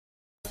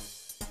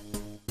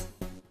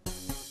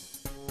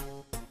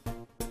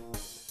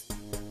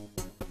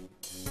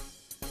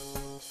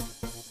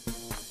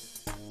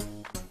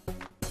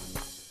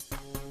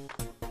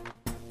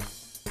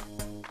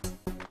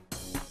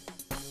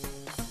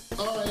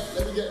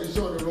to get the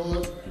show on the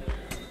road.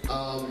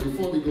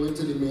 Before we go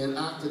into the main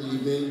act of the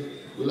evening,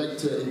 we'd like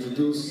to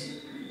introduce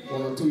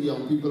one or two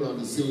young people on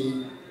the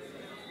scene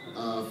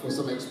for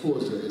some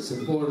exposure. It's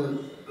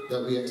important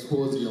that we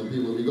expose the young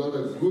people. We got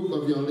a group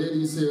of young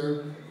ladies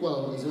here.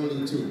 Well, it's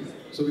only two.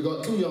 So we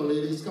got two young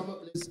ladies. Come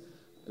up, please,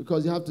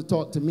 because you have to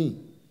talk to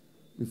me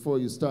before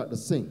you start to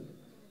sing.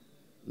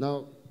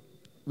 Now,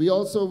 we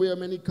also wear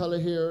many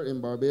colors here in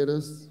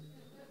Barbados.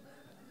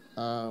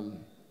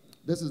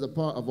 This is a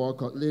part of our,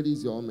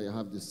 ladies, you all may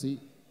have the seat.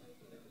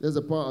 There's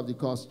a part of the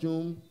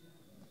costume.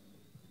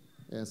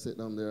 Yeah, sit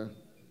down there.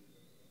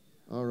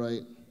 All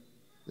right.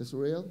 This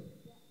real?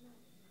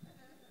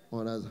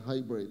 Oh, that's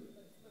hybrid.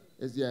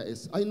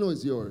 I know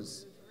it's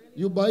yours.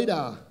 You buy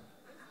that.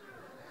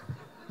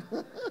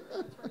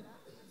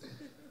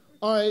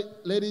 All right,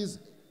 ladies,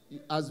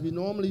 as we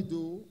normally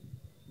do,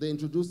 they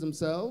introduce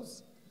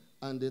themselves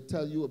and they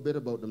tell you a bit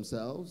about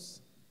themselves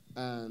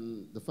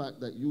and the fact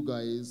that you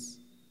guys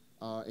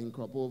are in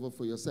Cropover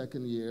for your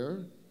second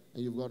year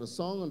and you've got a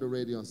song on the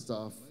radio and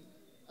stuff,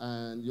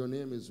 and your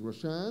name is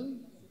Roshan.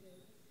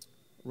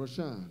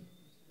 Roshan,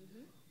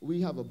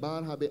 we have a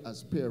bad habit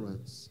as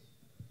parents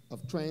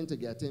of trying to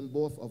get in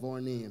both of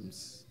our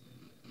names.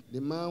 The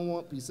man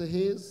want piece of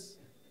his,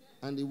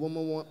 and the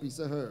woman want piece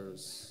of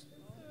hers.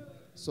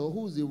 So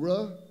who's the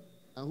Ra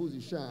and who's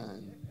the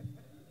Shan?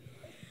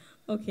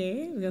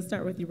 Okay, we're gonna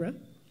start with the Ra,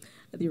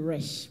 the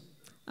Rish.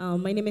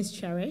 My name is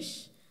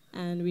Cherish,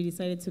 and we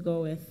decided to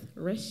go with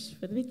Rish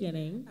for the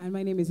beginning. And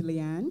my name is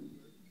Leanne.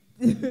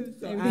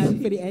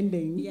 And for the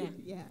ending.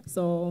 Yeah.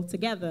 So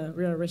together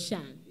we're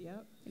Rishan.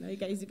 Yep. You know, you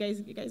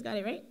guys got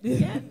it right.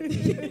 Yeah.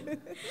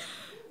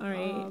 All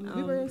right.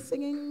 We were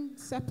singing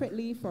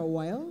separately for a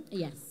while.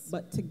 Yes.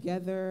 But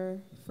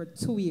together for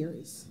 2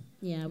 years.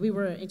 Yeah, we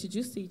were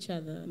introduced to each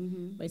other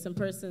by some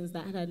persons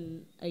that had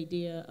an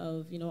idea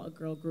of, a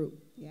girl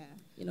group. Yeah.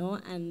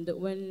 And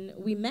when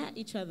we met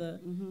each other,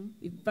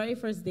 the very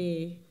first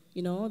day,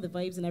 the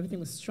vibes and everything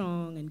was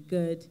strong and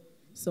good.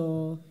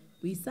 So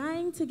we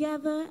sang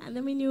together, and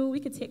then we knew we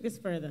could take this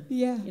further.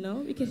 Yeah.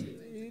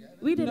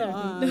 We did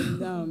everything.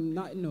 No.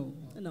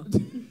 No.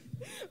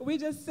 We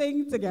just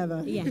sing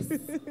together. Yes.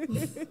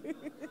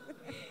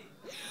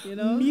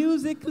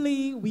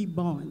 Musically, we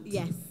bond.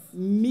 Yes.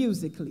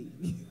 Musically.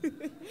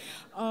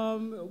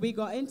 We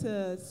got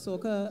into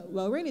soca,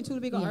 really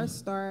truly we got our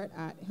start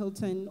at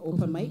Hilton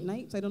Open Mic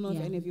Nights. I don't know if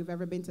any of you have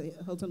ever been to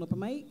Hilton Open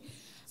Mic.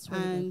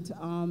 And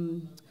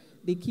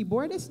the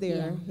keyboardist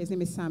there, his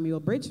name is Samuel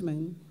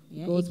Bridgman.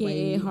 Yeah, goes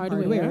AKA by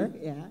Hardware.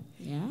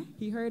 Yeah.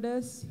 He heard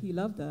us, he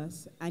loved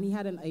us, and he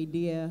had an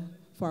idea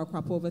for a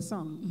Cropover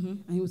song.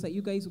 And he was like,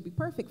 you guys would be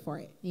perfect for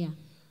it. Yeah.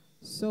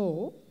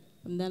 So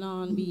from then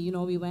on, we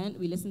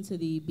we listened to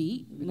the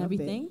beat and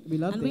everything. We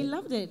loved it. We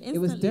loved it instantly. It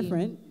was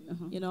different.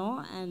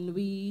 And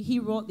he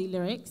wrote the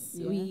lyrics.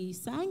 Yeah. We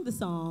sang the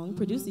song,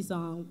 produced the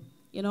song,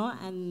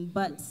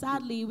 but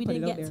sadly we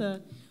didn't get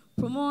to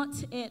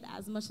promote it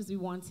as much as we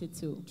wanted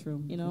to.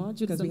 True.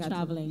 Due to some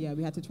traveling.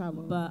 We had to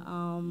travel. But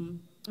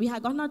we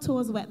had gotten our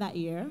toes wet that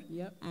year.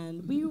 Yep.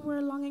 And we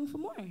were longing for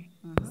more.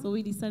 So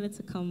we decided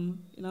to come,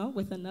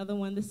 with another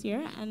one this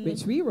year. And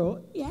which we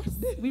wrote. Yes,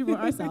 we wrote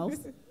ourselves.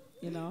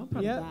 From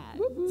that.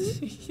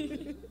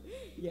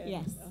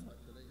 Yes.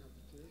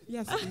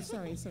 Yes,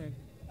 sorry.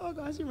 Oh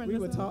gosh, you remember we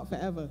would talk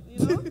forever.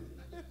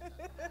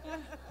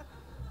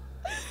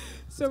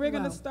 So we're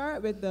going to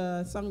start with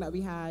the song that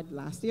we had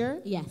last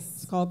year. Yes.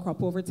 It's called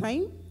Cropover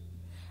Time.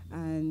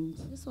 And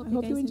I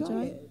hope you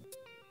enjoy it.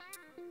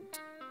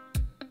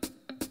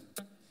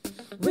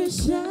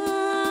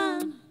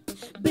 Rishan,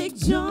 Big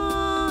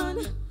John,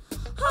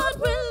 Hard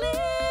Release.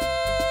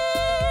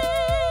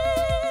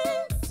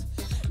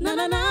 Na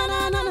na na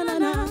na na na na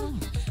na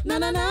na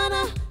na na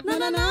na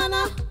na na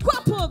na.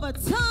 Cropover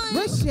time.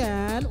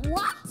 Rishan,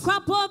 what?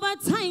 Cropover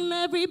time,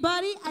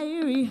 everybody.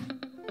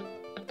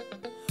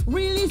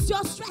 Release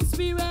your stress,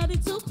 be ready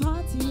to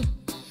party.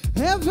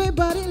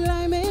 Everybody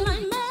liming,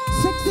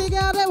 sexy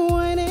girl and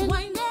whining.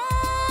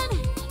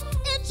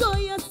 Enjoy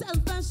yourself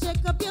and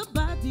shake up your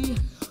body.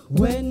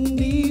 When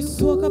the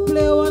soca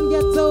play one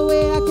gets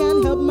away, I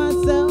can't help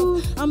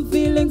myself. I'm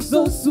feeling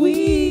so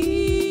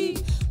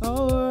sweet.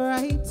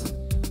 Alright.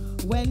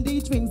 When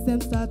the drinks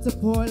them start to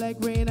pour like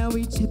rain and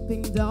we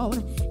chipping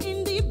down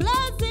in the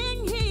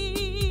blazing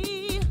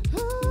heat.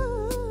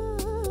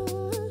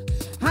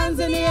 Hands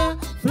in the air,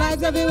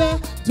 flags everywhere,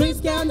 drinks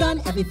getting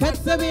done, every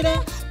fet's every day.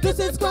 This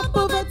is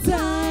Cropover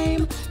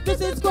time.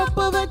 This is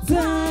Cropover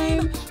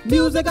time.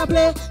 Music I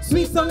play,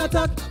 sweet song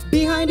attack.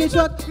 Behind the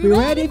truck, we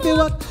ready for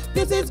work.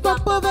 This is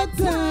Cropover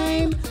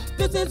time.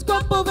 This is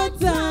Cropover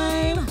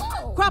time.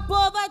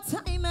 Cropover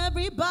time,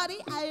 everybody.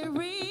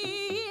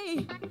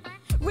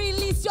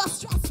 Release your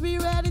stress, we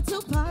ready to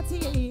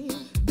party.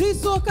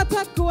 This soca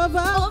take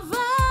over.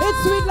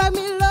 It's sweet like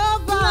me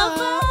lover.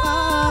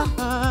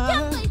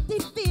 Can't fight the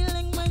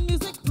feeling when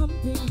music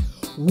pumping.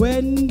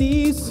 When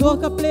the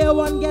soca play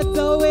one gets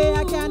away,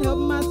 I can't help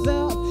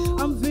myself.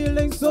 I'm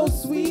feeling so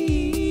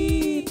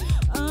sweet.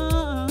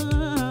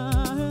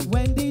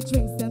 When the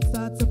drinks then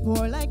start to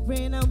pour like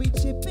rain and we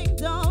chipping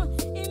down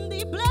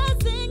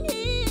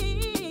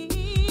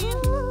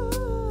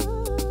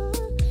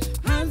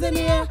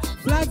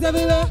Flags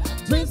everywhere,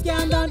 drinks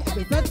can done,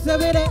 every fet's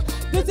every day.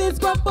 This is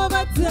crop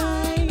over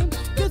time.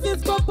 This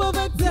is crop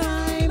over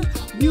time.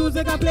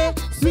 Music I play,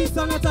 sweet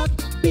song I talk.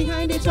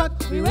 Behind the truck,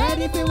 we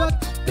ready for work.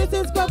 This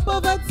is crop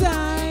over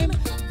time.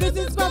 This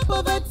is crop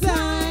over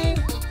time.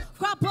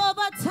 Crop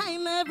over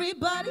time,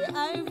 everybody,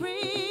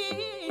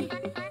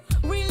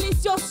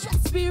 release your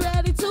stress, be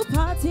ready to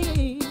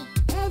party.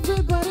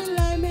 Everybody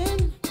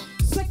liming,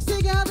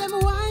 sexy girl them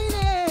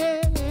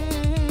whining.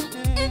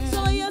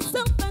 Enjoy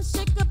yourself and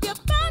shake up your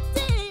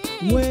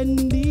body. When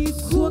the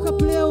soca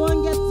play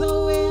one gets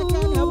away, I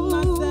can't help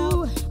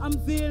myself. I'm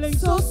feeling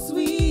so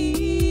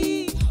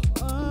sweet.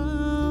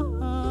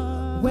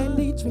 When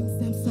the drinks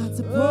them start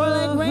to pour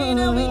like rain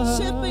and we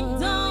chipping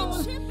down.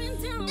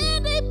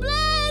 In the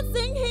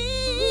blazing heat.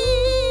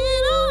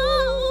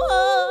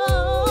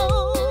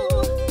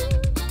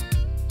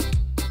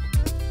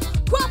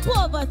 Crop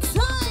over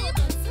time.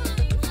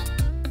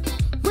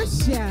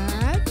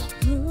 Rashad.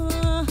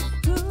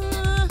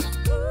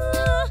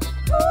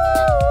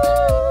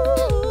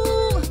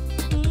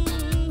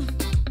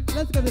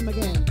 Let's get him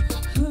again.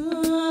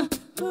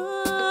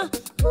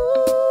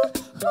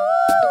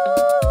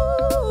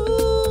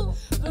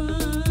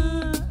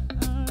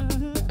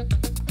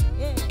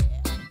 Yeah.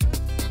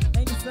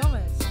 Thank you so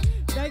much.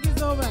 Thank you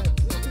so much.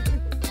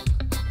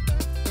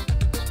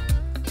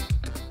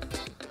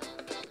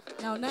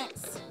 Now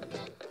next,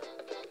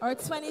 our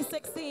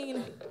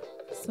 2016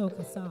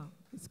 soca song.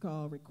 It's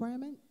called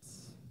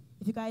Requirements.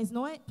 If you guys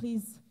know it,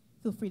 please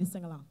feel free to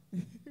sing along.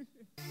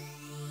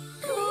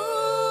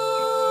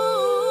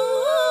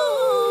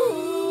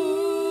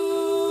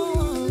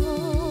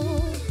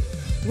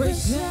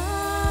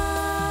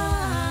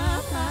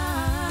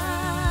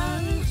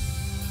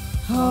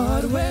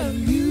 Hardware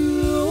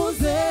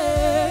music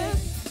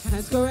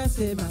has caressed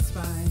my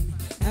spine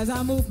as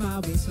I move my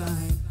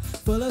waistline,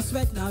 full of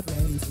sweat, not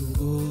ready to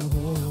go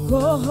home.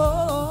 Go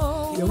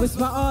home. You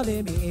whisper all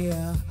in my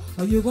ear,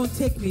 are you gonna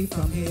take me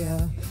from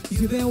here?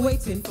 You've been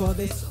waiting for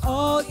this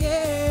all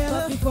year.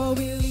 But before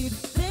we leave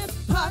this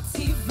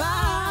party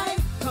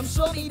vibe, come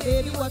show me,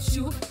 baby, what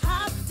you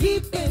have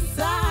deep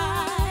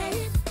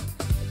inside.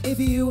 If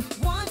you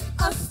Want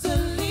us to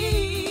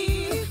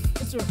leave,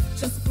 it's true.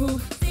 Just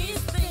prove these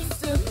things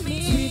to me.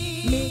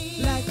 treat me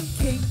like a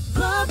king,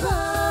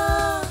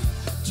 Bubba,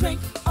 drink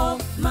all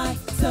my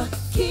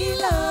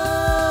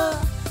tequila.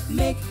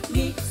 Make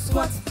me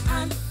squat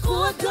and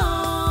go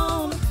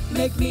down.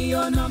 make me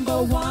your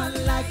number one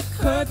like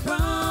Kurt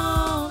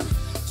Brown.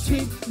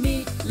 Treat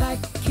me like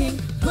King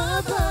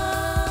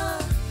Bubba.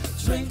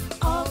 Drink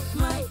all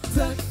my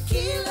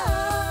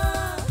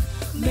tequila.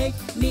 Make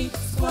me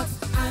squat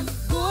and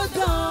go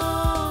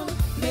down.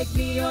 Make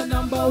me your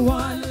number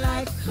one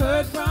like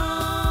Kurt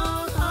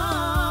Brown.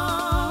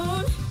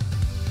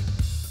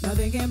 Now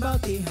thinking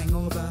about the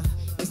hangover,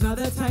 it's not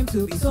the time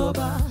to be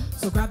sober.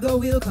 So grab the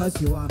wheel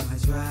cause you are my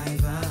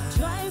driver.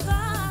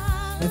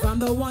 If I'm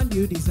the one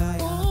you desire,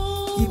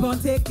 keep on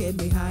taking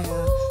me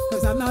higher.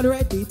 Cause I'm not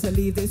ready to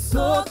leave this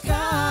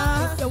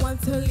soca. If you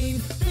want to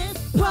leave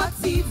this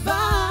party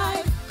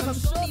vibe, come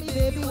show me,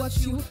 baby, what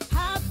you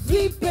have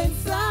deep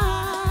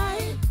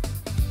inside.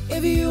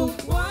 If you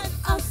want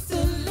us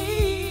to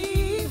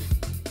leave,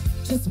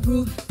 just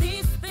prove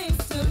these things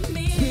to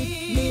me.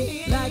 Treat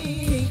me like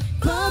King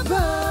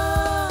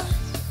Bubba,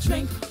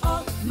 drink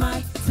all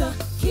my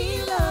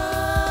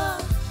tequila.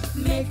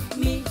 Make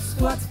me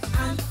squat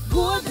and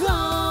go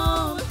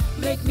down.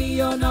 Make me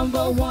your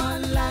number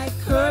one like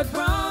Kurt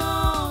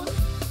Brown.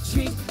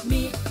 Treat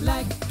me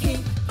like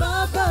King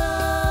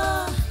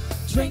Bubba.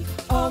 Drink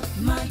all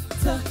my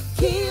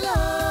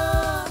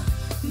tequila.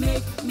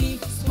 Make me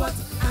squat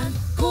and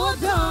go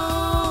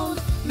down.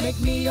 Make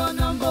me your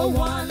number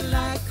one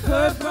like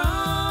Kurt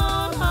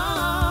Brown.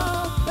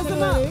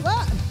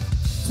 What?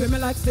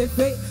 Swimming like Steve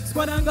Ray.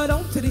 Squat and go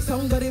down to the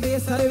sound of the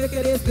bass. How the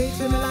wickedest beat.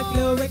 Swimming like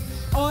Lil Rick.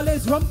 All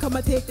is rum, come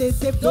and take this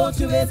sip. Don't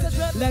you waste a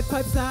trip. Let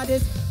pipes are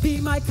this.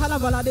 Be my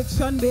carnival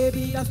addiction,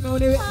 baby. That's my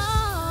only way.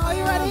 Are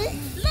you ready?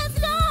 Let's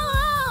go!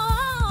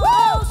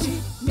 Woo!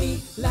 Treat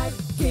me like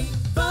King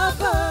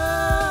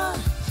Bubba.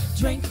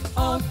 Drink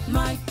all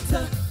my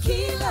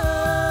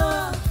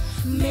tequila.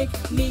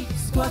 Make me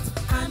squat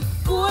and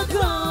go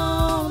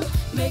down.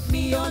 Make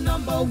me your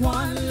number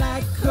one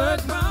like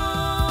Kurt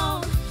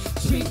Brown.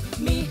 Treat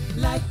me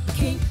like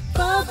King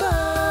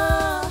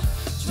Bubba.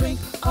 Drink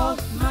all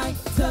my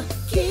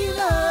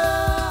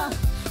tequila.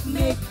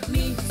 Make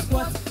me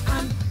squat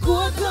and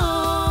go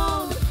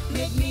down.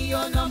 Make me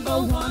your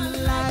number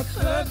one like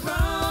Kurt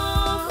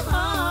Brown.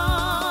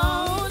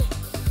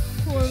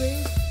 Poor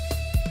me.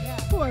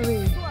 Poor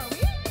me.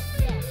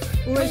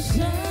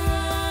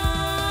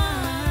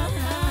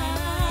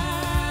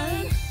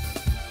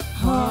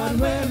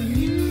 Hardware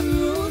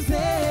music.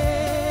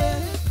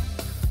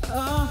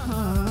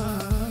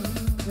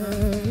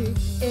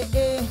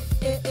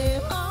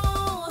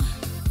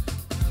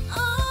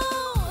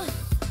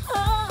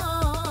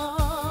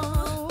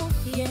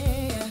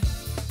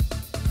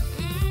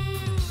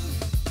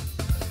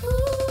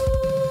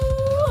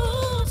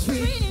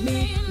 Treat me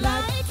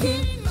like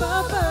King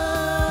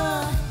Bubba.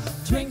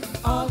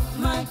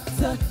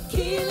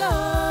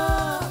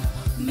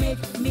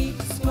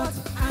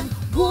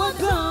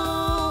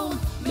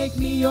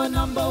 your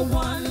number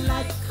one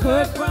like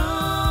Kurt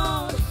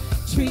Brown.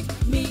 Treat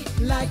me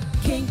like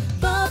King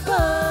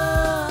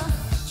Bubba.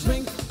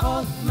 Drink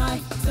all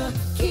my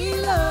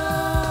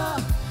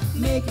tequila.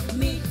 Make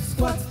me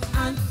squat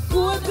and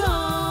go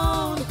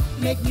down.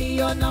 Make me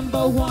your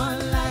number one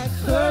like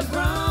Kurt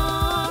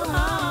Brown.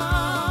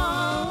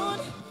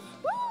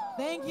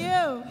 Thank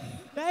you.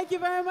 Thank you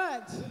very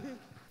much.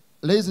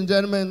 Ladies and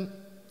gentlemen,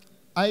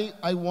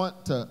 I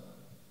want to,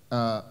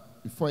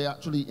 before I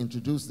actually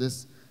introduce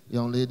this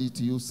young lady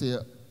to you, say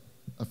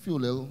a few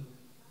little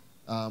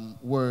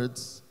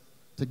words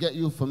to get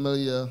you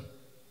familiar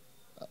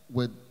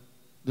with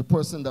the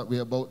person that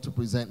we're about to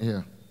present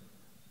here.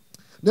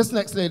 This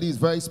next lady is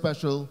very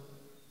special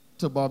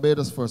to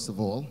Barbados, first of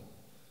all,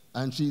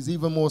 and she's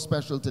even more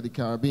special to the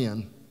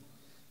Caribbean,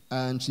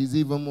 and she's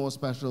even more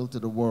special to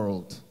the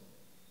world.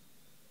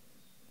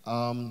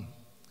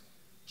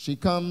 She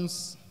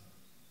comes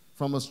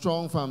from a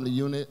strong family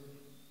unit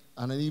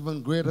and an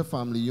even greater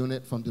family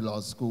unit from the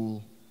law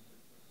school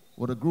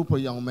with a group of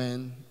young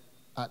men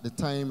at the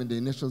time in the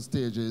initial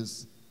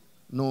stages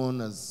known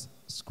as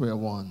Square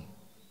One.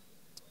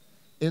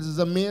 It is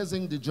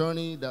amazing the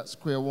journey that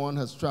Square One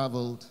has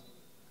traveled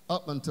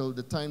up until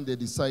the time they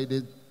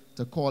decided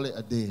to call it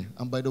a day.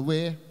 And by the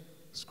way,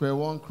 Square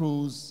One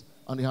cruise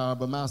on the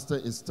Harbor Master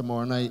is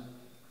tomorrow night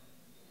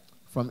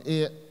from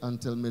 8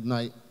 until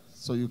midnight.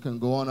 So you can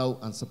go on out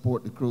and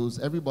support the cruise.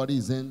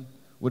 Everybody's in,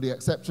 with the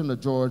exception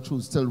of George,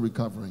 who's still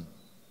recovering.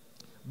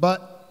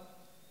 But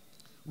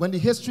when the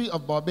history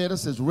of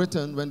Barbados is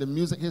written, when the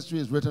music history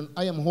is written,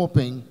 I am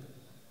hoping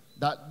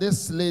that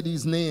this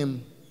lady's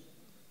name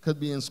could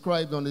be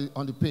inscribed on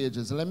the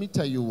pages. And let me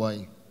tell you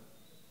why.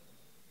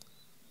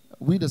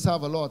 We just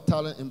have a lot of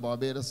talent in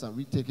Barbados, and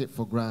we take it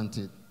for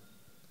granted.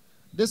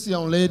 This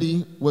young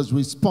lady was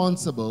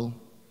responsible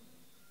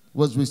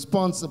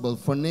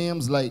for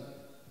names like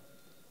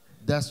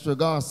Destra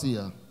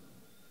Garcia,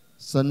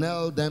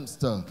 Sonel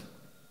Dempster,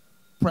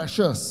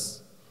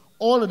 Precious.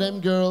 All of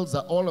them girls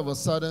that all of a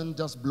sudden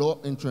just blow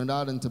up in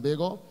Trinidad and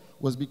Tobago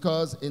was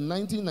because in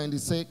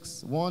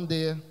 1996, one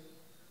day,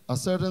 a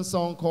certain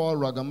song called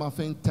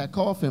Ragamuffin Take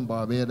Off in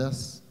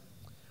Barbados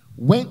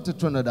went to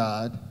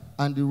Trinidad,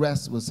 and the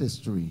rest was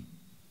history.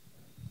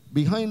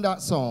 Behind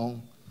that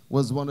song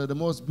was one of the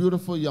most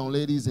beautiful young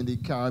ladies in the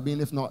Caribbean,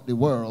 if not the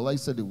world. I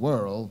said the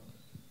world,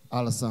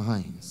 Alison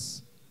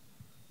Hinds.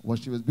 Well,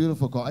 she was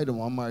beautiful because I didn't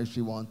want to marry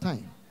she one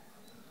time.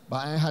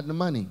 But I had the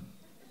money.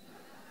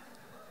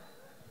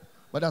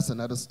 But that's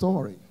another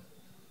story.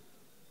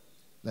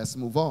 Let's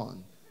move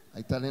on. Are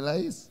you telling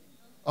lies?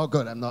 Oh,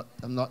 good, I'm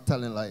not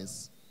telling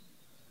lies.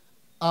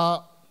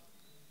 To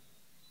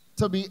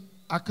be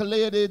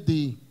accoladed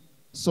the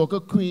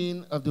soca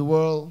queen of the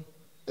world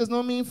is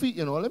no mean feat,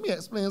 you know. Let me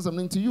explain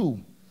something to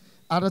you.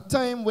 At a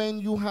time when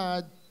you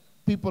had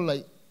people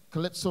like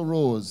Calypso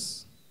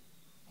Rose,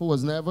 who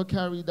has never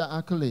carried that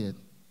accolade,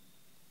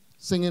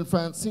 Singing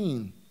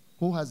Francine,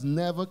 who has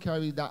never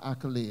carried that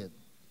accolade.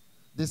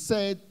 They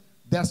said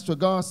Destra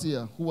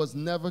Garcia, who has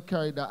never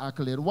carried that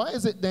accolade. Why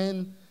is it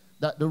then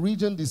that the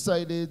region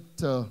decided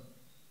to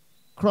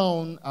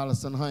crown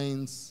Alison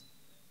Hinds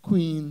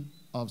Queen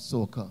of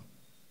Soca?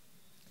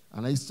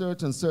 And I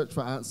searched and searched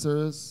for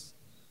answers.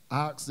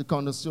 I asked the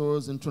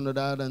connoisseurs in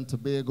Trinidad and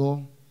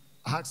Tobago,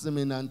 I asked them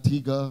in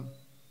Antigua,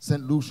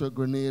 St. Lucia,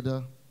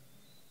 Grenada,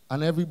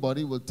 and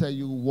everybody will tell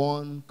you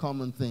one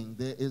common thing.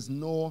 There is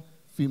no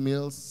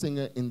female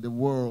singer in the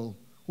world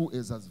who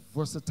is as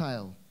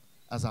versatile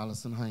as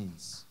Alison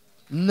Hinds.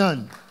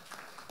 None.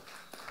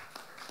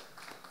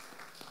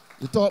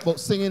 You talk about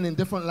singing in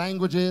different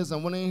languages,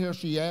 and when I hear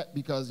she yet,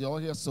 because you all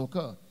hear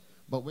soca,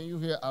 but when you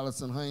hear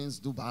Alison Hinds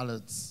do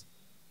ballads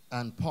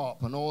and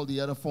pop and all the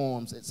other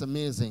forms, it's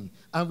amazing.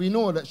 And we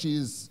know that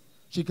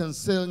she can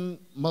sing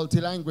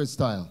multi-language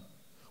style,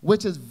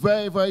 which is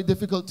very, very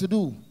difficult to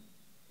do.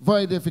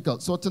 Very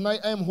difficult. So tonight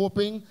I am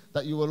hoping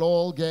that you will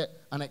all get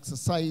an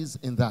exercise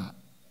in that.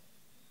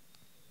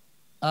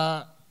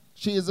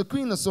 She is a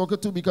queen of soca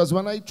too, because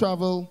when I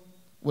traveled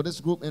with this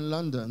group in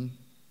London,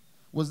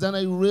 was then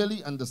I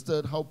really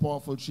understood how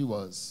powerful she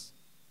was.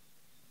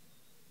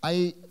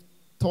 I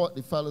thought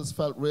the fellas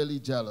felt really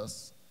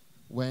jealous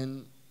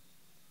when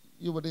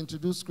you would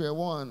introduce Square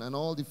One and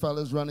all the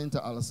fellas run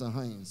into Alison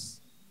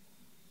Hinds.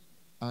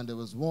 And there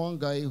was one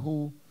guy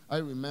who I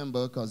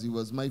remember, because he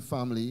was my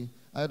family,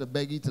 I had to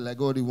beg you to let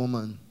go the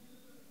woman.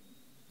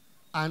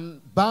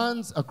 And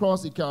bands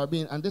across the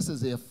Caribbean, and this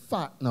is a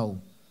fact now,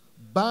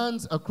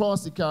 bands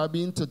across the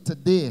Caribbean to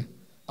today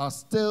are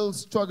still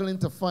struggling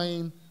to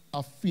find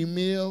a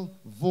female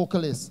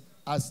vocalist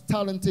as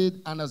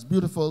talented and as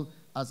beautiful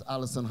as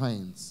Alison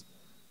Hinds.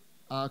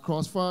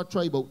 Crossfire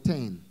try about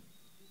 10.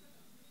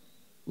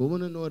 We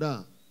want to know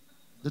that.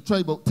 They try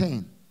about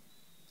 10.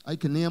 I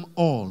can name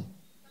all.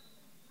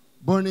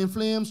 Burning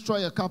Flames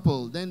try a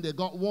couple. Then they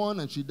got one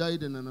and she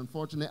died in an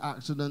unfortunate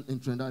accident in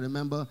Trinidad.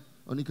 Remember?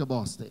 Onika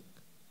Bostic.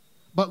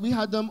 But we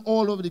had them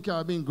all over the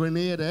Caribbean,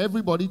 Grenada,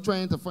 everybody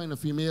trying to find a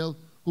female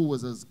who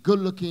was as good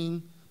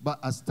looking but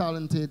as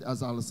talented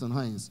as Alison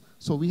Hinds.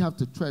 So we have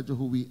to treasure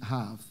who we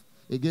have.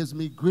 it gives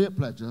me great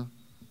pleasure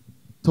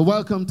to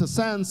welcome to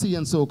Sea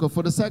and Soca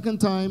for the second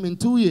time in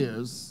 2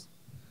 years,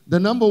 the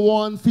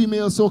 #1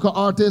 female soca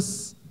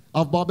artist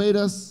of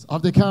Barbados,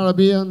 of the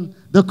Caribbean,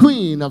 the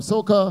queen of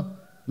soca,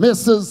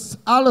 Mrs.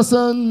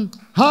 Alison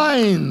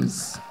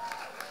Hinds.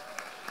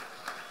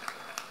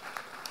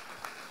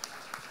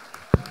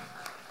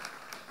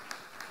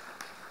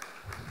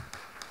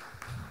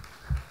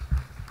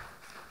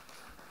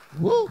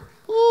 Woo,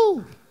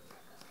 woo.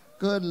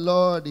 Good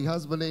Lord, the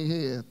husband ain't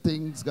here.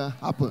 Things gonna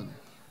happen.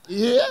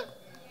 Yeah?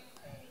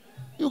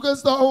 You can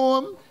start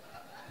home.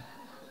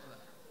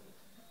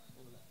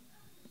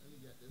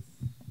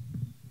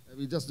 Let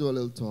me just do a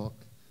little talk.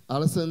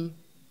 Alison,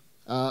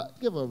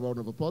 give her a round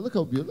of applause. Look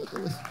how beautiful. Look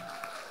at this.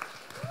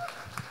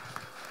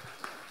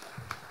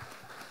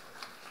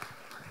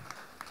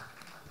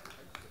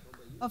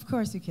 Of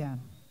course you can.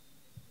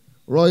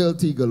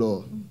 Royalty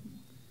galore.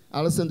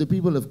 Alison, the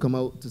people have come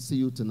out to see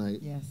you tonight.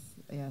 Yes,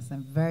 yes,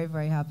 I'm very,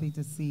 very happy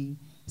to see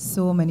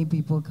so many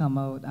people come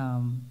out.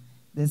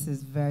 This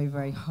is very,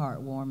 very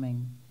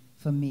heartwarming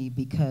for me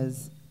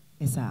because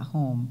it's at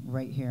home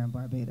right here in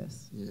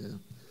Barbados. Yeah.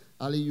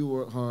 Ali, you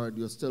work hard.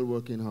 You're still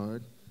working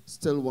hard.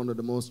 Still one of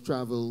the most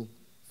traveled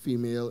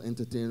female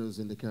entertainers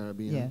in the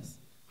Caribbean. Yes.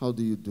 How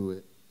do you do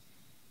it?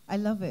 I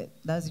love it.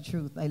 That's the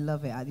truth. I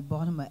love it. At the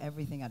bottom of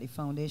everything, at the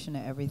foundation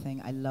of everything,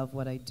 I love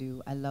what I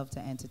do. I love to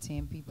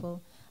entertain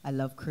people. I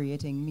love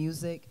creating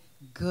music,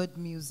 good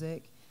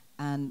music,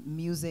 and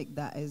music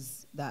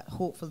that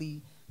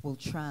hopefully will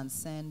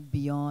transcend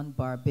beyond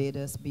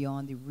Barbados,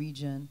 beyond the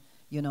region,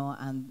 you know,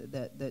 and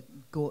that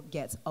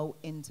gets out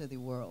into the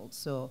world.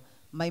 So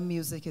my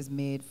music is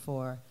made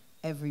for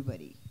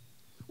everybody.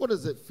 What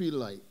does it feel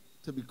like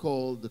to be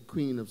called the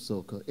queen of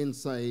soca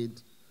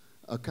inside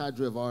a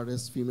cadre of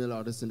artists, female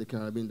artists in the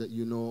Caribbean that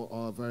you know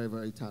are very,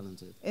 very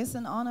talented? It's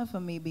an honor for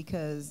me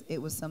because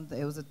it was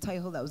a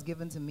title that was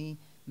given to me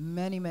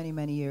many, many,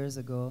 many years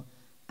ago,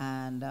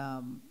 and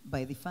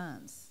by the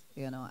fans,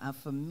 you know. And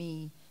for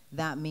me,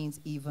 that means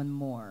even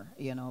more,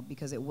 you know,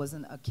 because it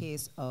wasn't a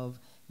case of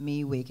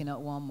me waking up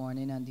one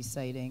morning and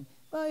deciding,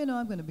 well, you know,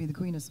 I'm going to be the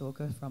queen of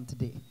soca from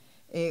today.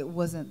 It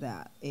wasn't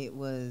that. It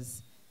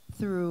was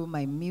through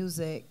my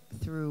music,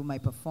 through my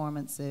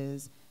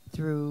performances,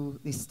 through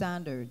the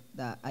standard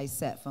that I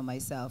set for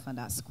myself and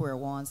that Square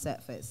One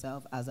set for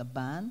itself as a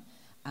band,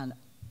 and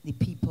the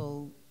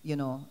people, you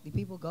know, the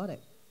people got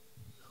it.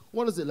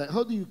 What is it like?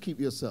 How do you keep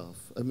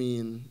yourself? I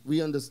mean,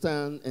 we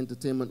understand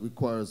entertainment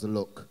requires a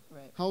look.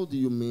 Right. How do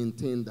you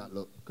maintain that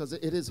look? Because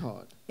it is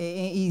hard. It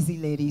ain't easy,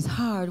 ladies.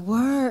 Hard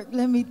work,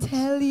 let me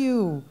tell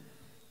you.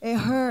 It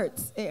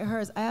hurts. It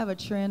hurts. I have a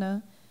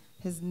trainer.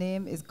 His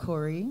name is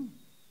Corey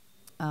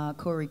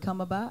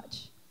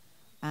Cumberbatch,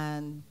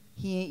 and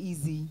he ain't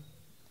easy.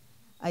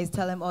 I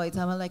tell him all the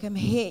time, I'm like, I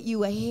hate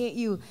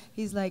you.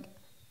 He's like,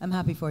 I'm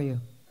happy for you.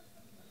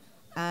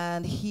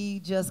 And he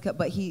does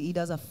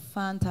a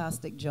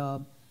fantastic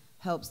job,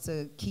 helps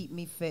to keep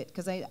me fit,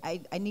 because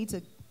I need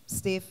to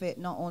stay fit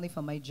not only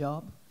for my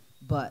job,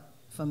 but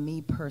for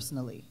me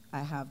personally.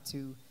 I have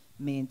to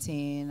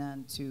maintain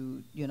and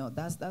to, you know,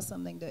 that's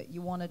something that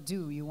you want to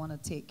do. You want to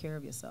take care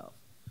of yourself.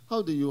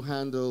 How do you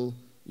handle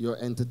your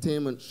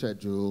entertainment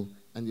schedule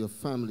and your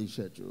family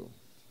schedule?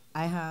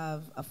 I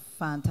have a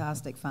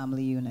fantastic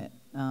family unit.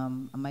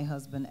 My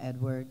husband,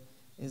 Edward,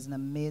 is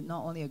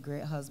not only a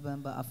great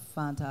husband, but a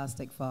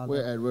fantastic father.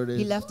 Where Edward is?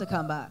 He left to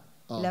come back.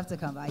 Oh. He left to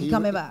come back. He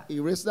coming back. He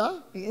risked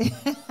that?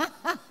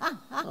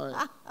 All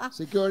right.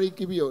 Security,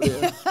 keep you out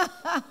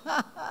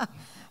there.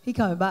 He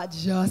coming back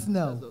just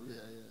now.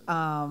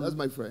 That's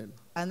my friend.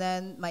 And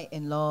then my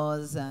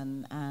in-laws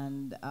and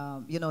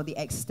you know, the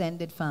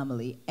extended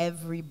family,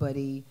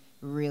 everybody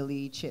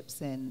really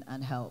chips in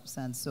and helps.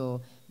 And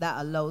so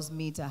that allows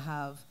me to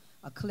have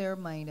a clear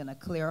mind and a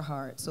clear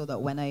heart so that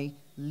when I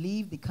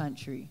leave the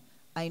country,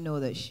 I know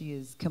that she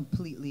is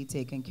completely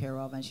taken care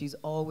of and she's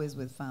always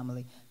with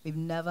family. We've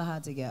never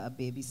had to get a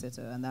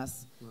babysitter, and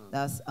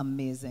that's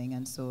amazing.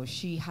 And so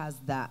she has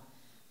that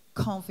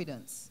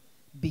confidence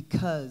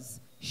because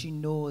she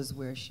knows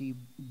where she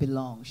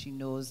belongs. She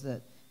knows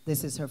that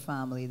this is her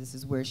family, this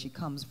is where she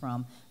comes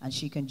from, and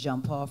she can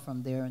jump off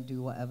from there and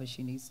do whatever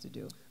she needs to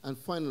do. And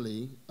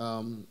finally,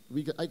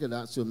 I could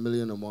ask you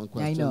 1,000,001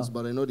 questions,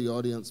 but I know the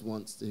audience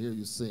wants to hear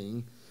you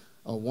sing,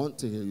 or want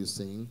to hear you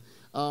sing.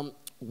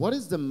 What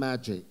is the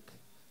magic?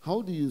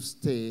 How do you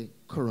stay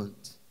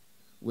current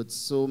with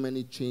so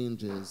many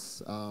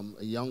changes, a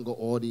younger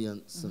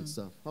audience and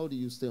stuff? How do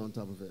you stay on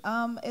top of it?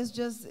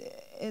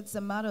 It's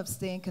a matter of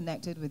staying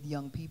connected with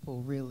young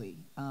people, really,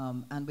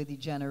 and with the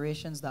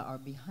generations that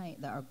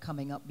are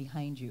coming up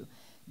behind you.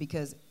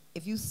 Because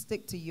if you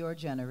stick to your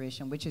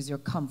generation, which is your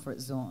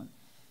comfort zone,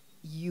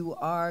 you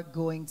are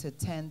going to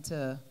tend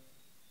to,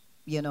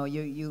 you know,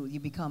 you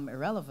become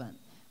irrelevant.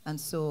 And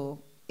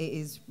so it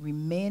is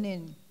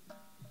remaining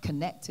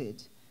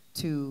connected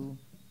to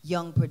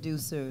young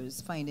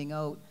producers, finding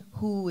out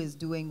who is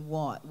doing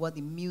what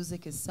the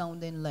music is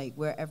sounding like,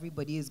 where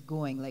everybody is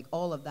going, like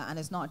all of that. And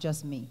it's not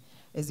just me,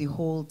 it's the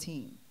whole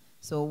team.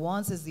 So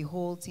once it's the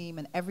whole team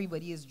and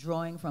everybody is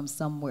drawing from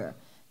somewhere.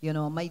 You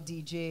know, my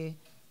DJ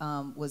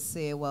would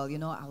say, well, you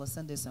know,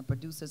 Alison, there's some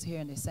producers here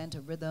and they sent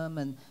a rhythm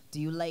and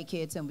do you like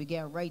it? And we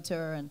get a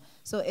writer. And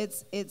so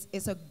it's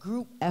a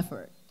group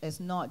effort. It's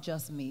not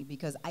just me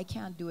because I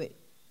can't do it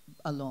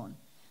alone.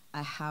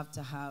 I have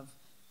to have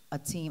a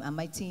team, and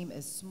my team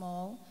is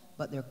small,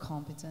 but they're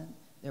competent,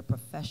 they're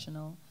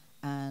professional,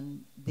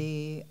 and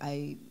they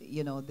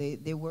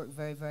work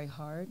very, very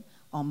hard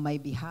on my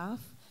behalf.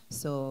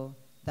 So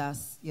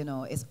that's, you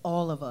know, it's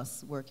all of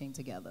us working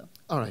together.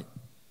 All right.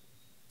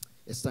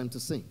 It's time to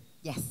sing.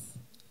 Yes.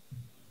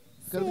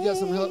 Can we get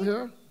some help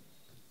here?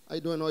 How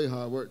you doing all your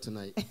hard work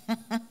tonight?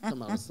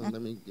 Come on, son,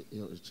 let me get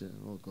you out the chair.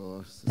 Oh,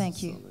 gosh.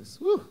 Thank you.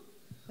 Woo.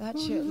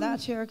 That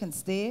chair can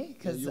stay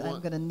because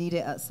I'm gonna need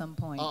it at some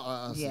point.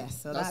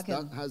 Yes, so that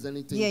has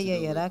anything.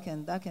 Yeah. That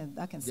can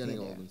stay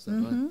there.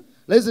 Right?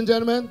 Ladies and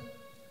gentlemen,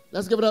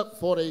 let's give it up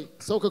for the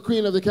soca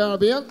queen of the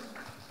Caribbean,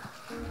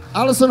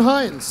 Alison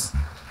Hinds.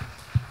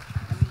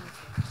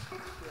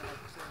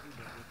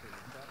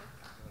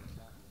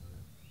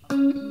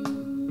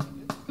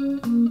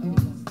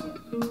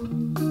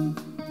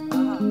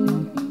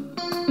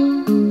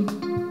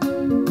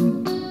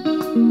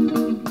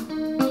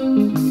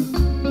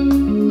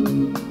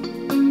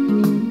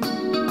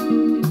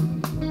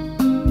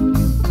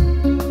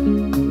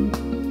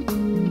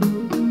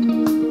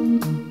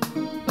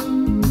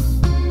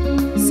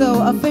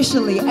 So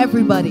officially,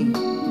 everybody,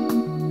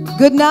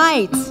 good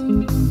night.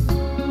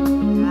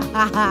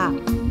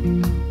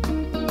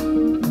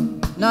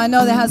 Now I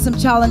know they had some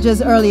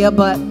challenges earlier,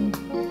 but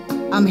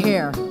I'm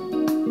here.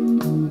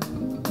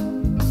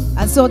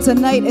 And so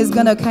tonight is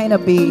gonna kind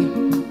of be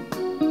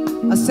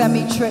a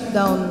semi-trip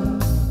down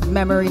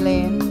memory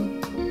lane.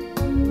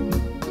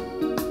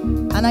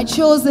 And I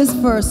chose this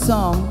first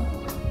song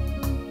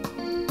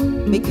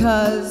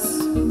because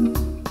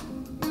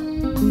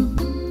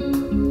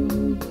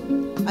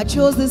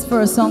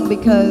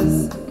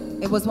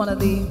it was one of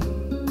the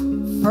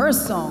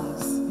first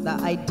songs that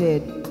I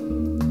did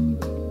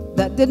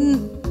that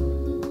didn't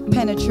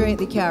penetrate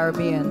the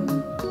Caribbean,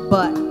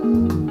 but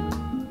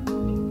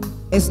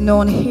it's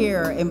known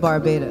here in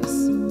Barbados.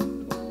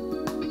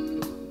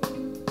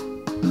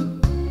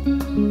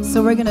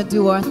 So we're gonna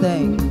do our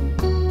thing.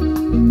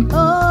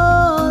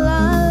 Oh,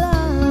 la,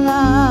 la,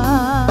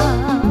 la.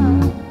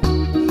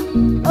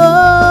 Oh,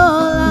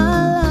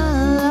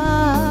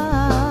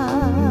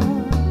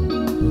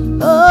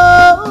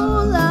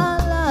 oh, la,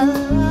 la,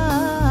 la.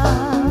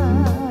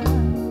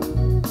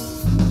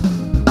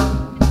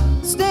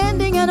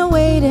 Standing and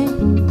waiting,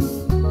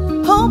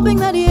 hoping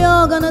that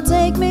you're gonna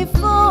take me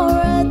for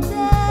a dance.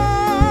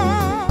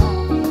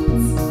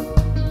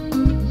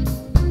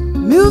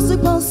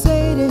 Music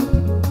pulsating,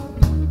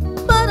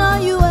 but are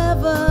you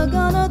ever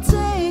gonna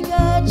take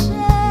a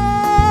chance?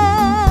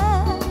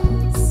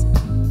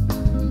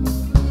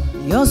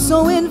 You're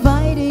so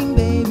inviting,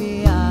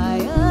 baby, I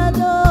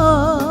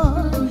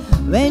adore.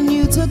 When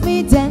you took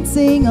me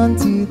dancing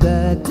onto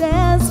the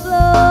dance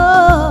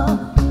floor,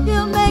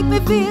 you make me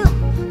feel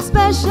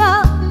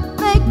special,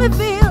 make me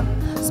feel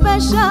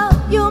special.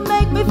 You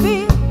make me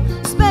feel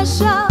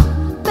special,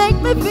 make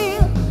me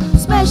feel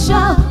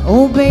special.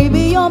 Oh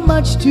baby, you're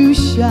much too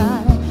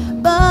shy,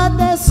 but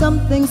there's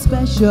something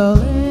special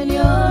in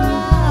your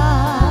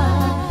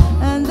eye,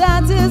 and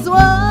that is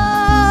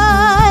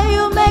why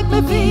you make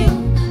me feel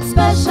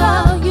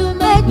special. You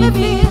make me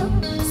feel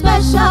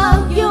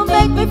special. You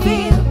make me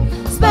feel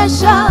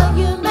special,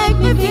 you make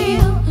me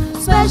feel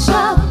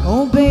special.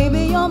 Oh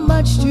baby, you're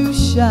much too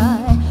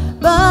shy,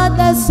 but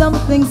there's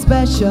something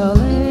special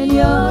in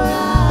your eye.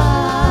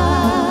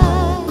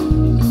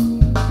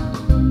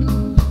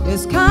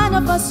 It's kind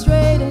of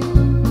frustrating,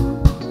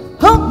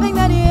 hoping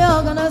that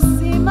you're gonna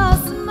see my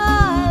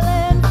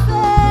smiling face.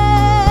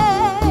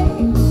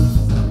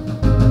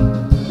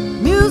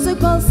 Music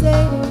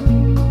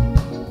pulsating,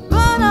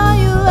 but are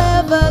you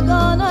ever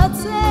gonna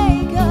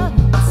take a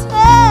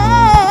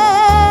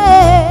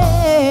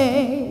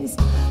taste?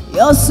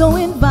 You're so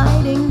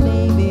inviting,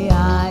 baby,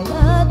 I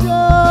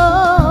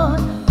adore.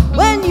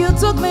 When you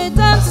took me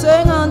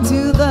dancing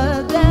onto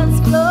the dance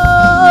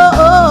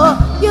floor,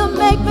 you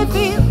make me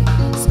feel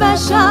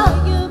special.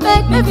 You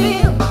make me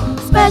feel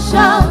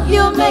special.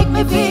 You make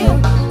me feel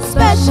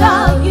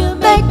special. You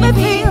make me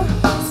feel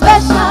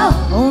special.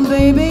 Oh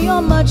baby,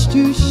 you're much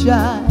too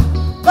shy,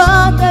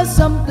 but there's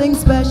something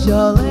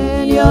special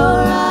in your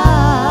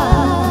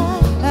eye,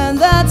 and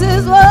that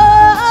is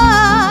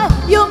why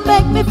you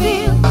make me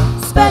feel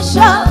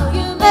special.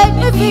 You make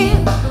me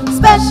feel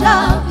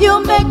special. You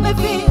make me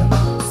feel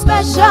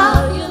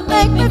special. You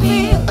make me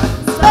feel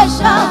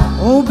special.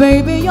 Oh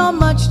baby, you're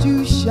much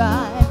too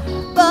shy,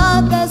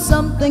 but there's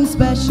something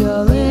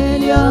special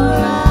in your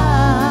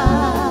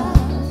eye.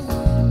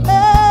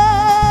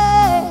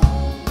 Hey,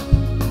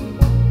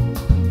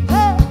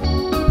 hey,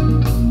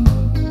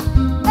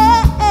 hey, hey,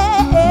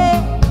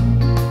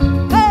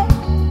 hey,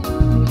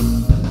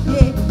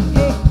 hey,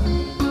 hey.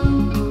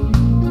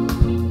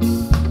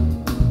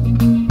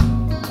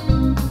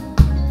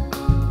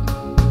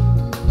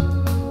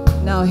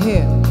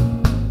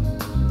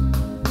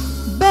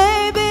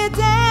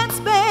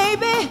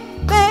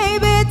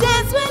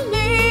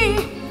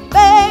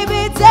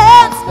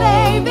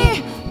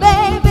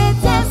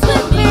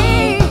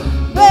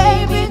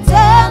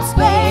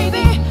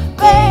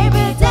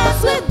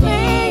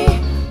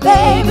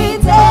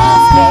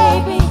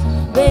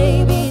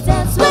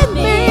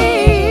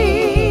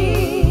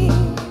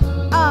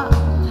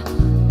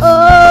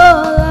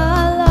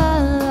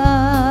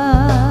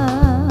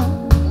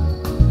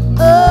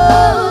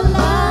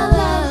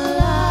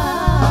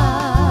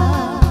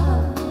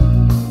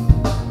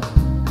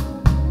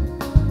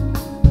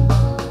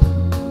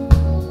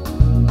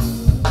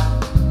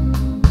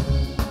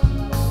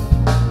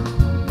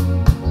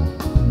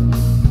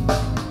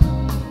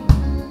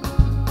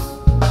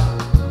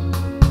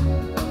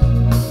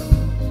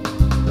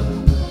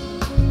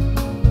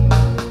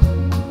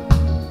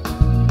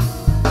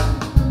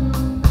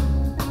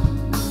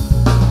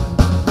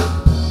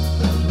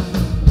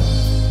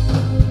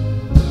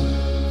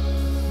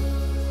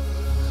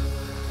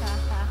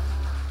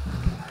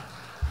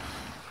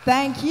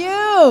 Thank you.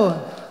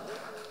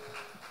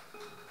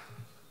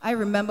 I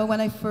remember when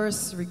I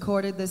first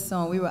recorded this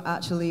song, we were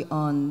actually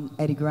on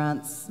Eddie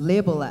Grant's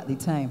label at the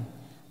time,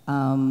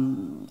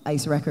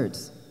 Ice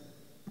Records.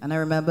 And I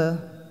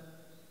remember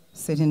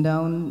sitting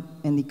down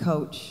in the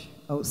couch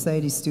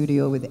outside the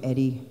studio with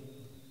Eddie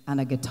and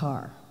a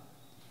guitar.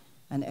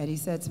 And Eddie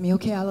said to me,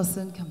 "Okay,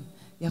 Alison, come,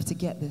 you have to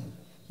get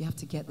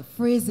the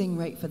phrasing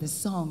right for this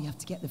song. You have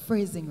to get the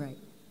phrasing right."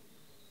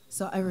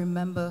 So I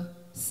remember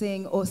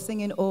singing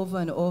over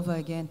and over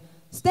again,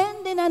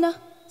 "Standing Anna,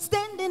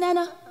 standing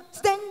Anna,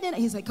 standing."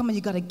 He's like, "Come on,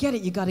 you gotta get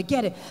it, you gotta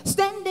get it.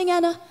 Standing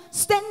Anna,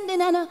 standing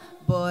Anna."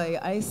 Boy,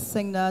 I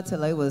sang that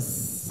till I was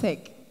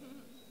sick.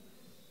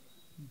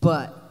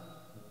 But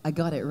I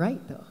got it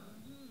right though.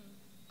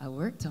 I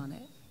worked on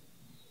it.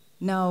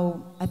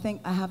 Now, I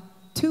think I have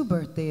 2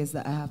 birthdays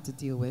that I have to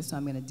deal with, so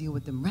I'm gonna deal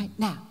with them right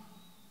now.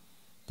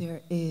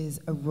 There is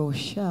a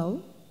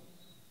Rochelle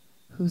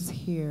who's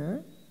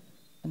here,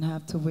 and I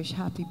have to wish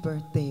happy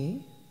birthday.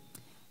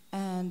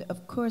 And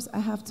of course, I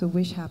have to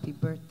wish happy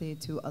birthday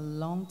to a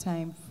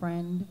longtime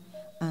friend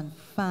and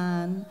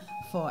fan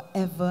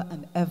forever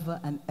and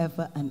ever and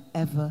ever and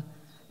ever.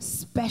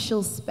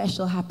 Special,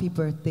 special happy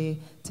birthday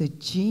to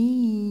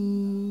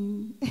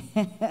Jean.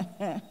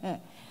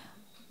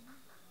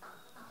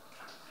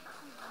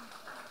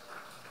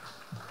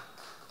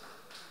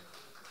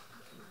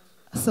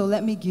 So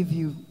let me give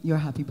you your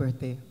happy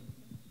birthday.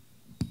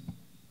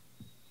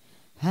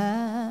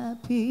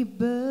 Happy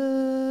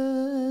birthday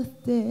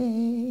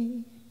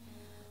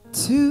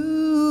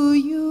to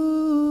you.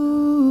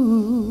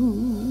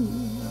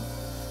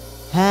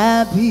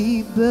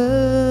 Happy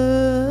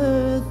birthday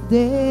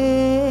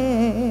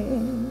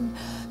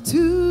to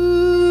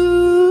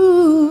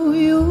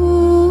you.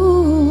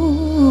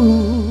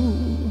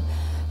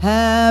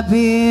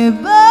 Happy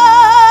birthday,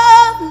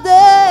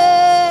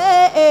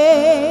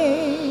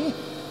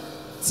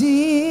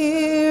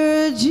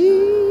 dear Jean.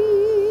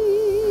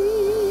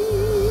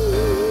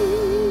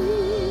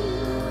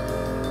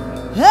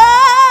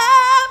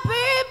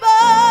 Happy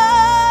birthday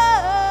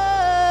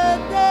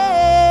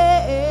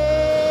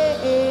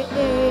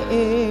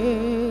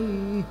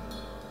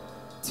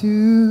to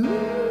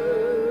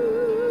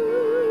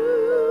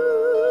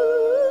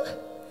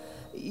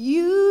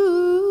you.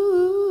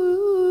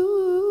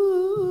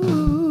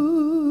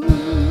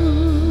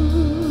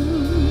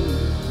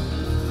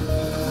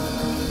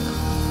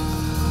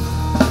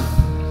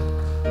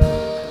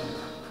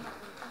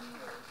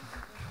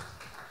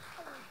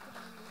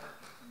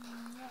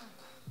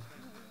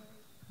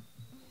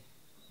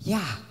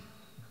 Yeah.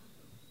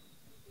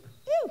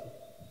 Ew.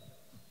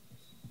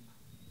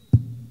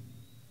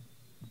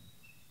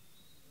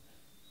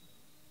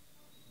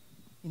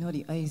 You know,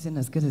 the eyes ain't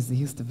as good as they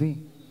used to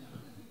be.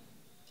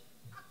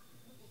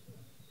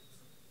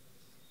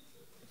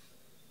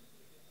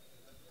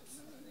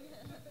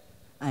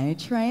 I ain't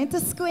trying to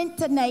squint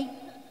tonight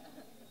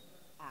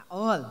at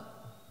all.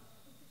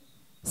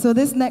 So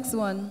this next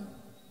one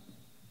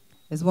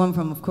is one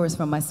from, of course,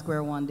 from my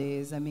Square One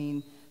days. I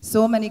mean,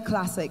 so many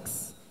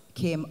classics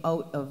came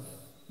out of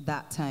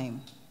that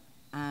time.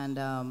 And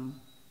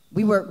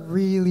we worked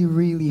really,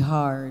 really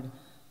hard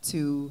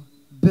to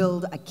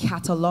build a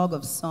catalog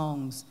of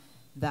songs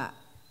that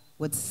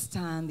would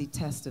stand the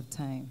test of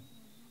time.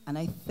 And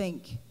I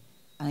think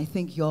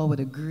y'all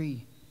would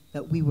agree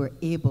that we were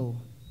able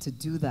to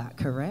do that,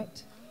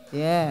 correct?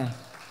 Yeah.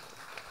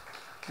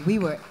 We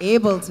were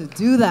able to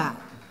do that.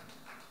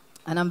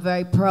 And I'm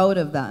very proud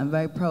of that. I'm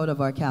very proud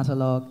of our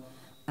catalog.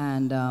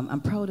 And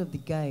I'm proud of the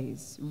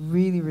guys,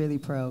 really, really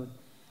proud.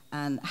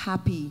 And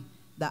happy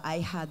that I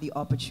had the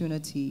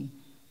opportunity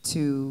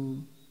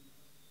to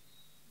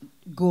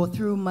go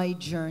through my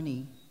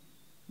journey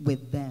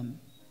with them.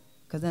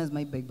 Because them is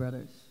my big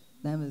brothers.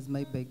 Them is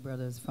my big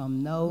brothers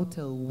from now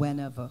till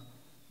whenever.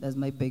 That's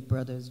my big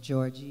brothers,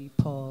 Georgie,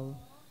 Paul,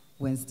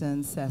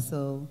 Winston,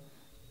 Cecil,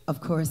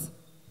 of course,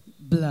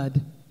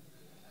 Blood,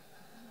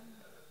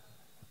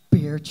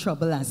 Beer,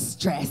 Trouble, and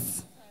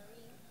Stress.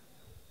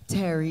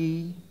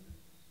 Terry,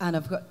 and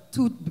I've got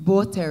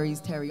both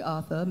Terrys, Terry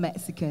Arthur,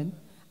 Mexican,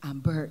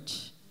 and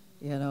Birch.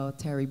 You know,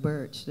 Terry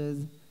Birch.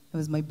 Those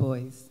was my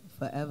boys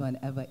forever and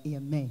ever,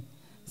 amen.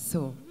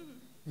 So,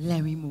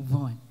 let me move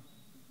on.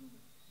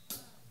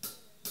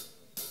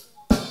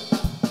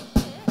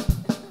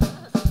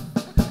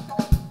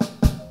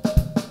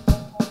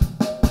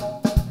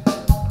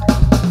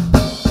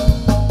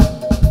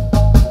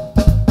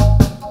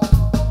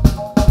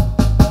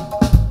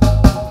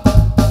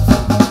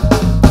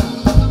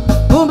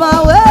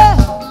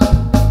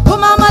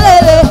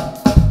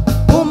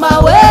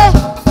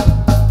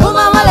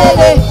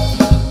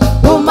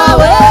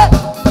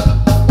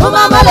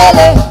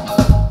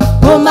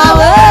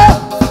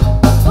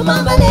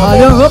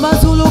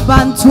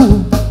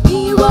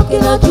 We walk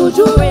in a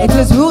juju rhythm. It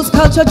is roots,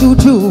 culture,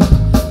 juju.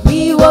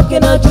 We walk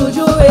in a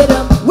juju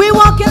rhythm. We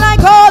walking like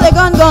holy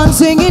gun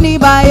singing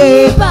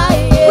Ibaye.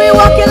 We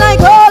walking like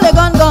holy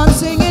gun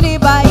singing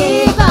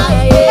Ibaye.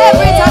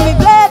 Every time we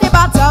play the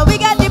battle, we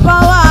get the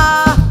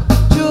power.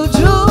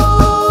 Juju,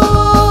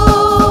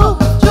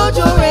 juju,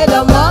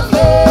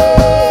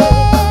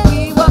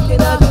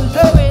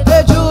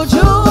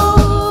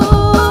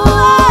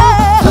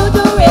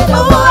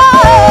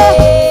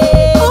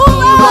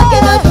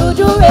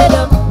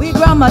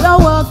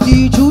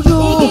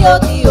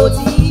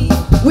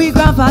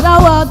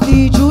 walk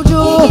the juju.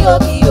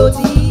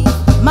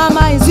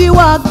 Mama is he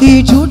walk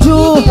the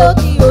juju.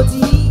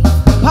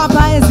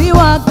 Papa is he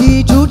walk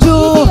the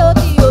juju.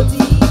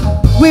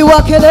 We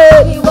walking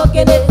it. We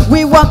walking it.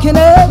 We walking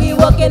it. We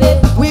walking it.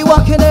 We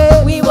walking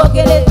it. We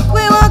walking it.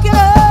 We walking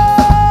it.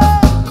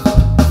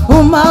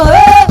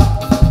 Umawe,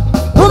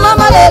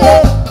 umamalele,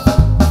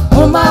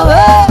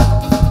 umawe,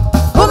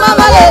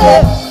 umamalele,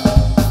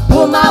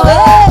 umawe,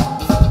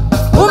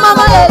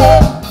 umamalele,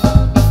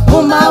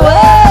 umawe,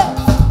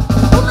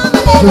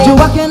 umamalele. Juju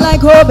walking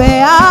like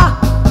Obea.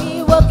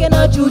 We walking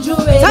a juju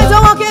rhythm. Time to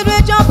walk it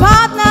with your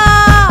partner.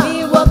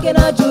 We walking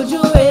a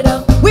juju rhythm.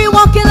 We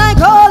walking like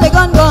Holy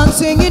Gun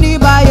singing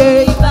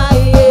Ibaye.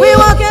 We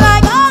walking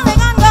like Holy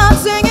Gun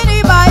singing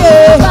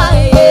Ibaye.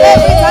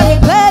 Every time we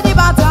play the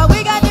battle,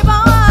 we got the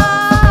power.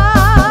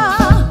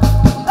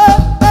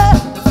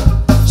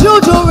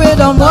 Juju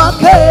rhythm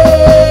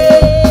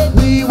walking.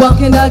 We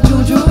walking a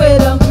juju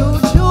rhythm.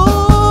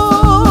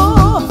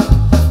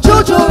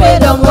 Juju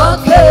rhythm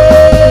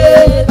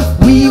walking.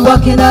 We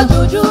walking a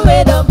juju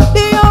rhythm.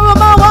 The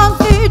Yoruba walk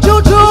the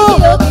juju.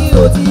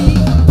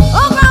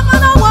 Oh, grandma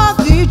walk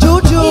the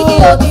juju.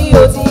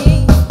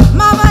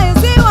 Mama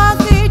is he walk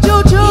the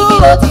juju.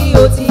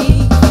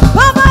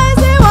 Papa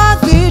is he walk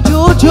the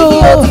juju.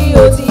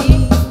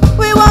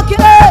 We walking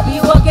it. We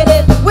walking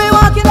it. We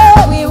walking it.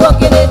 We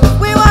walking it.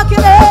 We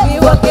walking it. We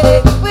walking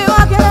it. We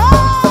walking it.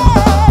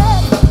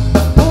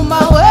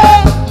 Umawe,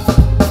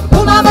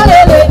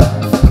 umamalele,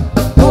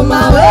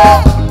 umawe,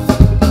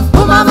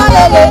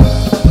 umamalele,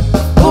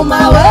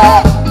 umawe,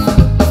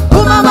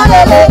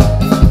 umamalele,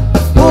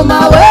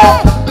 umawe,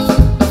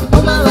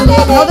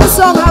 umamalele. Now this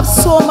song has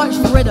so much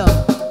rhythm,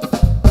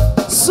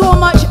 so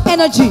much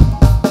energy,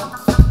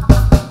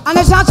 and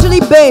it's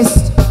actually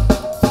based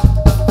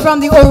from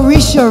the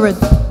Orisha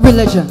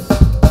religion.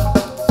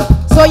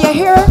 So you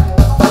hear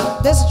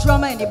this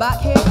drummer in the back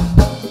here,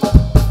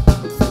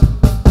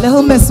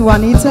 little Miss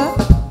Juanita.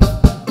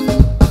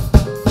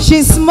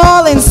 She's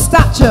small in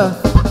stature,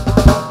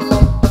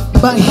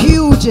 but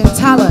huge in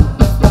talent.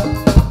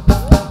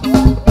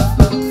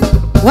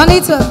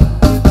 Juanita,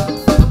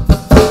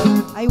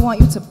 I want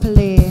you to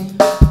play.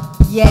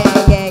 Yeah,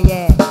 yeah,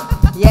 yeah.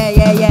 Yeah,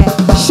 yeah,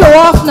 yeah. Show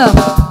off now.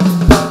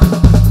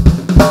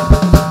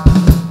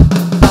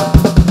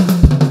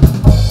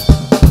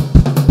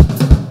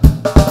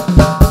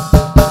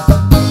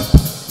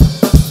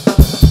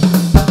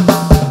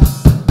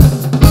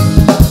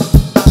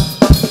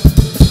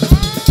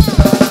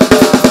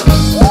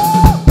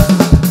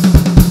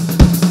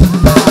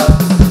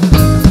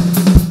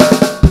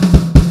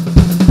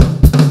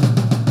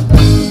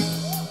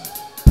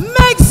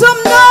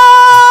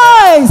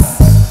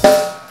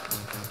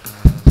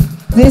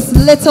 This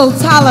little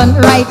talent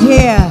right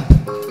here.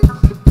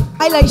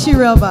 I like she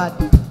real bad.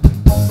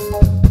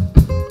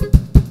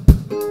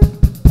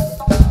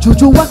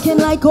 Juju walking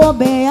like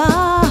Obea.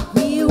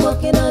 We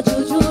walking a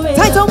juju rhythm.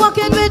 Tighter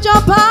walking with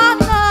your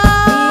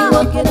partner. We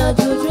walking a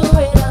juju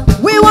rhythm.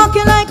 We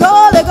walking like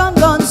Holy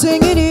Gun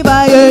singing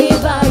Ibaye.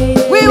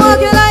 We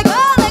walking like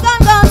Holy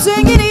Gun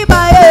singing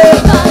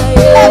Ibaye.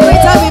 Every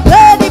time we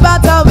play the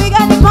battle, we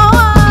got the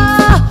power.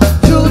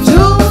 Juju,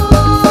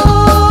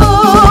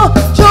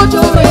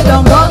 juju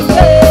rhythm walking.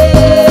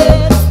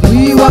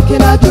 We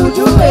walking a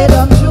juju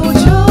rhythm,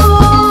 juju,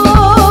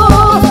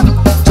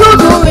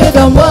 juju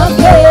rhythm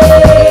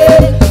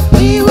walking.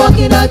 We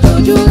walking a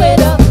juju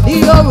rhythm. The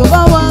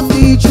Yoruba walk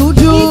the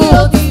juju.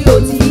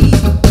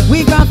 We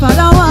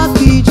grandfather walk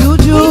the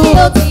juju.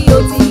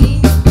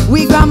 We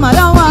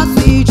grandmother walk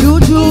the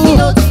juju.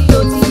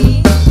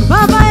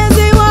 Papa is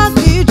he walk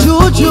the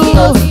juju.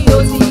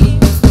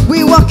 We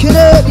walking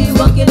it. We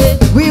walking it.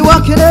 We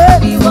walking it.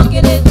 We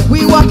walking it.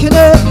 We walking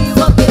it. We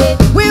walking it.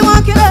 We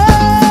walking it.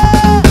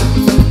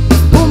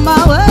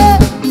 Umawe,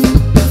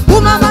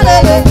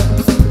 umamalele,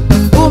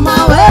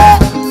 umawe,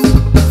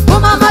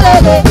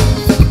 umamalele,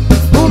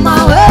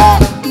 umawe,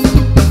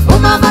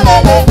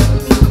 umamalele,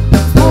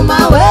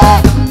 umawe,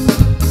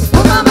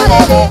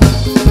 umamalele,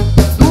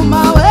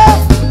 umawe,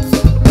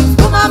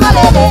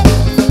 umamalele,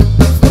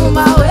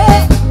 umawe,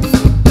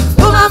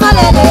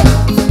 umamalele,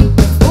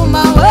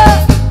 umawe,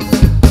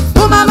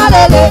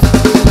 umamalele,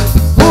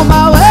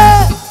 umawe,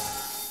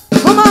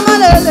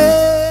 umamalele.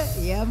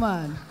 Yeah,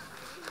 man.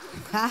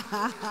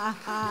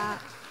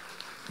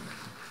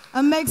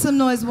 And make some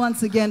noise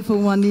once again for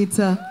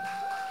Juanita.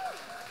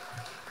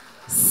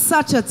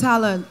 Such a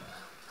talent.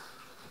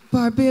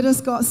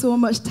 Barbados got so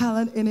much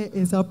talent in it.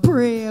 It's a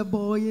prayer,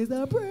 boy. It's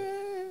a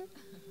prayer.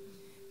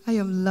 I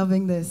am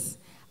loving this.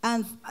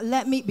 And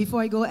let me,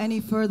 before I go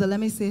any further, let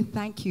me say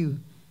thank you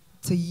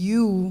to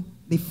you,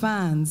 the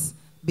fans,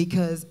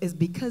 because it's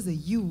because of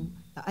you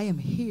that I am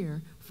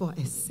here for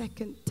a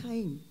second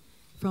time.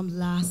 From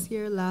last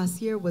year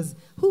was,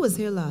 who was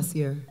here last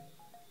year?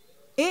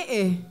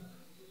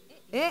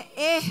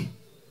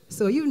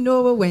 So you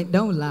know what went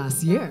down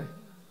last year.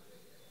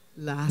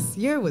 Last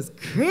year was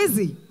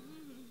crazy.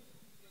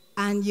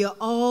 And you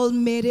all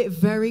made it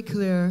very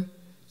clear,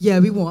 yeah,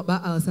 we want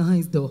back Alison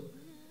Hinds though.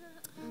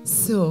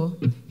 So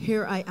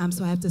here I am,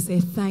 so I have to say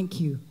thank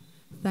you.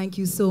 Thank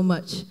you so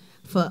much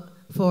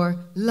for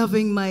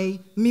loving my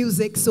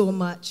music so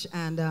much.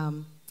 And I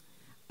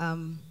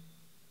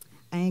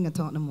ain't gonna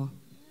talk no more.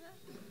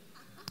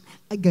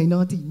 I going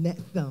on to the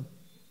next song.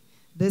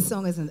 This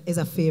song is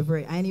a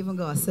favorite. I ain't even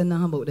gonna say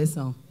nothing about this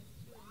song.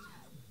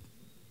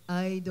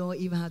 I don't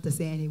even have to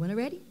say anything. When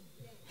ready?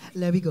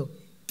 Let me go.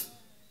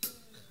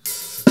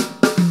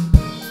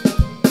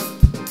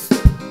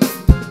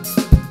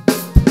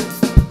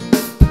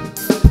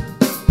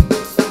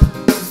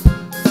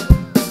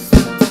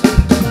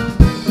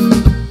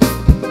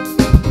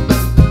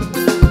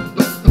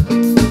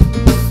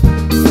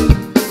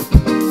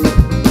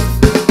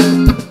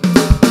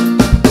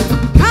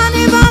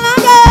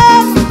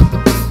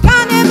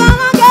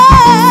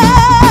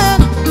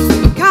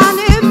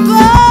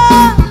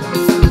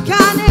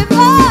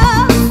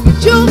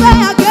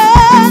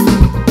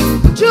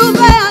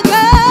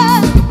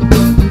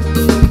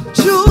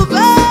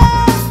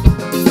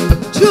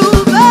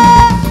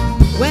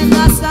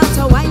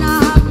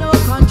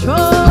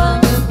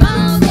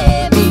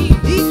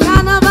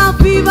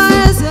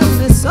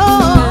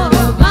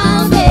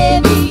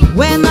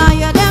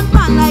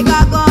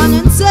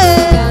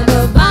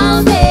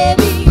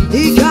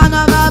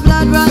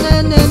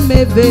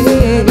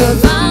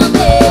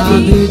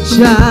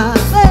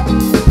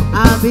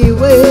 I'll be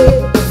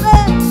way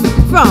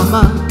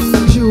from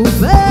Juve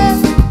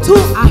to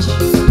Ash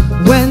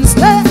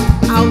Wednesday.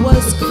 I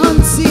was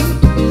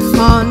conceived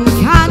on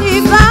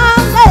Carnival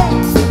Day.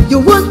 You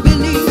wouldn't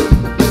believe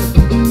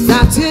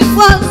that it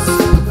was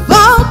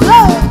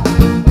Valday.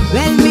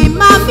 When me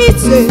mommy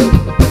said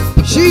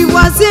she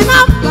was in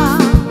a bar,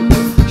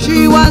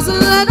 she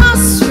wasn't led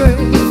astray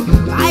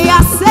by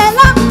a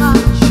sailor.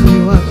 She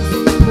was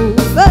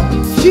moving,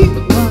 she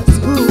was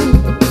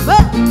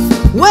grooving.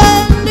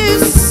 When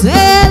this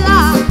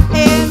sailor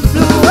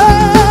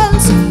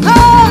influence,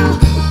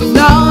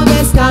 now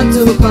they start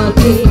to call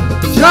me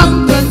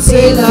drunken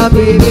sailor,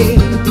 baby.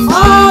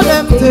 All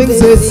them things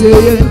they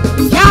saying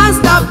can't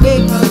stop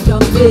me from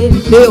jumping.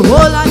 The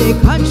whole of the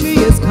country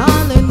is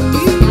calling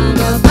me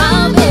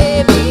Carnival,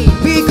 baby,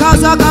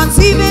 because I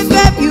conceive in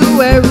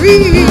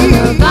February.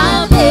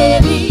 Carnival,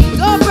 baby,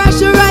 don't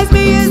pressurize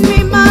me, as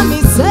me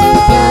mommy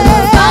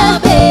said. Carnival,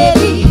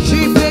 baby,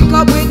 she pick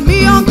up with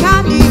me on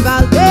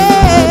Carnival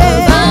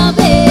Day. Carnival,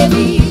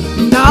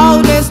 baby,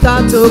 now they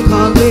start to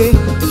call me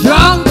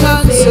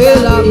drunken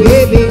sailor,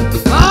 baby.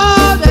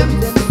 All them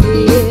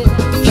saying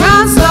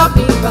can't stop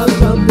me from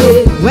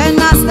jumping. When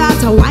I start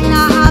to whine,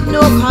 I have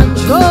no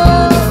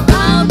control.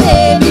 Carnival,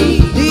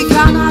 baby, the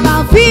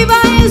carnival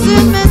fever is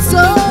in me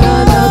soul.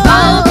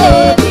 Carnival,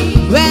 baby,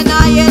 when I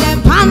hear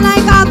them pan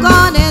like a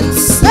gun and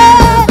say,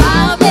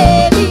 carnival,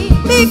 baby,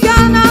 the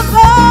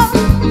carnival,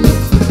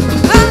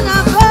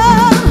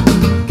 carnival,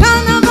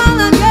 carnival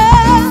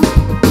again,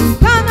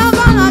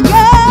 carnival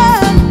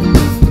again,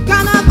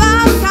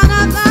 carnival,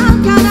 carnival,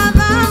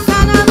 carnival,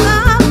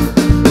 carnival,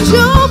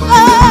 Juve,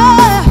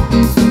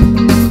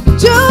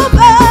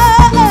 Juve,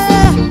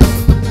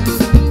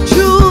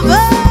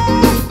 Juve,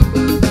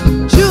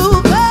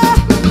 Juve.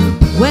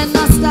 When I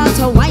start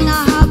to whine, I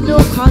have no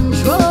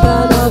control.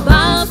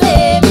 Carnival,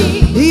 baby,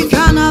 the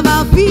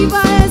carnival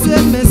fever is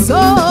in me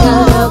soul.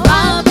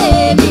 Carnival,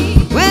 baby,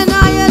 when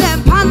I hear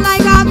them pan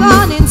like a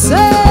gun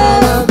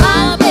insane.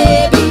 Carnival,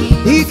 baby,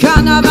 the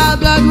carnival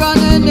blood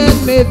running in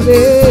me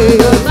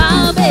veins.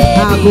 Carnival, baby,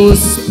 I go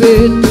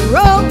spin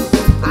rope,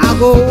 I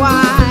go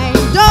wind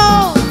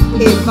down.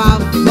 If I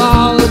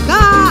fall,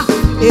 God,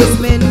 it's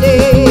my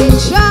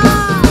nature.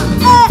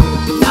 Hey,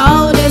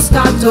 now they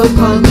start to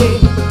call me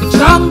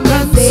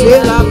drunken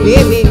sailor,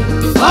 baby.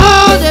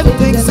 All them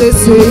things they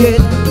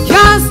saying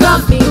can't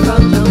stop me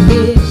from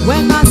jumping.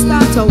 When I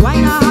start to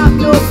whine, I have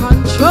no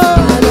control.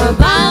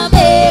 Carnival,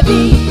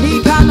 baby,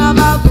 the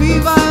carnival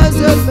fever is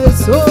in my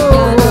soul.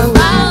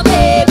 Carnival,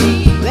 baby,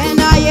 when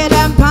I hear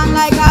them pan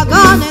like a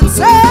gun and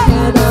say,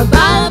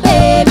 carnival,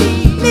 baby,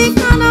 the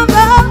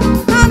carnival,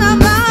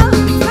 carnival,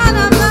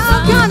 carnival,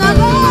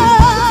 carnival.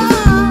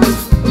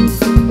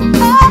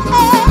 Hey,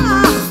 hey,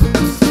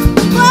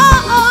 oh,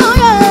 oh,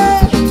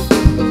 yeah.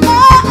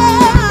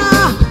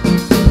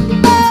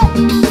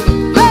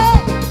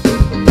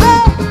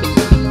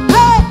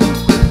 Hey,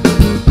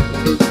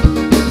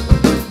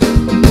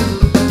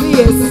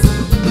 yes.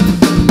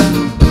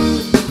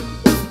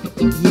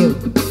 You,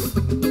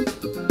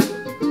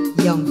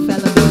 young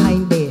fella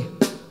behind there,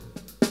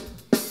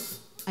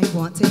 I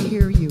want to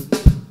hear you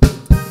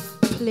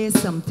play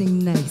something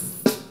nice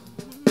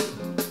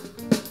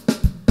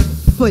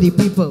for the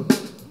people.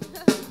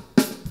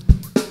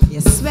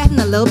 You're sweating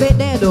a little bit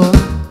there, though.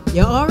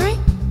 You all right?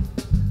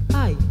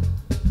 Aye.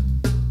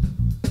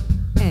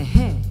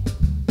 Uh-huh.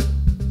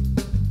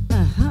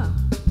 Uh-huh.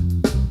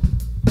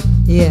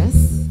 Yes.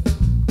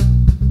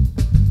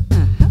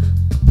 Uh-huh.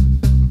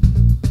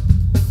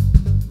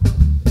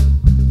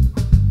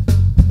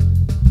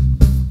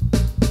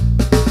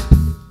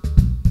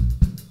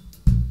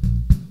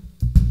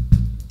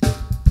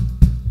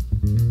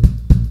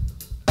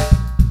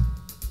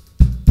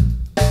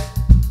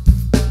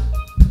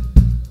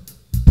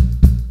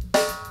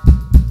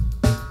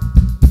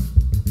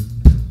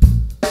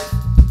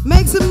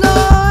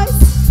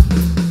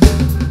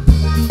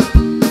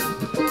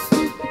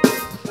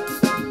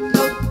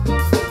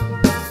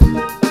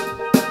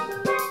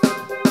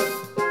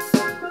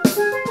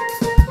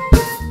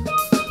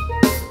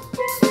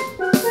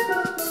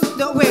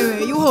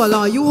 hold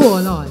on, you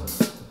hold on.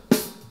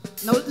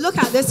 Now look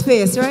at this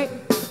face, right?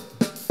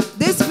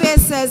 This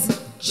face says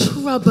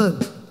trouble.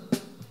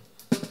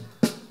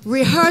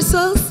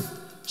 Rehearsals,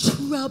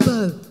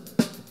 trouble.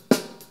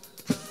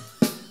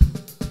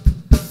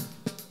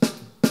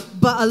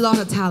 But a lot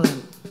of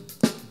talent.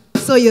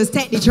 So you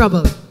take the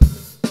trouble.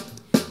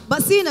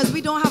 But seeing as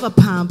we don't have a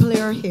palm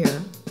player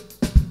here,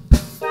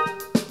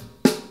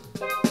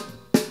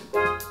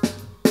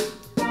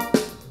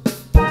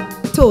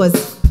 toes,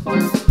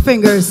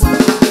 fingers,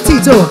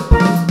 Tito.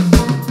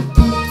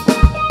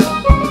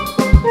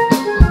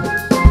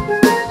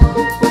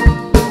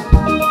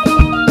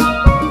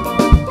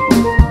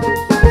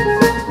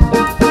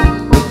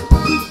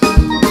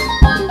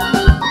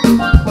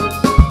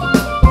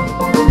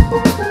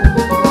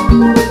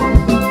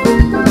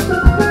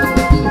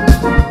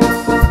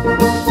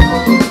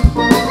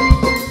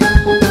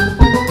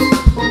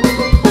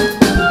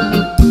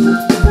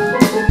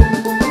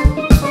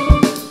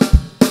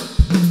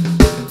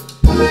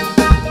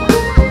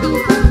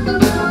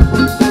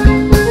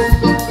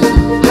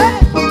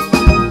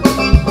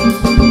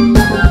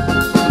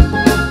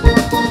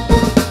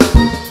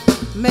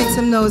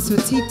 For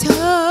Tito.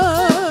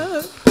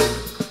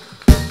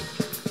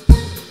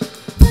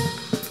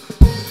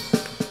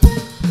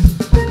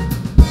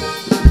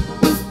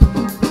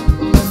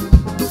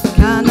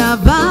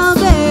 Carnaval,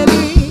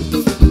 baby.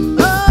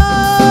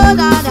 Oh,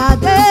 da da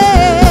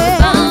day.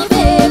 Carnaval,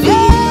 baby.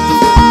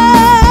 Hey,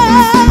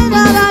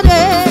 da da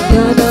day.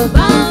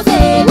 Carnaval,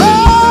 baby.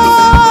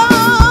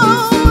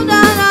 Oh,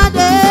 da da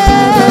day.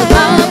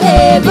 Carnaval,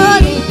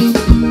 baby.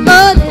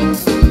 Oh,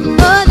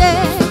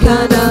 day.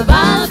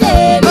 Carnaval,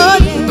 baby.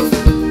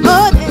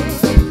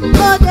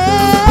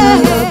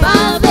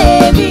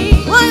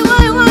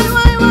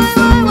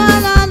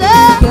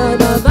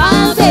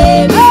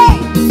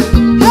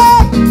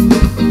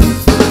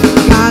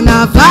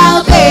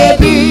 Carnaval,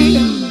 baby.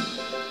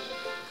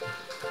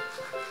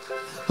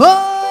 Oh,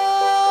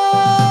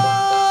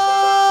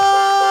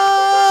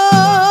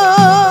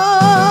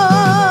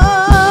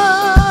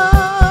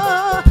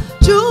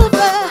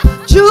 Juve,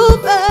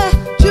 Juve,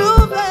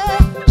 Juve,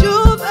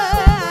 Juve.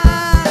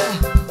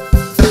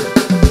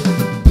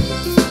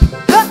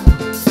 Hey,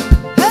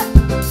 hey,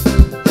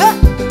 hey,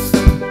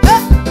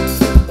 hey,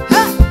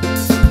 hey.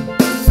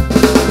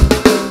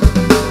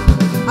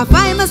 I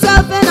find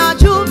myself in a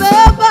Juve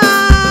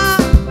bar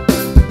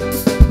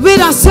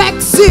with a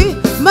sexy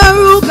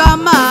Maruga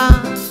man.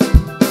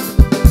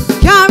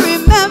 Can't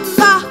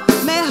remember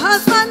my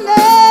husband's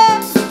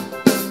name.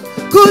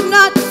 Could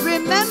not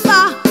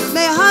remember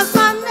my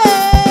husband's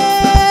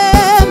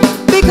name.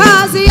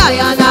 Because the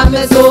ayana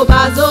me so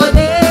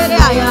bazode, the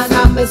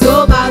ayana me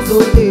so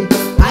bazode,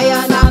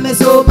 ayana me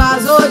so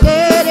bazode,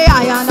 the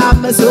ayana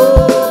me so,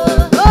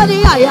 oh the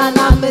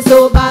ayana me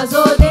so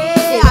bazode,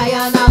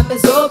 ayana me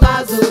so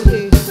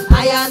bazode,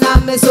 ayana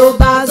me so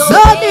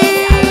bazode.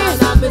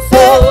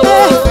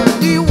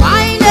 The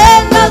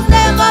whining does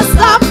never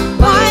stop.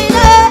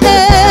 Whining,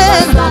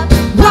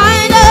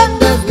 whining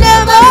does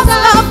never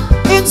stop.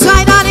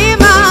 Inside of the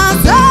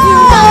mass,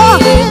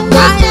 wine,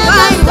 wine,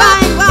 wine,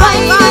 wine,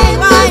 wine,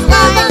 wine,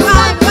 wine,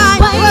 wine,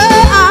 wine.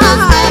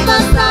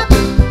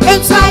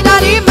 Inside of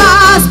the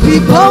mass,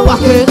 people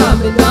walking up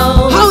and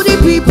down. How the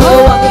people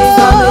walking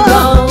coming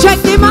down? Check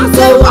the mass,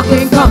 they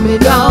walking coming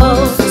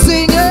down.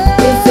 Sing it.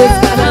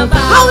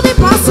 How the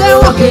mass they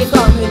walking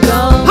coming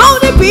down? How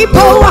the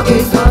people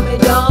walking coming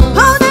down?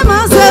 How the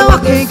mass they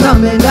walking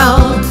coming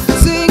down?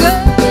 Sing it.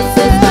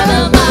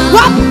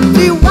 What?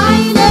 The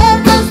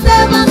whining does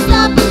never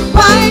stop.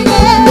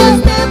 Whining does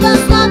never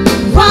stop.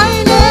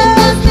 Whining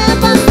does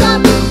never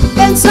stop.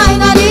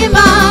 Inside of the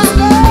mass,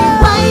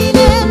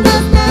 whining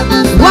does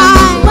never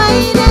stop.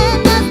 Whining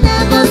does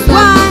never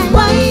stop.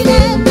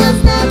 Whining does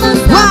never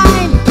stop.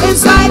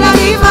 Inside of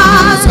the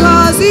mass,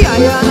 'cause the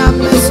ayana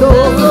me so,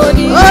 oh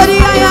the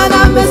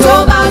ayana me so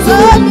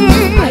bazoni,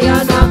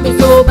 ayana me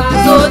so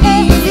bazoni,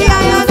 the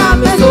ayana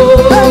me so,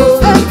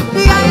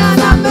 the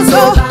ayana me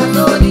so, oh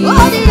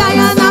the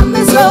ayana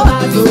me so,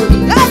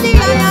 the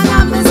ayana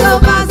me so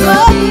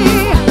bazoni,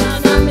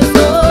 ayana me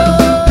so.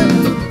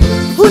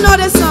 Who know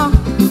this song?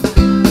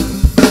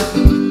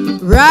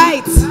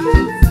 Right.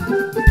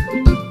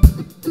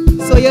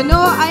 So you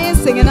know I ain't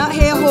singing out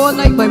here whole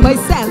night by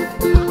myself.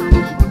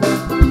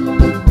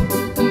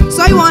 So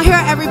I want to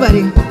hear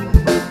everybody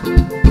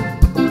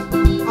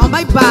on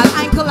my bad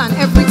ankle and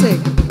everything.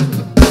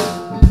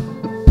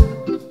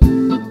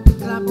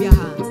 Clap your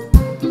hands.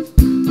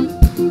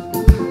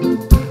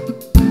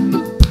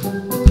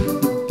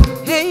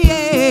 Hey,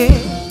 hey,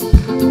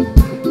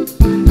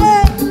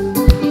 hey.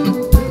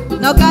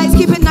 Now guys,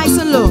 keep it nice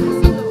and low.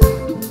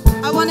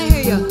 I want to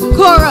hear you.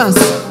 Chorus.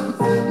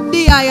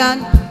 The iron.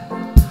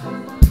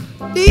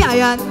 The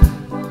iron.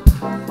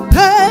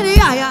 Hey, the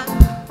iron.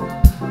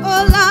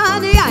 Oh,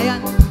 Lord, the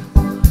iron.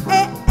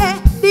 Eh, eh,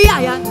 the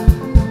iron.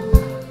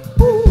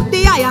 Ooh,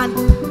 the iron.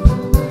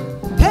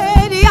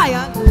 Hey, the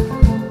iron.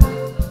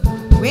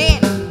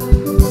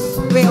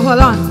 Wait, hold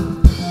on.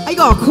 I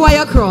got a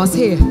choir cross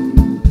here.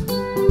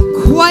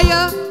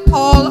 Choir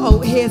all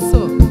out here,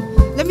 so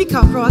let me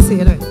come across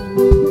here. Right?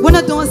 When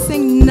I don't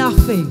sing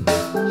nothing,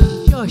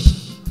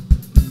 shush.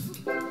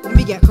 Let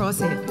me get across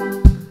here.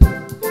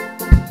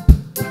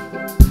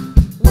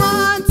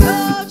 1, 2,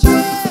 3.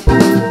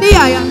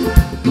 Yeah.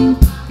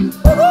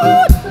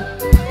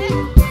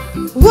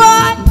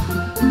 What?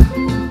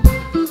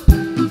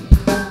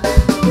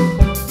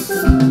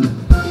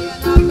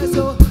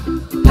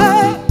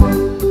 Hey,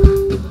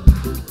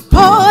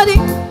 hold it.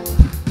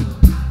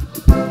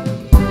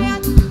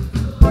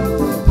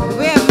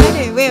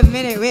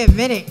 Wait a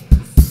minute.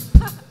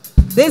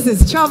 This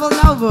is trouble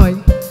now,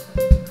 boy.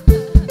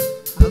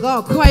 I got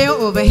a choir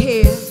over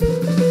here,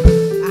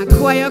 a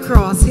choir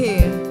across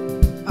here.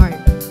 All right,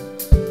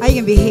 I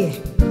can be here,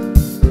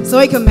 so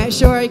I can make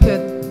sure I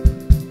could.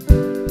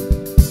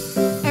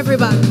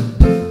 Everybody,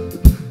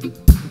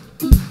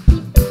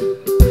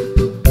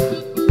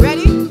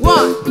 ready?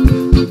 1,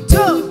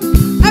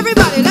 2.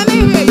 Everybody, let me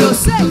hear you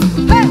say,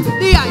 "Hey,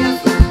 D-I-A,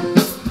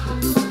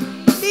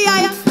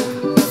 D-I-A."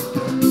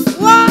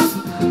 What?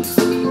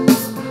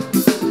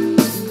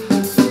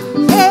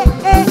 Hey,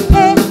 hey,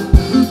 hey.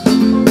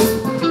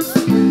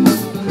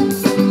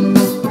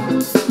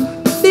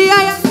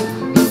 D-I-A.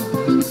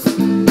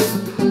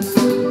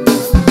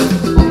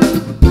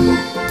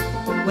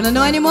 Wanna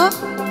know anymore?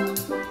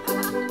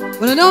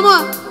 Wanna know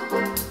more?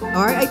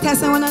 All right, I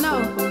test. I wanna know.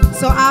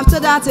 So after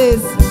that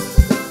is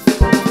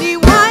the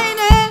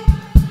whining,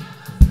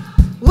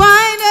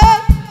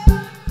 whining,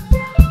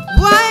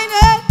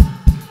 whining.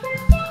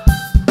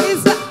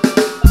 Is that?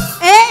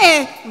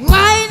 Hey,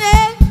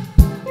 whining,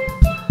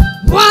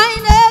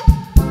 whining,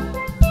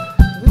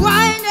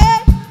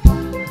 whining.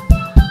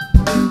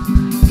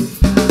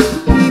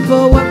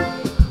 People walk.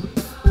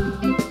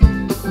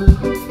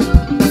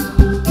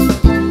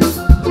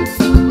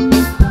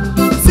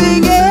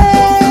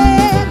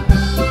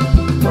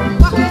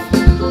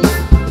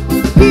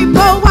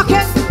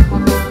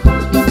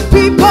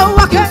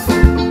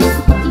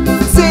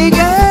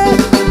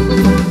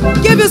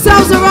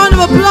 Yourselves a round of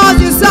applause.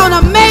 You sound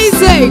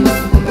amazing.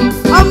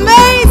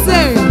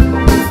 Amazing.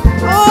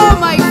 Oh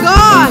my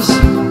gosh.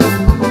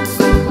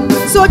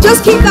 So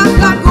just keep that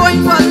clap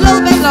going for a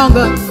little bit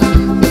longer.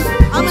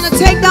 I'm going to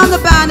take down the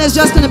band. It's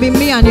just going to be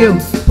me and you.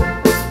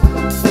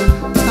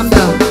 Come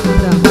down. Come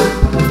down.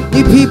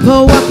 The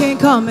people walking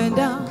coming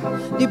down.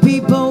 The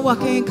people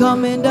walking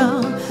coming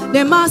down.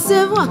 The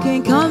massive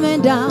walking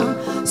coming down.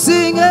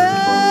 Singing.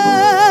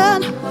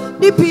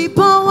 The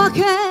people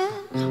walking.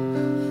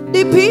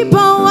 The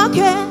people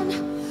walking,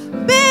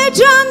 big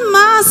and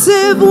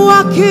massive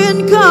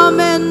walking,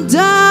 coming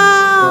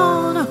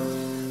down,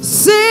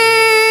 singing.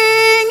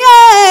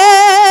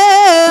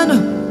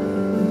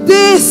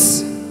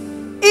 This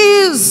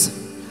is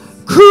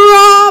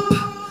crop.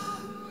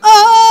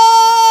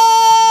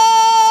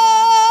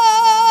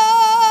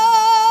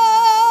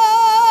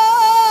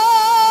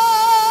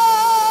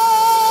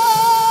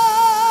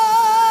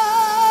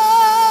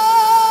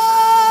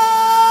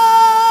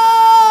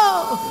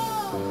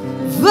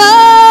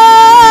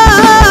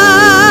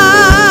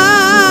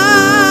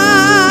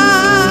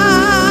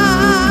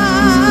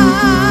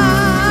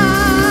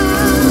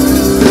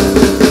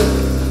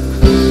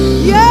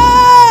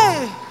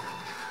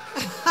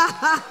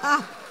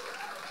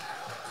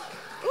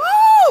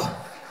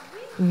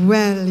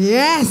 Well,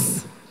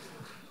 yes.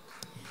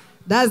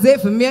 That's it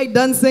for me. I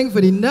done sing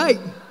for the night.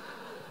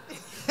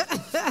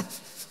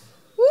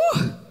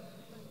 Woo.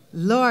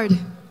 Lord,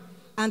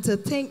 and to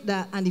think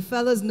that, and the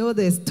fellas know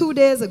this, 2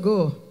 days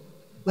ago,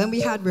 when we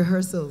had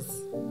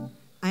rehearsals,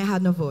 I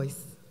had no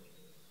voice.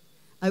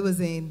 I was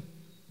in,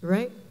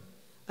 right?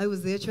 I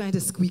was there trying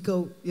to squeak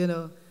out, you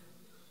know,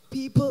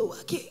 people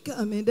walking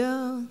coming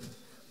down.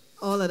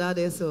 All of that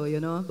is so, you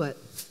know, but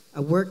I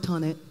worked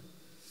on it.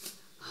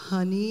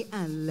 Honey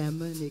and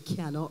lemon, you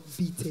cannot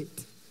beat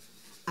it.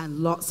 And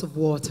lots of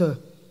water.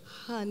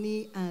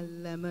 Honey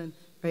and lemon.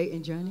 Right,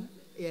 Indrani?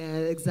 Yeah,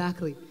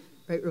 exactly.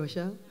 Right,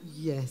 Rochelle?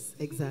 Yes,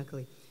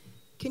 exactly.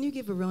 Can you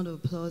give a round of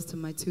applause to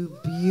my two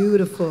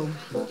beautiful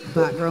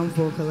background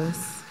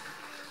vocalists?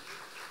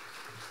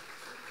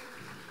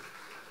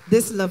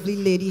 This lovely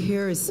lady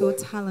here is so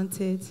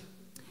talented.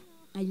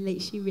 I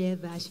like she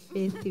read that, she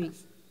read 3.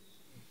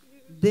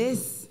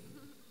 This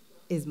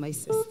is my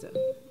sister.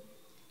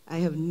 I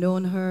have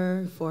known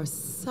her for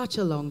such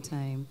a long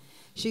time.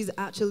 She's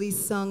actually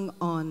sung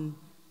on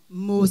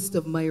most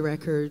of my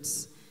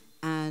records,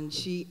 and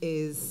she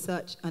is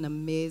such an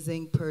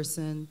amazing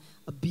person,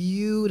 a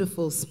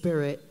beautiful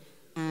spirit,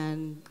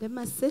 and then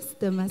my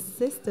sister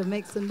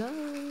makes a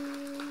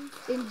noise.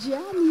 And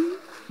Johnny.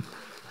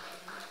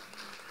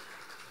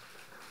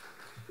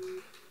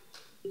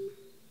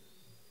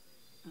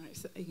 All right,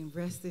 so I can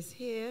rest this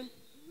here.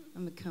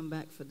 I'm gonna come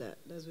back for that.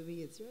 That's what we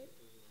get, right?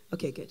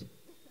 Okay, good.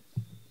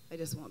 I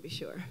just want to be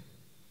sure.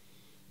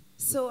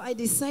 So I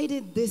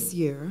decided this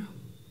year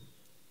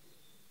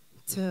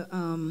to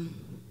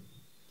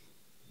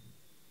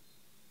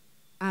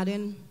add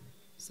in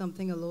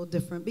something a little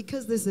different,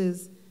 because this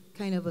is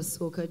kind of a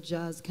soca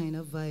jazz kind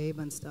of vibe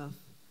and stuff.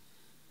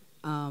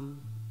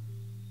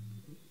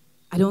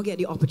 I don't get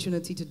the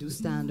opportunity to do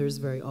standards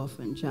very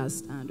often, jazz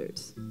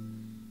standards.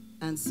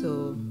 And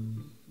so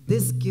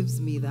this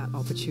gives me that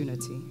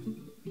opportunity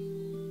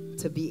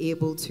to be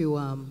able to,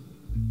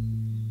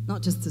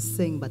 not just to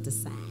sing, but to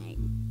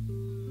sing.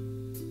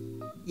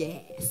 Yeah,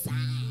 sing.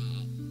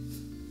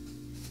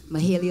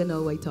 Mahalia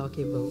know what I'm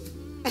talking about.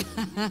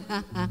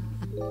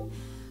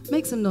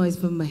 Make some noise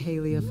for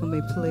Mahalia for me,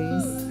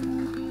 please.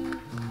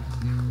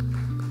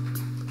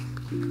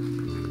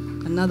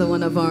 Another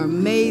one of our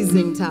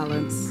amazing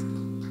talents.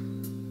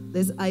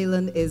 This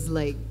island is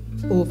like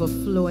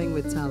overflowing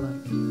with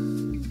talent.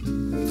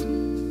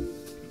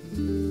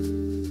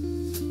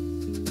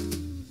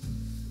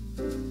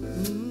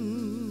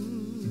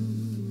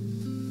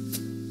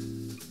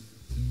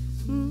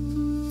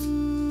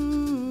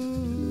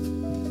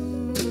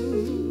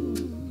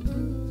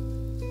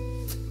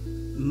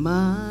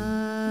 My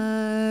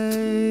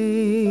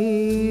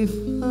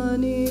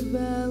funny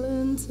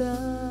Valentine,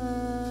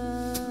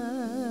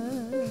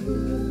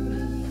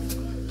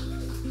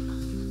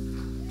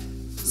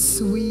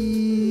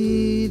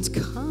 sweet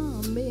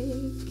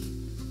comic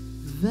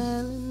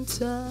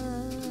Valentine,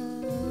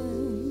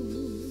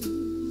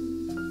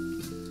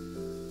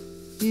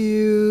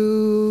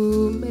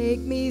 you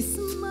make me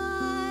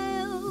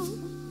smile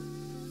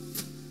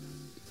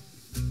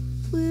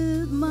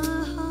with my heart.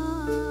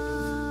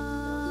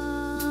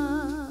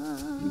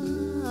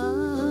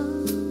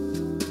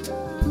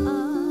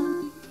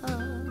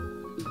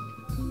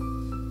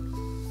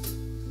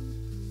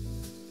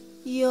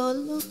 Your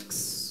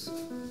looks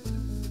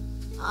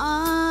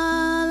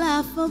are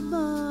laughable,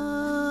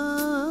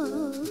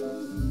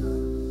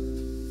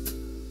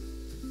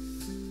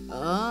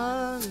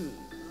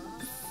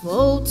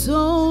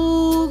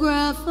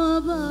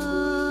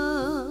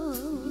 unphotographable,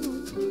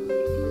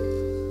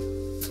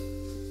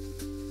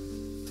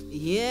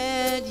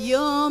 yet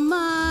you're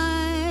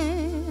my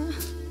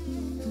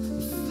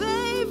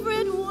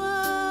favorite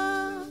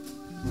work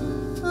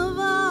of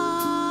art.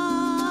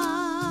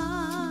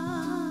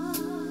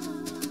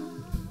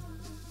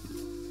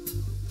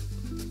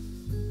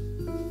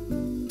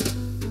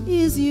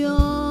 Is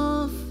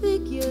your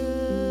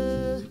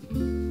figure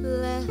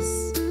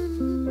less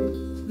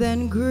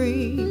than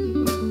Greek?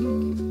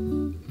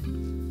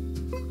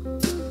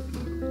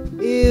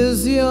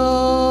 Is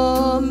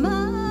your mouth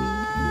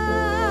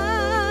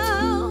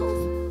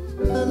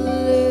a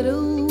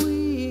little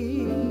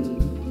weak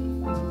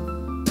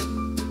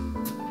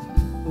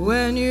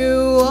when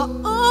you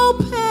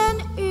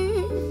open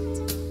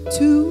it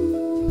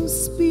to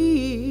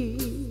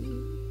speak?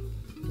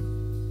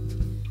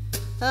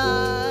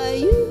 Are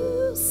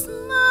you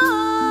smart?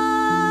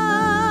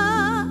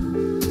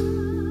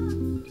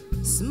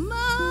 Smart.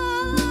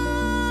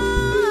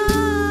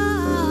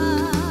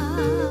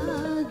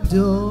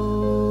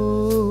 Don't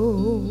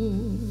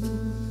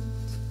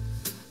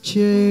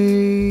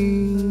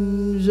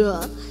change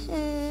a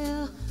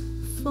hair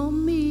for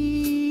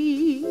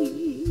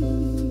me,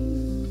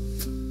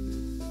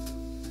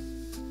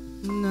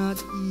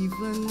 not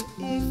even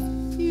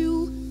if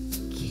you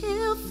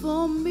care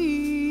for me.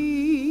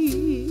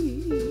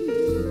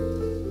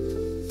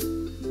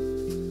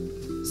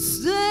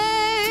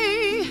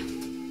 Say,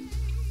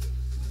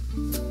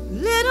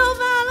 little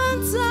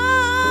Valentine,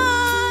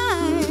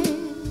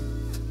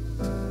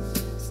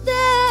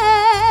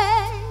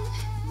 stay,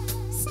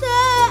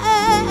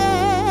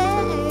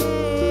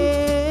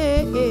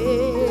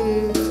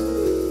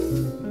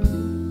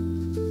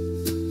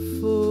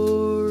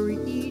 for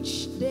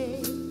each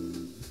day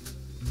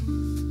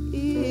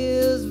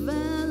is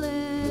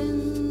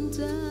Valentine's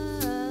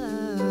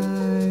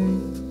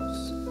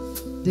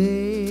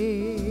Day.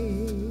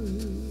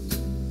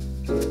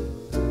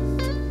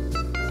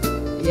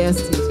 Yes,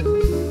 teacher.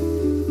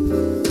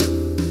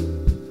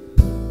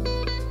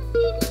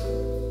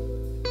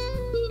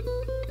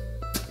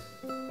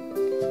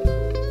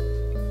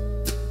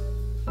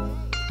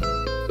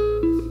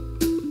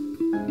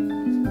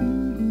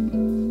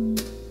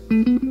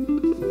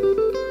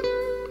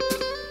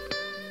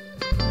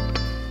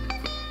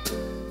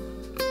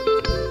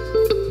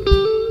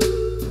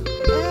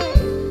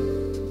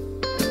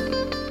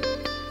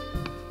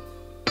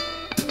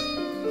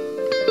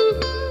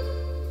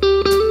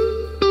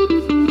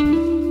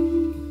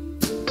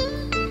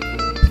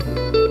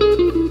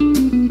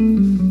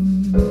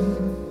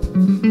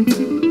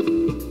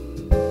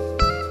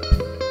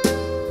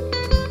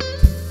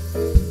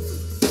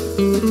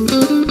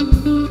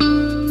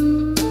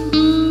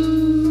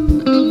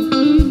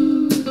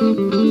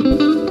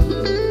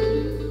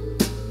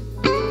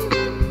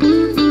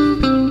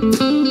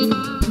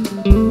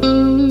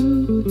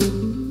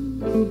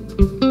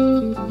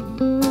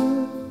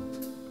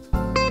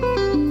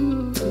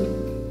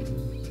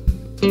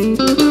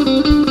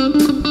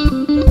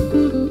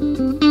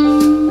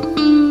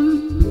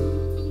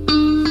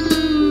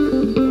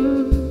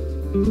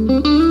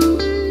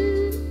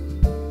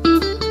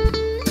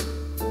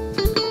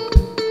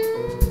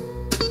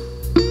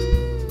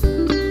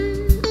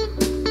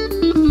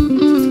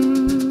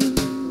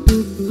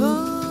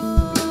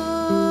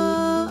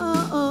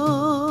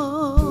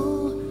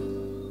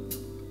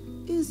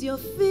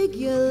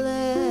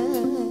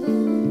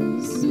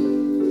 figureless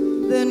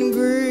than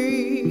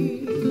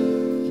Greek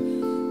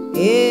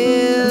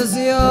is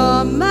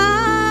your mouth,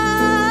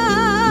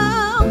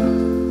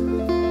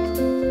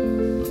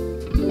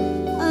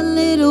 a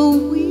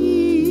little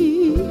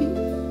weak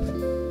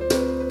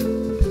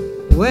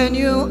when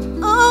you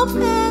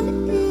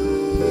open it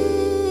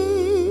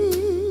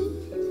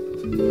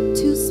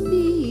to speak.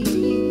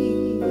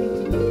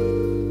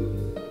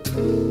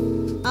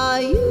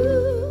 Are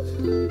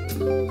you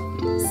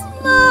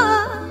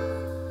smart?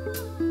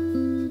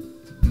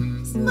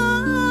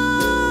 Smart.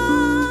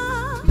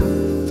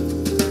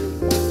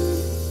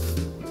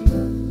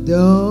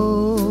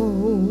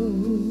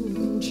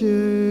 Don't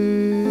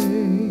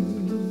change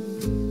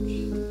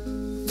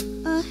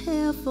a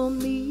hair for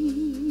me.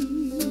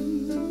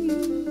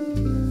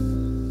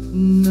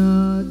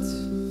 Not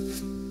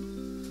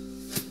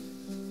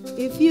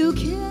if you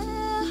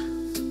care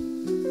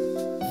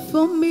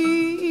for me.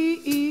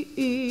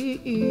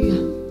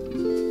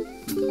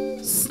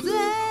 Stay,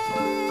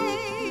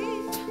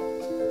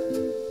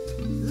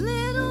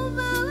 little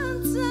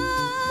Valentine.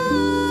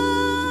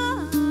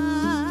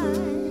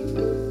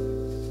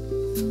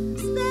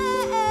 Stay.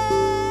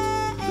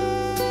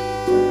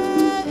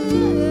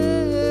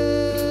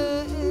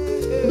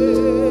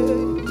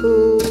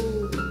 Oh.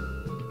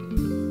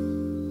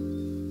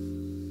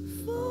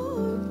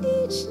 For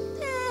each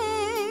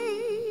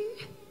day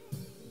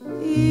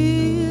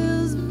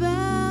is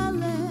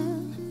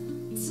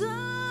Valentine's Day.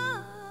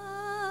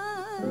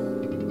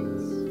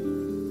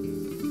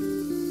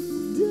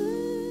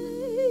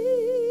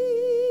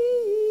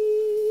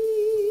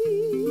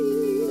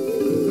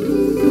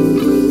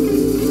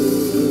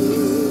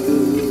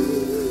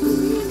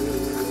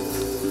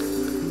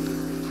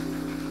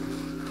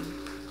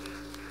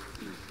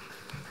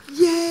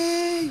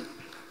 Yay!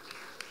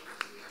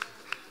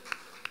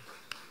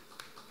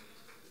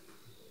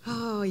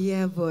 Oh,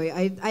 yeah, boy.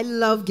 I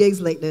love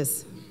gigs like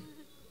this.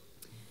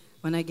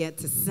 When I get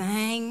to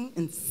sing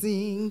and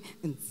sing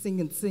and sing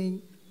and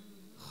sing.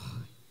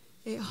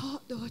 A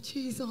hot dog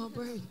cheese on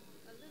bread.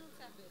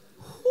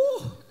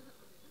 Whew.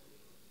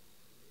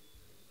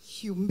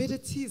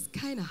 Humidity is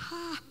kind of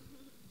high.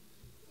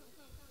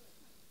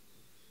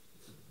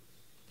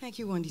 Thank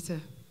you, Wandita.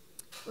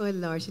 Oh,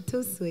 Lord, she's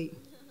too sweet.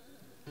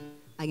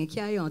 I can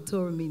carry on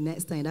touring me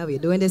next time. That we're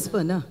doing this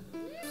for now.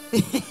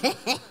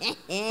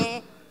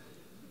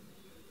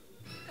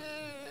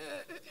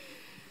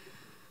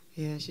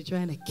 Yeah, she's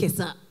trying to kiss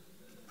up.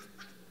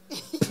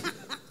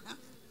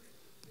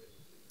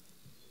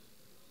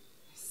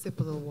 Sip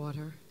a little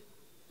water.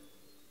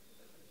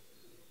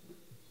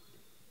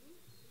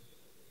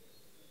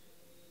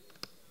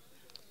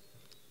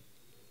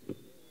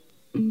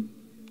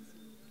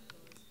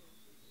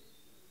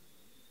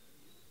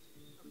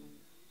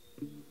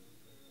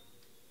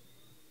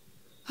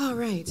 All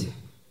right.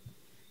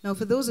 Now,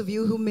 for those of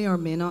you who may or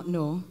may not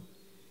know,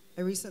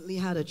 I recently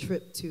had a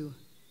trip to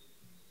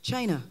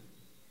China,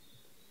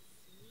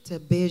 to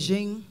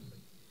Beijing.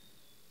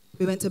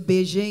 We went to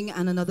Beijing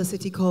and another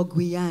city called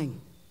Guiyang.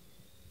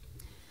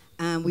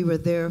 And we were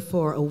there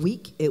for a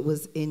week. It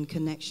was in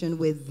connection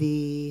with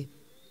the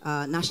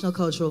National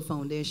Cultural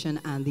Foundation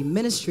and the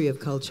Ministry of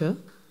Culture.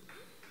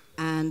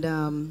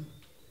 And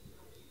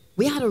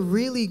we had a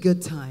really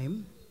good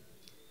time.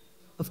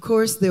 Of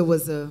course, there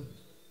was a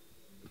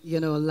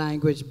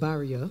language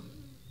barrier,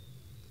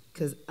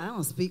 because I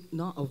don't speak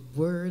not a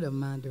word of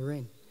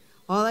Mandarin.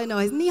 All I know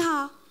is ni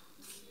hao.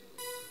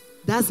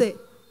 That's it.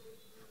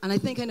 And I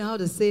think I know how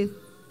to say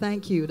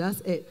thank you. That's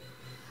it.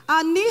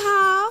 Ni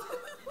hao.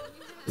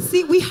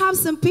 See, we have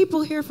some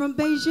people here from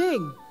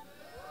Beijing.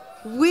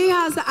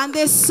 And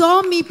they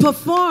saw me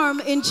perform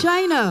in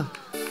China.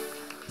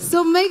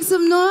 So make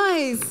some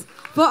noise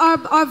for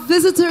our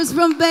visitors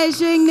from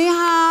Beijing. Ni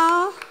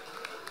hao.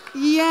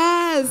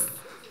 Yes.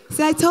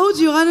 See, I told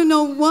you I don't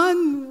know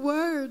one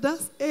word.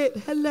 That's it.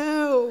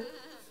 Hello.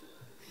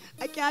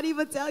 I can't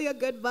even tell you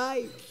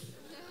goodbye.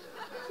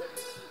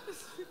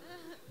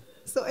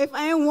 So if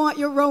I ain't want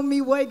you around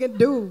me, what you gonna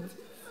do?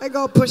 I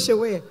gonna push you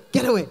away.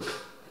 Get away.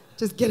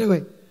 Just get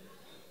away.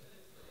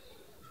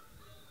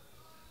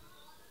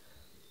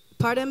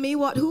 Pardon me,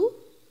 what, who?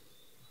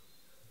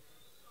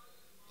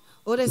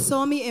 Oh, they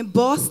saw me in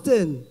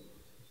Boston.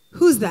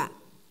 Who's that?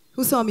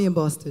 Who saw me in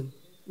Boston?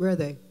 Where are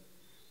they?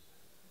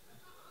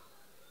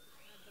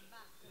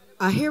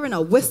 I'm hearing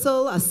a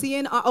whistle, a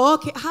seeing.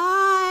 Okay,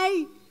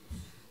 hi.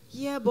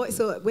 Yeah, boy,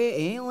 so wait,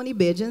 ain't only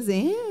Bajans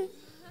in here.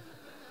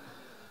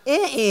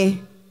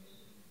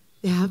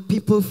 They have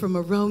people from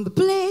around the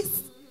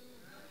place.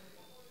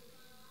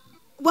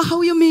 Well,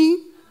 how you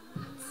mean?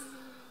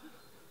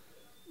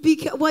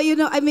 Because, well,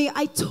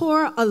 I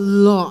tour a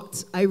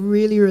lot. I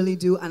really, really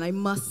do. And I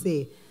must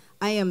say,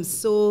 I am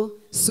so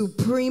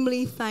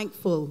supremely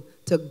thankful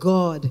to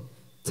God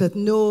to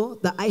know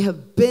that I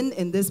have been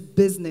in this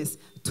business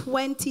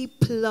 20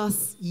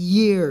 plus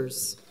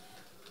years.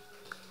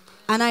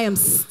 And I am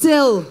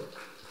still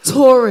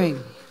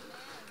touring.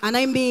 And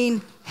I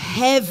mean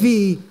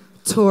heavy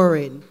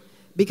touring.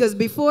 Because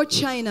before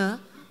China,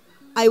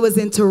 I was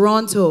in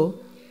Toronto.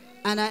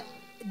 And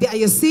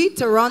you see,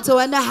 Toronto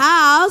in the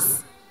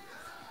house.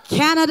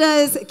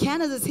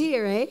 Canada's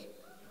here, eh?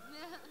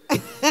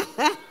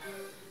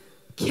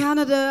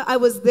 Canada, I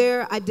was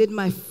there. I did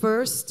my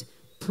first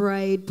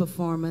Pride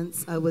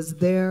performance. I was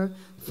there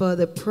for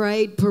the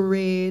Pride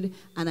Parade,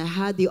 and I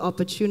had the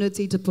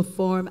opportunity to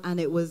perform, and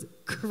it was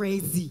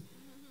crazy.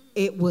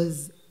 It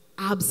was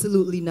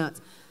absolutely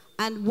nuts.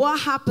 And what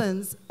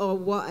happens, or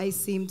what I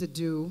seem to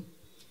do,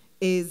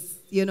 is,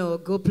 you know,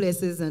 go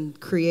places and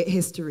create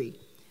history.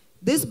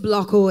 This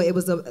blocko, it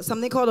was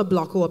something called a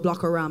blocko, a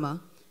blockorama,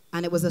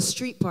 and it was a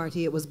street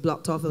party. It was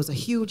blocked off. It was a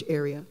huge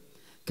area.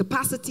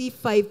 Capacity,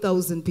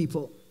 5,000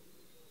 people.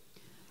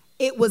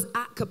 It was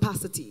at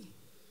capacity.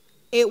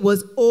 It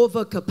was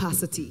over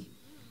capacity.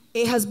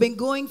 It has been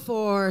going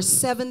for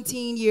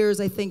 17 years,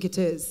 I think it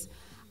is.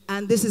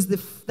 And this is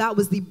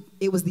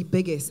it was the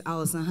biggest.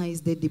 Alison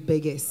Hinds did the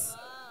biggest.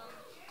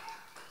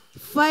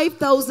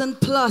 5,000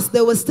 plus.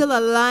 There was still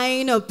a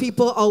line of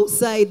people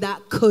outside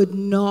that could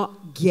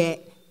not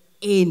get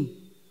in.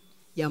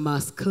 You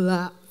must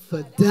clap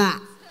for that.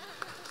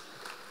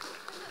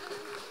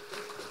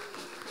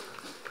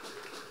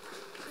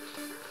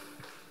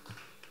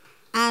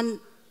 And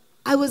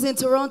I was in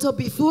Toronto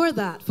before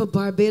that for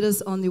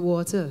Barbados on the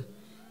Water,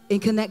 in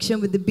connection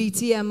with the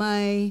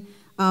BTMI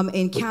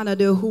in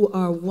Canada, who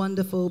are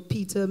wonderful.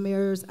 Peter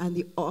Mears and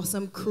the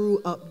awesome crew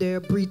up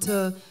there,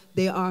 Brita,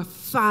 they are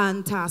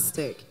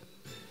fantastic.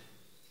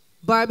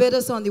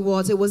 Barbados on the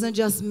Water, it wasn't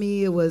just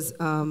me, it was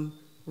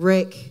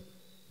Rick,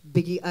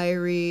 Biggie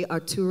Irie,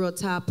 Arturo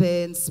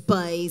Tappan,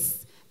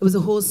 Spice. It was a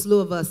whole slew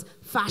of us.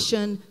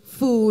 Fashion,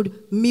 food,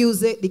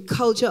 music, the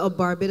culture of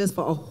Barbados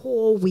for a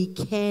whole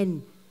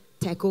weekend.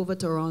 Take over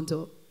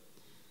Toronto.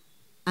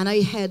 And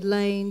I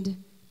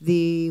headlined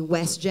the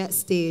WestJet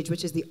stage,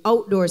 which is the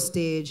outdoor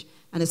stage,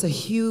 and it's a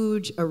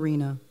huge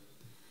arena.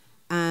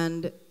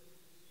 And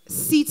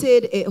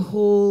seated, it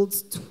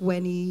holds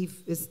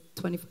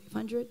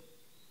 2,500?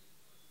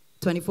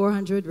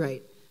 2,400,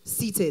 right.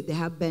 Seated, they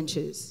have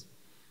benches.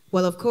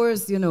 Well, of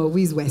course, you know,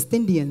 we's West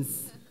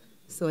Indians,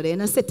 so they're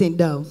not sitting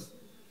down.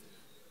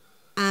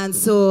 And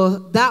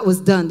so that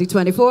was done. The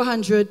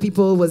 2,400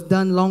 people was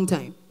done long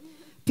time.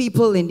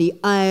 People in the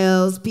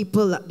aisles,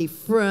 people at the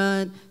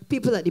front,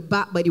 people at the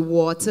back by the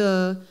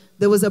water.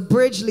 There was a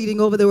bridge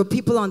leading over. There were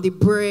people on the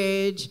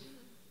bridge.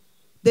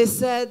 They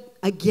said,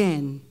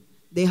 again,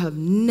 they have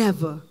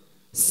never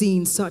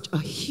seen such a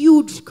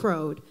huge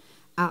crowd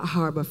at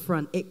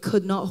Harbourfront. It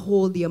could not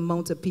hold the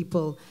amount of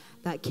people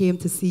that came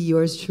to see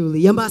yours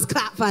truly. You must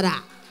clap for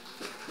that.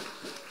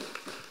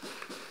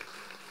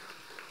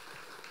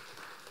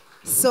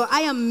 So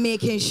I am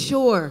making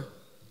sure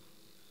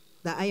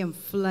that I am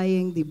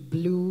flying the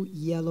blue,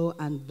 yellow,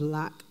 and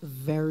black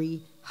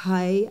very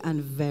high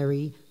and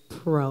very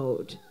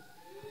proud.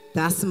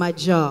 That's my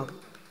job.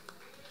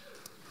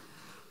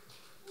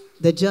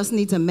 They just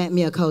need to make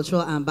me a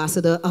cultural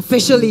ambassador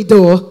officially,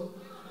 though.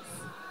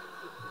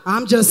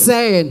 I'm just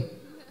saying.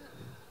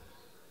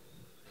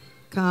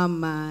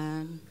 Come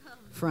on.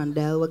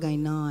 Frondel, what's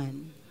going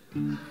on?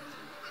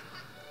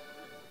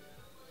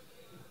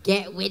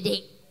 Get with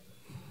it.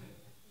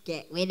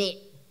 Get with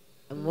it.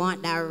 I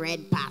want that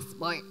red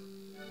passport.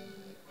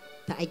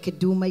 That I could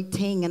do my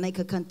thing and I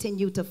could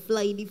continue to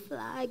fly the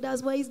flag.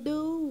 That's what I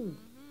do.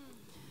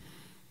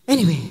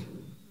 Anyway,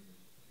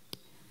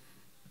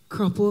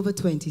 Crop Over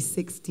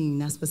 2016,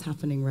 that's what's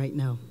happening right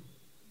now.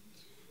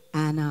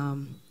 And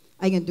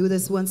I can do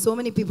this one. So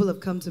many people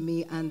have come to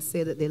me and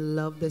say that they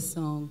love this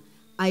song.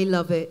 I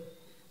love it.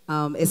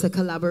 It's a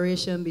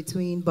collaboration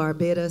between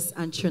Barbados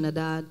and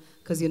Trinidad,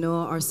 because you know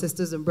our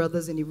sisters and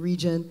brothers in the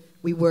region,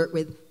 we work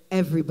with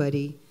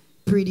everybody.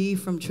 Pretty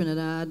from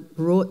Trinidad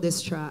wrote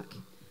this track,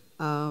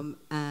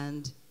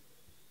 and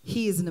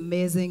he is an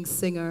amazing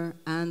singer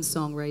and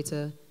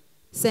songwriter.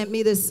 Sent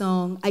me this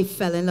song. I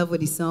fell in love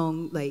with the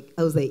song. Like,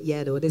 I was like,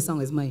 yeah, though, this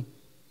song is mine.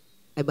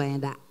 I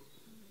buying that.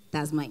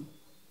 That's mine.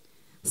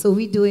 So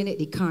we doing it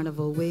the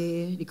Carnival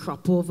way, the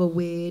Crop Over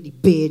way, the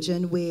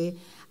Bajan way.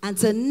 And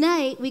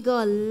tonight, we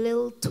got a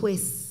little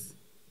twist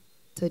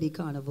to the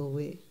Carnival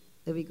way.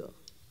 There we go.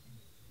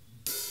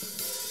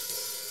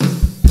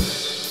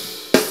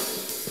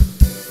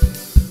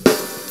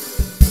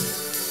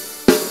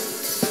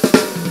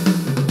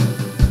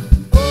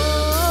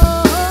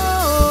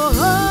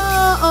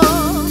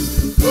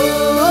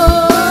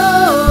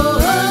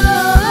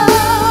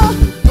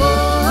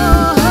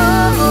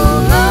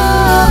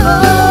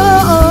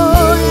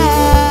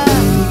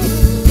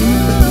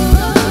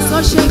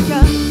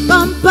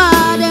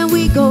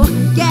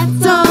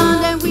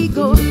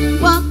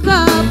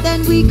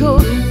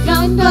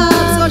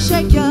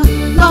 Shake your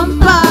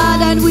bumper,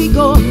 then we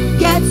go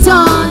get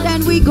on,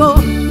 then we go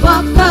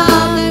walk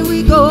up, then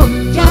we go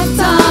get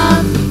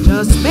on.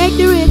 Just make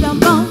the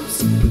rhythm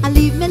bounce and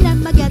leave me, let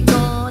me get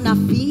on. I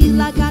feel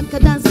like I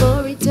could dance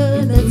for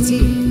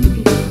eternity.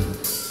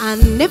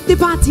 And if the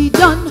party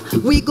done,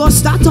 we go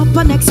start up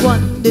a next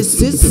one.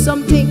 This is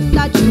something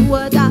that you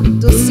would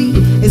have to see.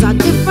 It's a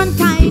different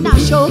kind of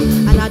show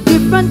and a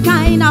different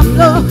kind of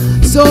flow.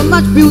 so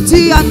much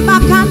beauty and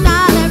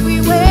bacchanal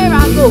everywhere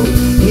I go.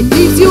 It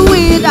leaves you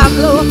with a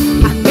glow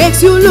and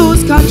makes you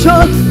lose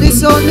control.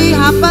 This only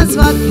happens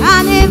for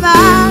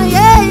carnival,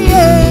 yeah,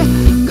 yeah.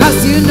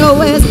 Cause you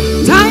know it's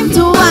time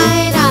to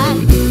wine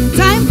and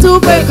time to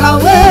break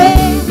away,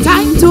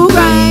 time to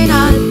grind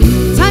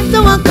and time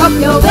to walk up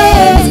your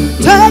ways.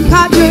 Take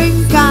a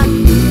drink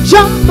and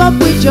jump up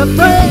with your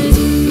friends.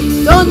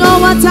 Don't know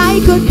what I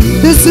could.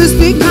 This is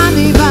the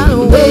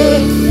carnival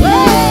way,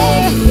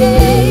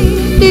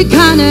 the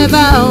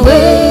carnival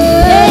way,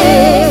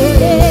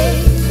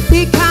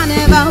 the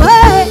carnival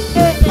way,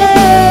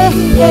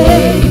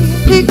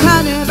 the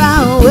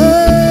carnival way.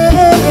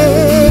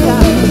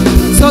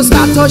 So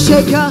start to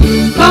shake your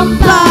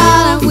bumper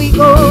and we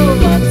go,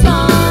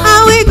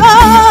 and we go,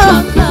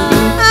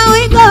 and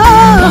we go,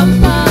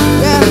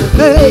 yeah,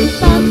 hey,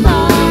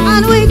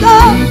 and we go,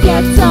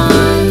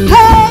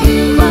 hey,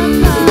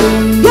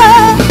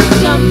 yeah,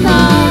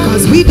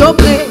 cause we don't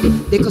play.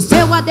 They could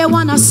say what they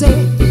wanna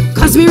say,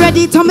 cause we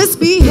ready to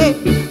misbehave,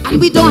 and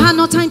we don't have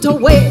no time to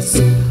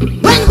waste.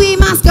 When we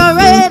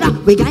masquerade,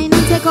 we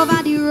gonna take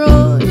over the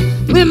road.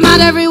 We're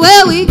mad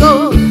everywhere we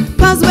go,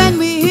 cause when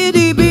we hit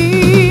the beat,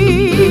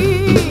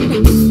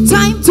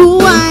 time to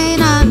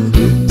wine and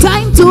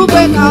time to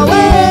break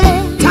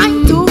away,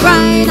 time to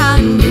grind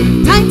and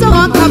time to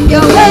walk up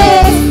your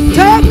way.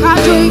 Take a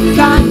drink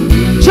and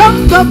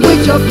jump up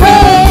with your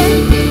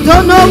friend.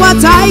 Don't know what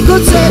I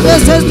could say.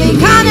 This is the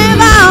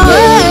carnival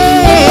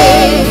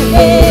way,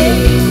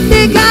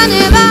 the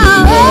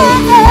carnival way,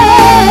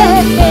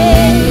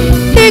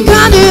 the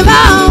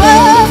carnival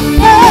way,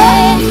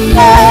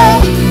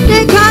 the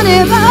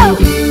carnival.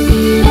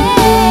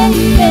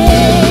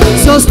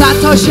 So start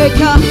to shake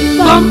your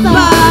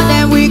bumper,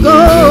 then we go,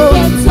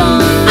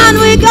 and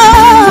we go,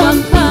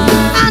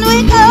 and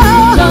we go.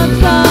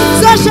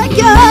 So shake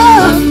your,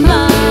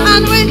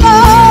 and we go,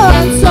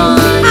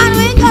 and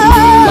we go.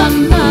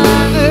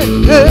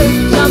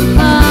 Jump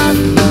up.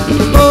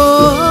 Oh,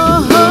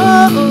 oh,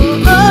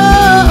 oh,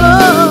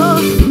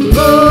 oh,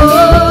 oh,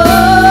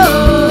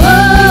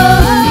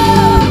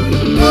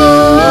 oh,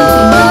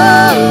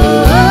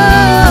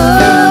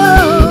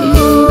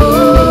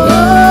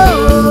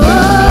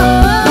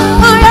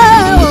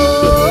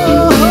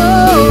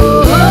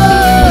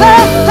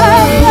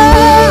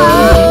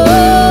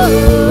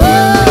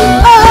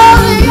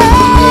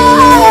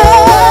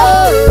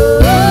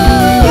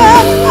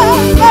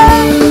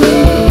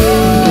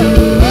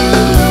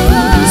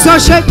 so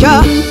shake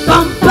your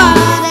bumper,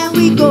 then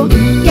we go,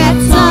 get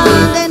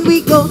on, then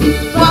we go,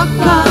 walk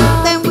on,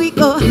 then we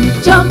go,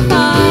 jump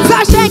on.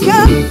 So shake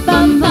your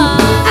bumper,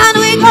 and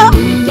we go,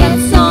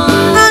 get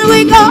on, and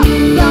we go,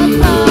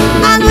 jump on,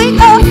 and we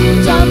go,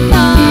 jump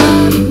on.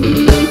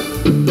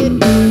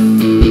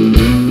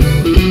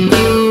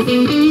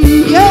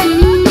 Yeah.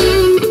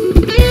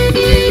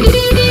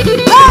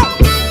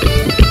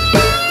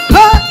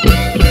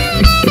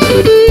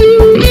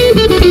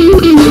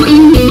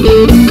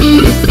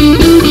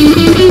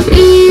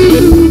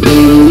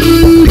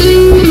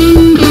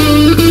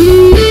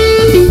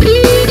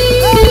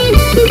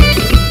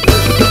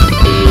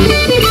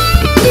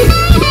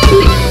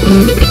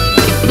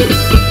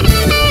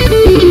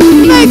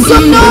 Make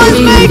some noise,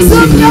 make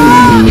some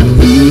noise.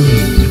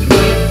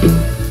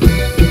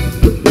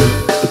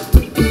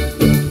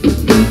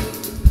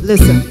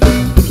 Listen,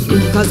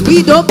 cause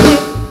we don't play.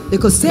 They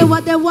could say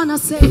what they wanna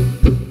say,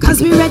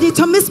 cause we ready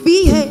to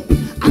misbehave,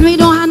 and we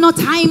don't have no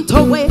time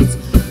to waste.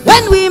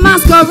 When we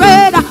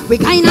masquerade, we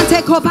kinda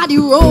take over the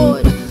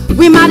road.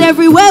 We mad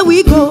everywhere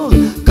we go,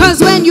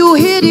 cause when you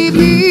hear the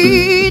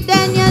beat,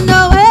 then you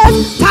know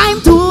it's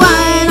time to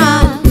wine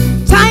and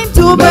time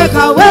to break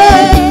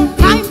away,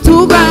 time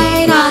to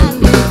grind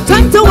and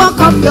time to walk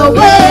up your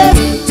way.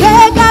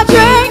 Take a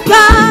drink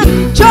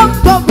and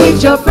jump up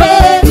with your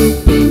friends.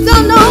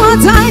 Don't know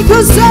what I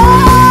could say.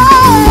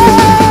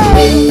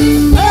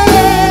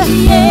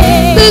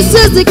 This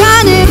is the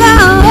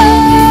carnival.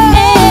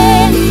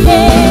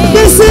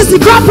 This is the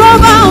crop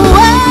over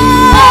way.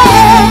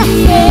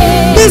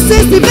 This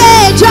is the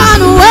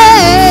Bejan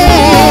way.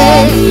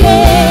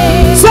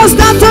 So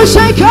start to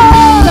shake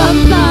up,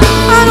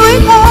 and we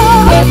go,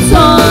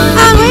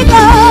 and we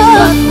go,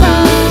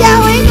 yeah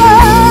we go,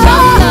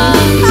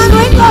 and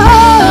we go,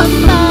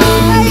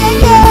 yeah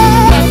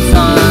yeah,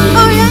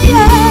 oh yeah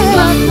yeah.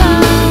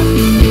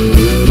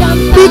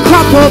 The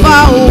crop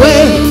over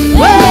way,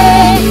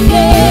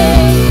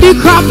 the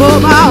crop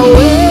over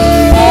way,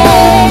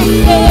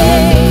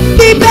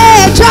 the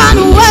Bejan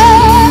way.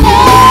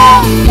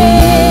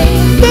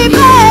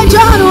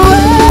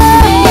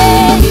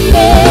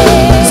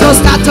 So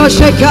start to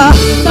shake your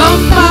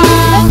bumper,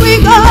 and we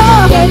go,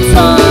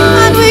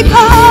 and we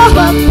go,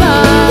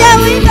 yeah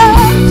we go,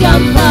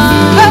 jump on,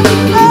 hey,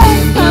 hey,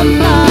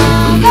 jump on,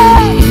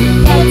 hey,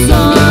 get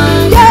on,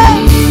 yeah,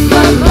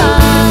 jump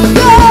on,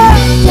 yeah,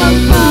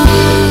 jump on,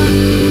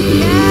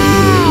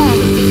 yeah,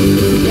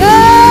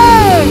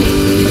 yeah,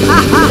 ha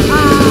ha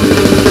ha.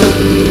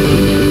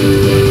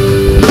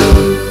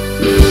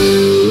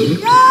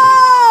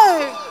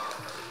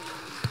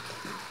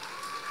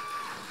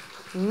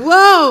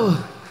 Whoa!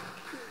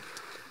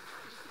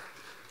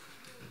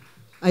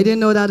 I didn't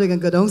know that it can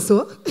go down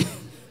so.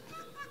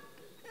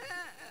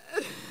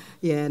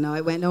 Yeah, no,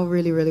 it went down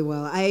really, really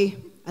well. I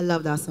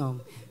love that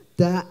song.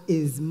 That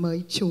is my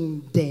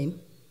tune then.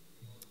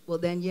 Well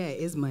then, yeah,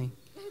 it is mine.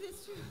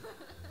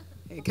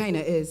 It kind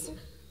of is.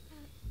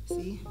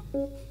 See?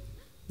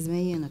 It's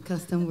me in a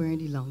custom wearing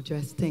the long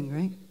dress thing,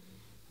 right?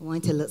 I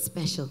want it to look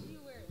special. You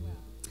wear it well.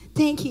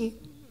 Thank you.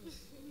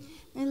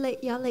 And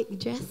y'all like the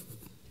dress?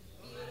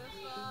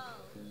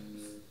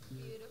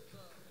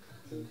 Beautiful.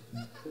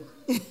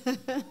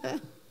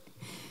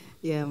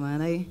 Yeah,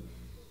 man.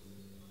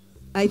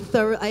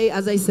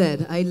 As I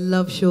said, I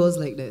love shows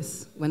like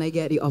this. When I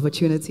get the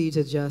opportunity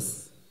to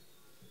just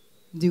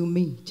do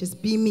me,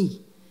 just be me.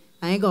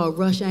 I ain't got to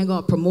rush, I ain't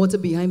got a promoter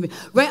behind me.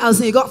 Right,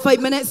 Alison, you got 5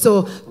 minutes,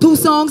 so 2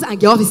 songs and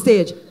get off the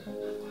stage.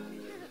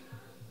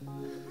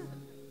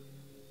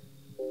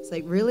 It's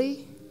like,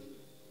 really?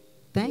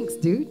 Thanks,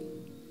 dude.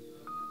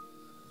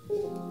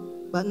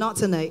 But not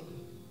tonight.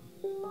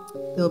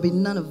 There'll be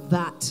none of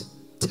that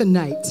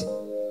tonight.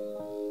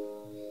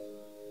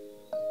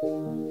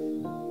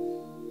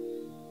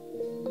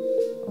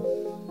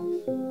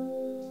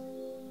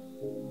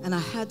 And I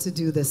had to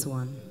do this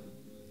one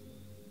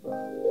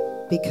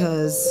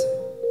because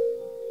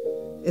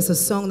it's a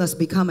song that's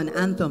become an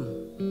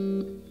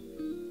anthem.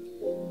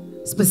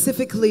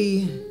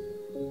 Specifically,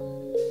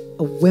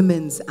 a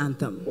women's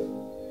anthem.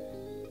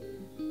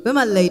 Where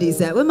my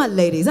ladies at? Where my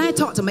ladies? I ain't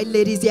talked to my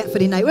ladies yet for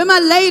the night. Where my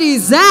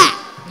ladies at?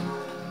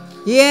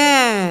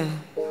 Yeah.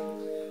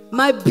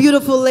 My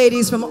beautiful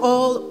ladies from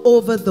all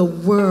over the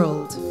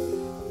world.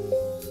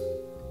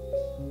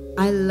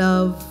 I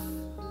love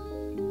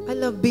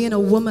being a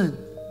woman.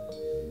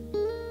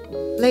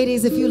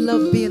 Ladies, if you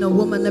love being a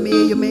woman, let me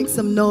hear you make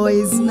some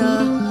noise.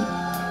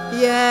 Nah.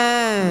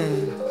 Yeah.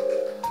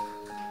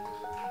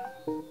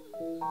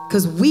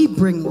 Because we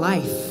bring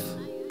life.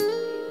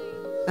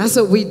 That's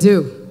what we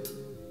do.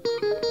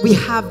 We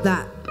have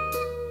that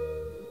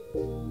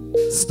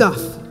stuff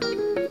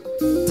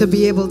to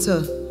be able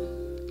to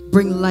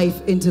bring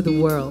life into the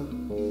world.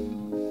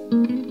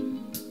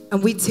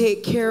 And we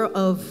take care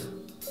of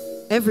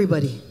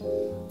everybody.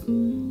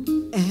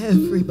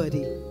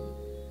 Everybody.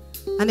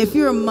 And if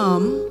you're a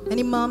mom,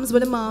 any moms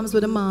with the moms,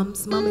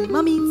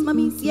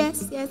 mummies,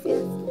 yes.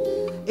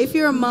 If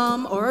you're a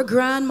mom or a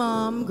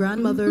grandmom,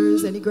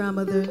 grandmothers, any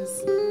grandmothers,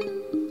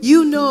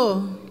 you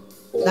know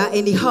that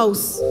in the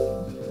house,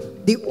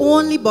 the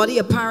only body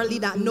apparently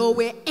that know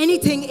where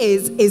anything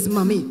is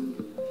mommy.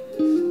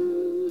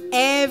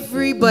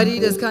 Everybody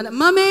just kind of,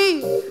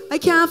 mommy, I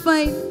can't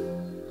find.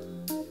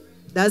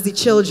 That's the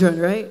children,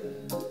 right?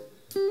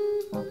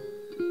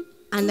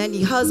 And then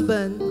the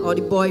husband or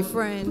the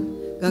boyfriend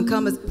gonna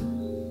come and,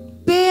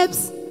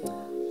 babes,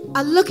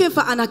 I'm looking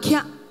for, and I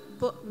can't,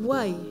 but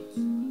why?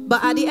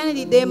 But at the end of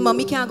the day,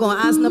 mommy can't go and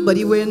ask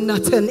nobody where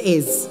nothing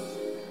is.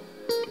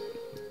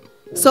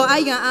 So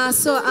I gonna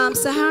ask,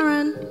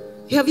 Saharan,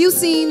 have you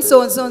seen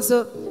so and so and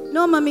so?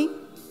 No, mommy.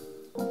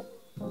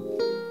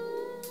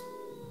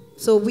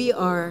 So we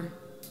are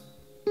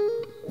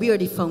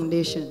the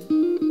foundation.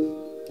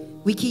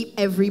 We keep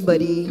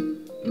everything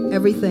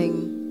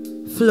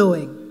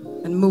flowing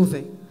and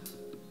moving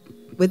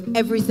with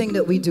everything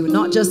that we do,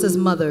 not just as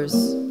mothers,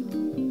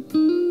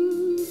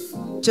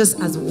 just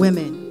as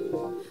women,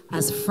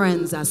 as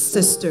friends, as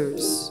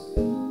sisters.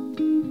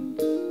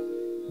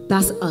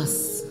 That's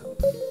us,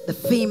 the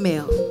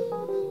female.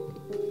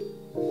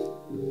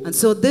 And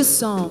so this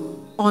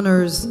song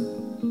honors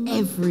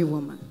every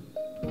woman.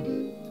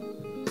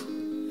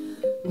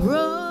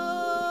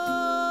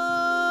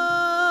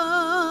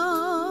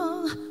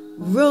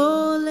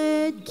 Roll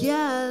it,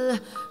 gal,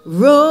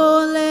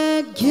 roll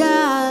it,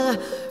 gal,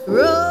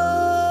 roll,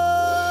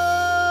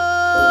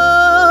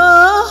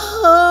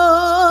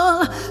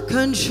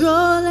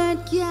 control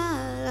it,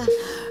 gal,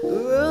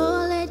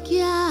 roll it,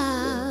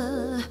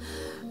 gal,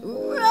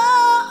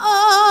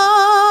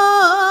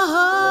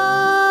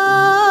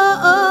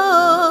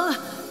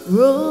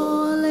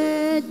 roll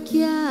it,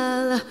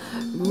 gal,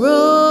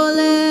 roll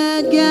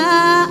it,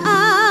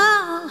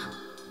 gal,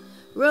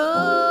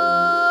 roll.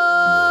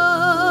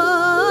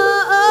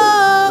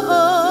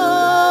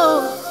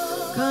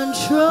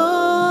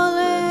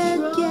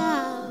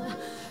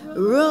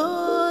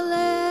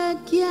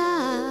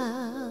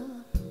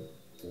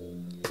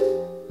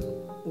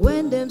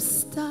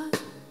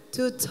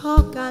 To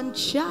talk and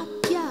chat,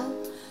 yeah.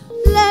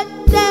 Let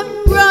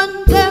them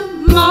run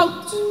them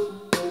out.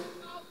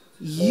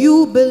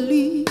 You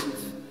believe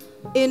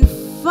in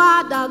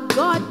Father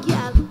God,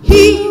 yeah.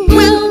 He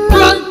will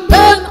run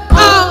them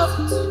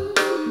out.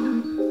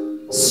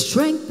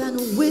 Strength and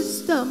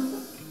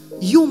wisdom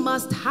you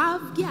must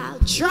have, yeah.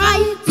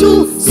 Try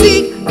to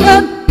seek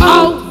them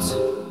out.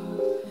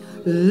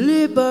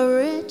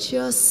 Liberate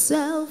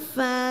yourself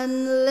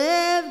and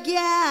live,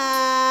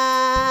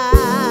 yeah.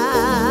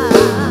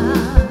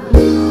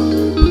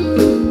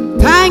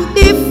 Thank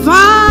the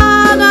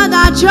Father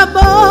that you're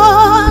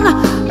born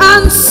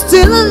and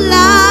still alive.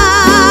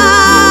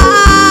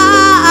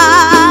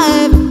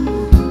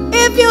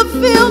 If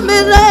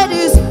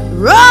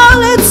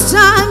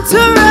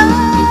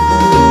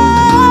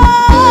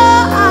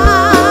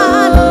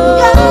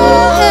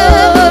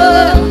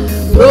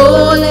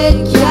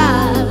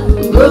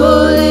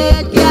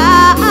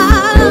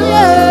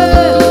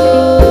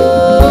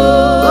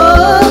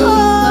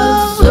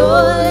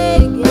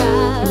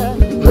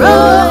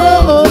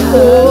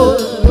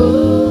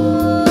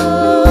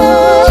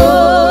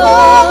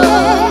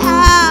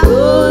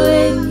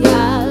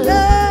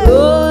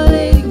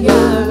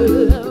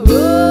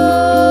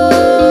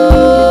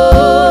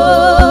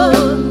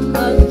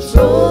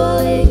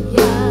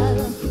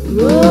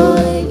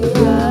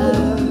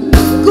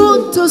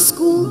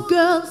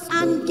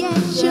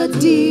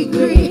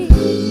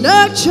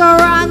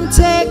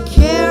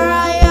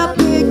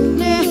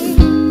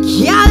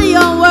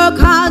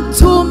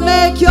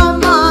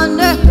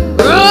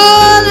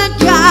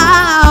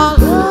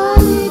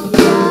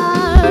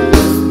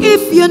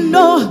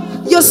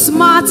you're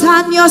smart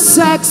and you're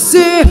sexy.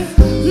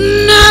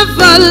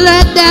 Never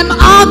let them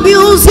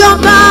abuse your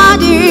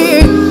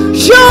body.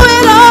 Show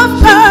it off,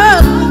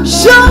 girl.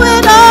 Show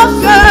it off,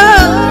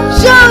 girl.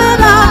 Show it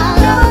off.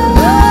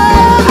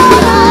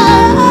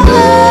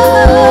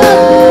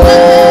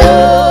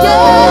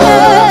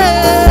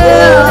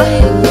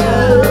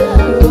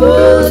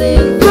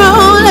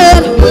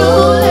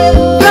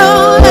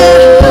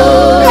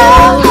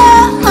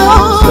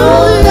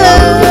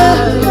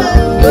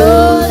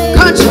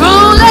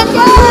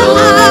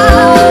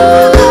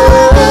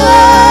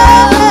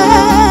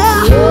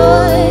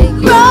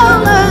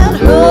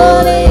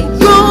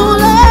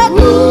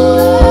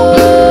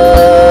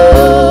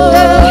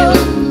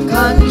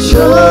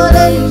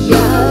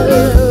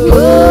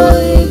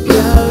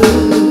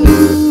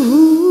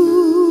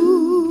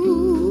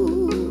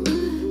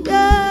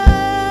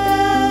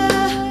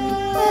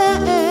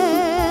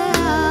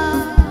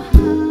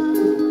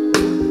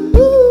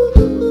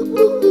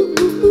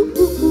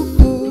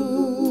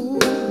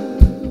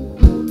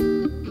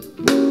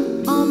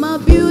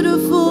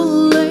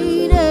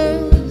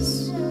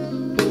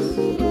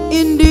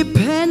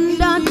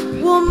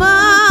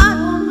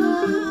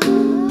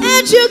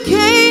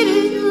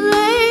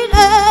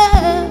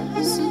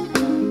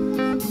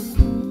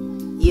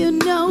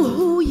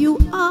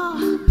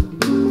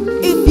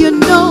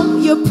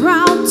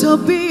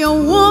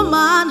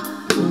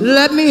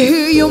 Let me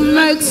hear you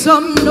make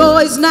some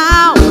noise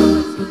now.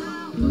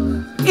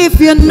 If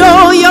you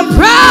know you're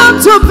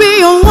proud to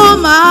be a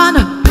woman,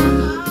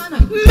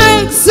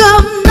 make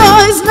some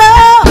noise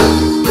now.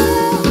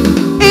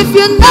 If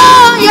you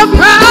know you're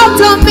proud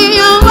to be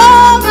a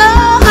woman,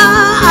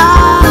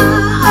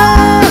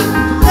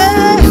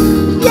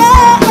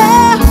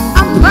 yeah,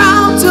 I'm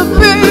proud to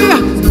be,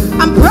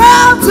 I'm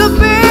proud to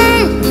be,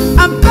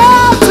 I'm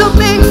proud to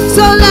be.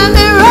 So let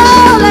me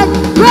roll it,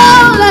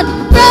 roll it,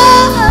 roll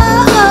it.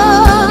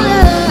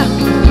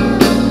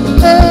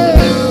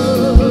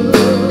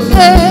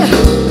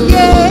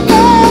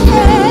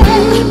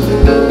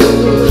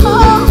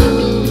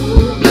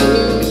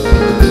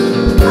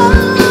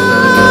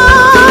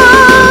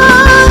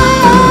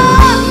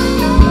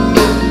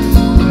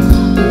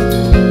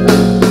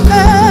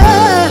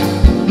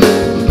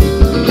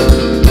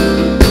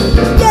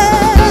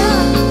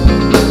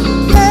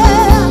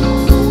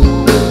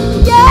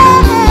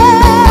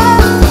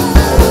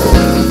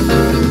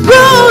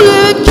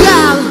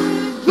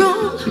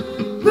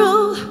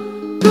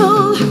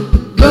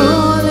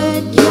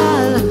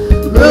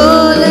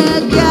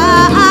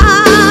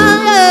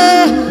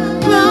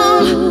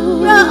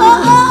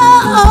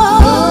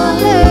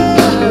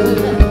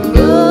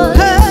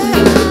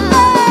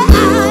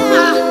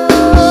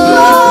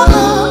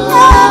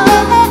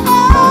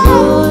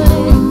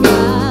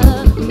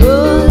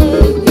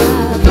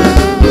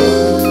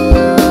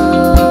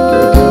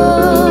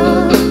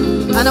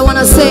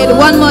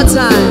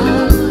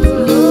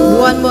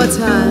 One more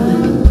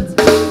time.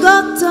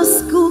 Go to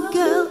school,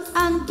 girl,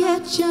 and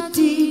get your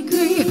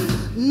degree.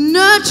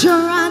 Nurture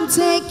and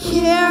take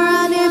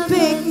care of the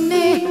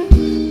picnic.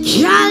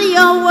 Can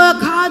you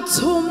work hard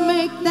to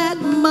make that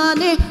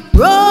money?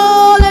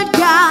 Roll it,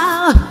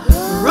 gal.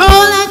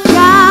 Roll it,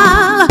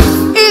 gal.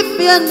 If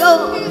you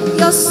know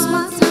you're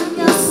smart and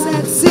you're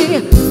sexy,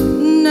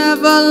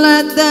 never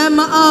let them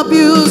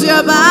abuse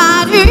your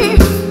body.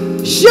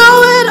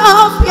 Show it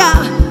off,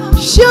 gal.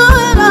 Show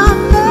it off.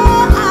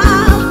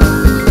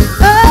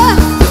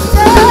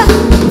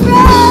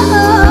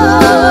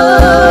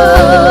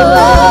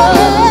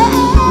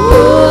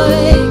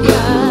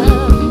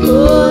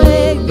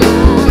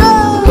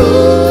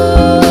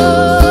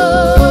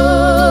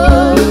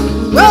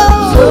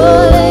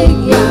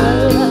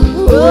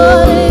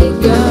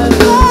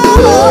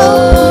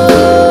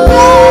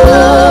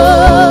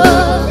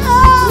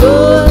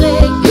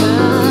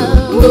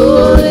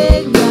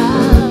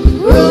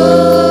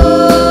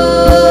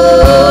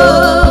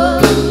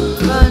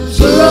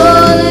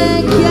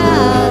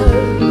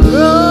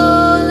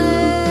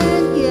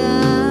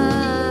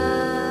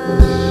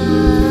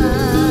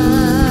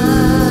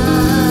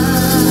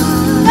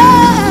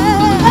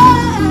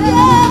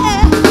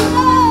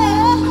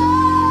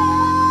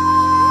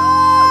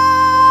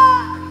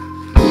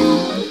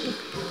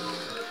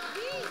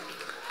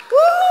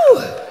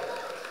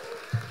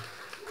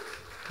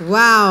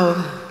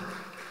 Wow.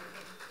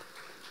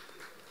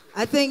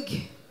 I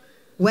think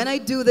when I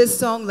do this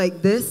song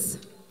like this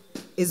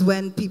is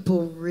when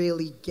people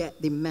really get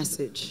the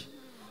message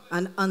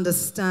and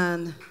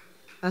understand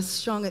how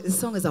strong. This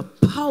song is a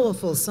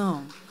powerful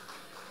song.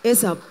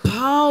 It's a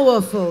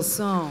powerful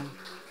song.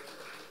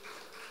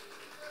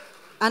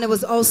 And it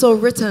was also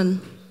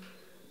written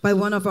by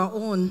one of our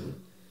own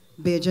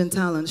Bajan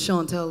talents,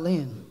 Chantel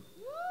Lane.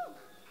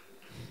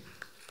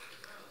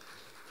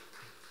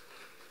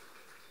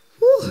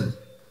 Woo.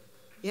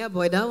 Yeah,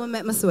 boy, that one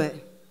made me sweat.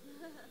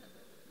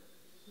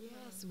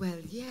 Yes, well,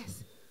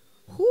 yes.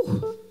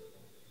 Whew.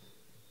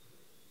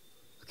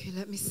 Okay,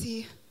 let me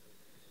see.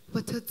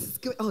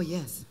 Oh,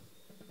 yes.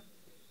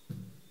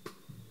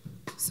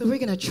 So we're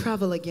going to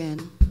travel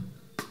again.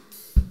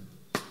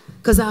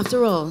 Because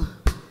after all,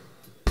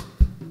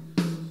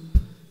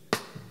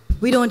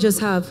 we don't just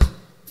have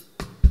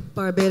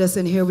Barbados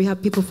in here, we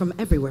have people from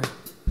everywhere.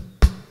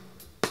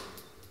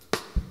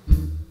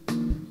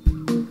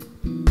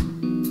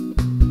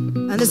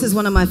 And this is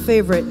one of my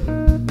favorite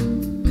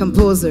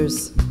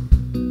composers,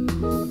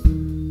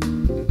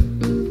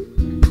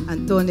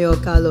 Antonio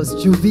Carlos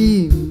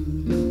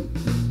Jobim.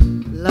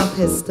 Love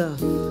his stuff.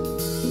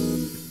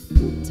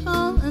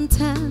 Tall and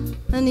tan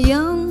and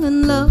young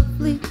and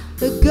lovely,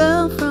 the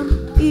girl from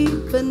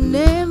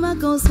Ipanema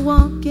goes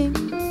walking,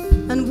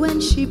 and when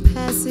she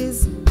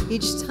passes,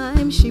 each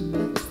time she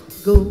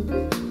passes, go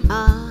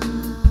ah.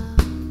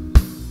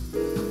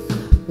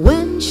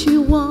 When she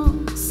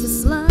walks,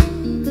 it's like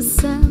a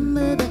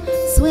samba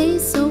that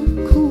sways so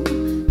cool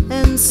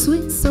and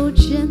sweet so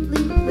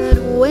gently that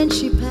when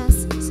she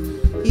passes,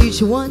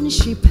 each one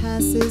she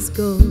passes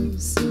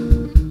goes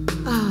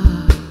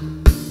ah.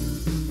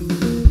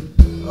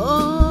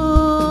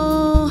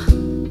 Oh,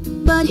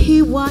 but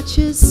he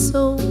watches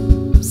so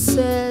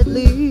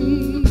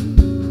sadly.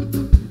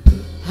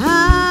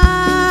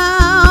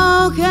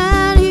 How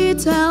can he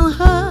tell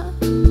her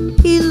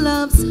he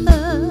loves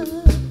her?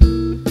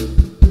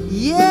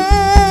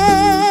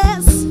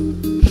 Yes,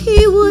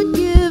 he would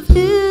give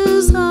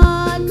his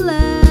heart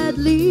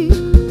gladly,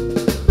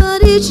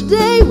 but each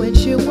day when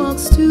she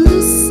walks to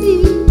the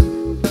sea,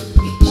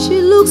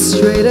 she looks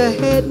straight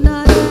ahead,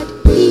 not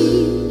at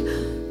me.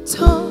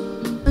 Tall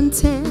and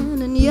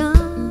tan and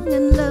young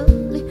and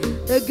lovely,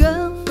 the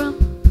girl from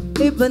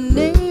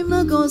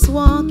Ipanema goes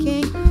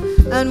walking,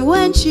 and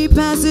when she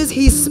passes,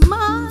 he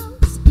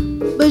smiles,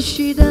 but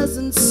she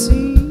doesn't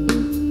see.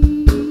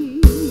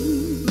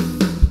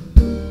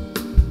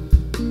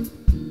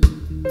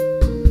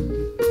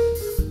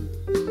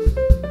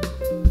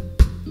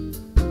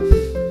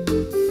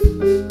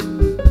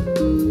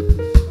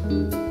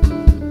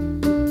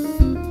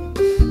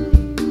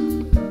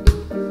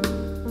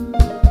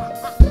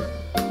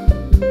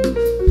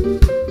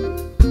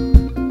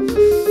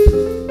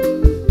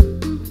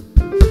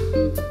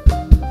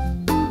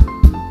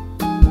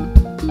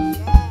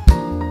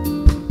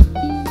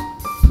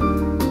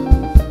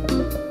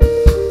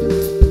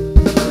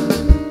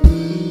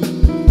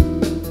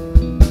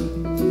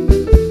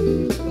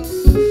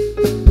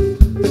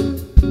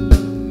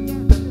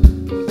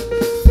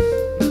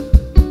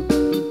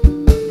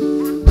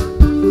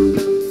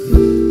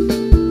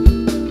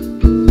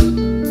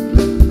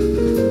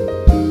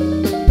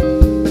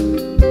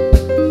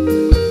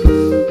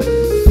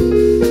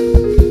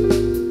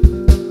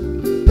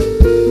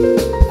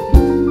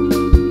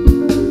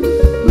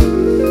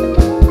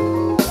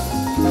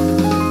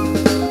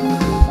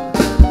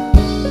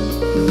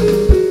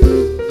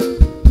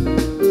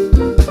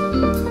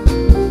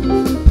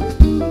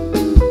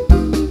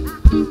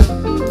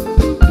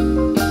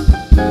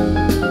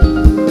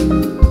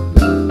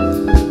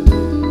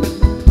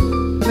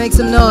 Make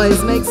some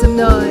noise, make some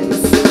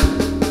noise.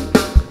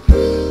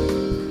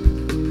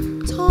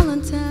 Tall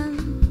and tan,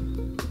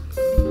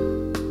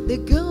 the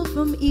girl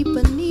from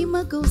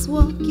Ipanema goes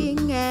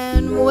walking,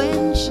 and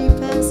when she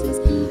passes,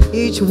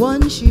 each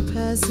one she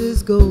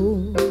passes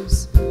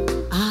goes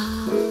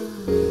ah.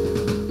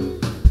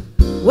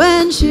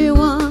 When she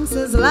walks,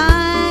 it's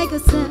like a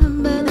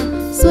samba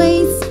that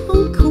sways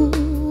so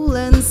cool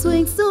and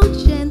swings so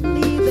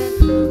gently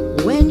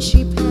that when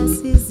she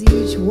passes,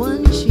 each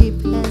one she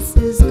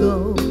passes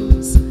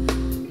goes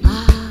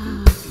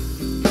ah.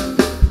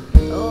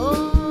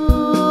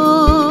 Oh,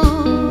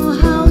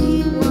 how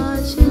he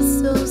watches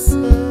so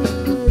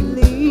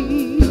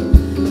sadly.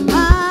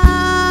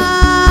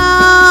 How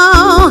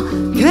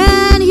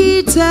can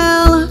he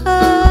tell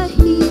her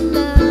he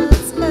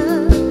loves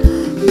her?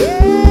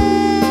 Yes,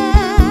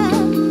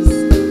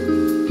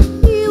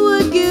 he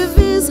would give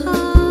his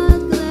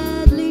heart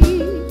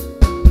gladly,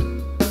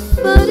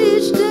 but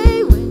each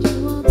day when she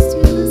walks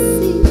to the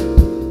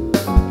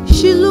sea,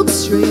 she looks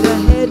straight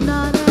ahead,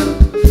 not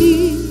at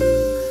me.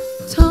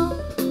 Tall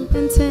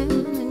and tan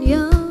and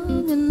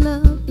young and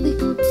lovely,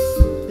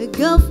 the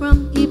girl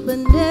from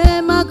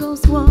Ipanema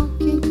goes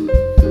walking,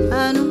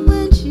 and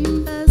when she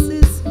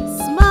passes, he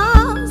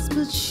smiles,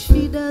 but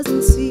she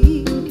doesn't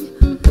see.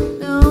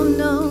 No,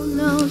 no,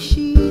 no,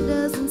 she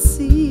doesn't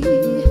see.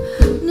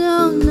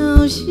 No,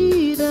 no,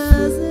 she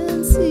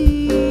doesn't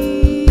see.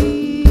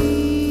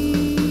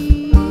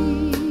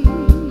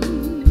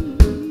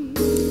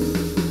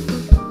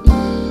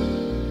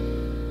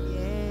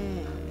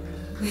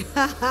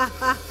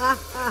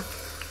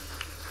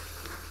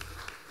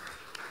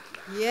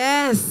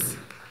 Yes.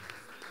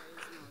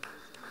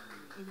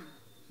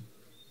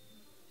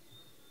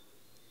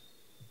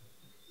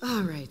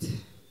 All right.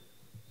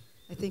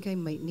 I think I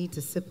might need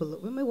to sip a little.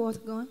 Where's my water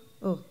going?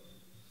 Oh.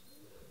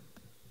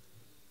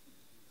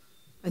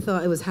 I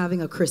thought I was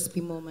having a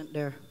crispy moment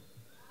there.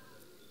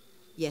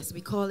 Yes,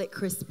 we call it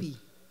crispy.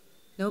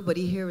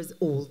 Nobody here is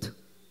old.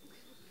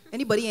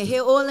 Anybody in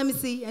here old? Let me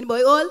see.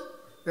 Anybody old?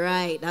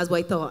 Right, that's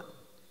what I thought.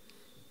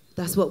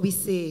 That's what we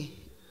say,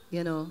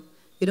 you know.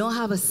 You don't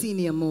have a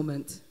senior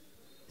moment.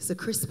 It's a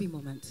crispy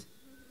moment.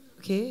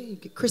 Okay?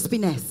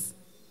 Crispiness.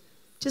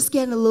 Just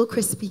getting a little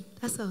crispy.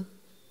 That's all.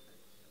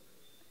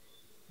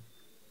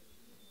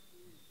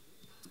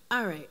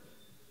 All right.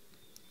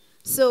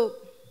 So,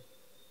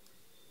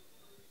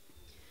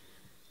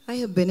 I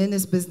have been in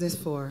this business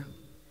for,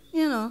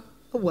 a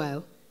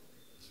while.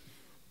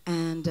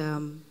 And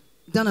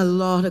done a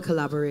lot of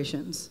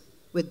collaborations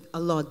with a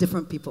lot of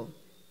different people.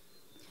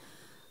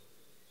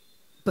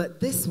 But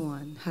this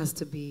one has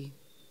to be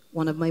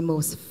one of my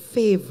most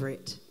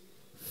favorite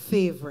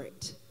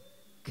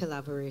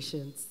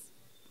collaborations.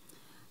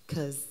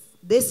 Because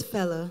this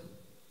fella,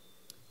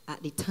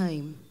 at the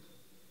time,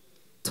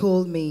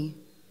 told me,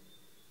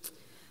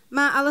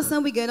 man,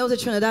 Alison, we're going out to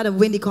Trinidad and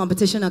win the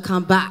competition and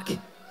come back.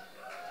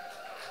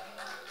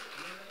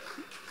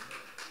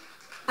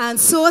 And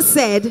so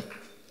said,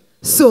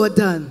 so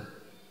done.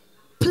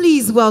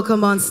 Please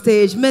welcome on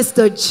stage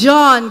Mr.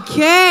 John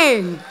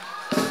King.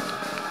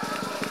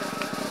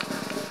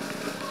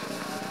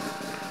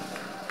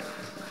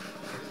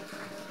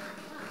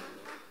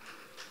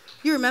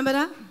 You remember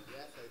that? Yes,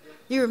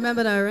 I do. You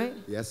remember that, right?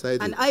 Yes, I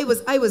do. And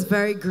I was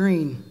very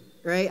green,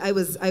 right? I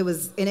was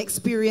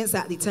inexperienced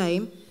at the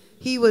time.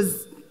 You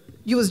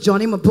was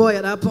Johnny, my boy,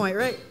 at that point,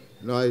 right?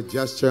 No, I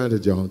just turned to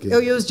John King. Oh,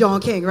 you was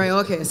John King, right?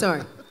 Okay,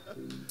 sorry.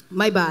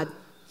 My bad.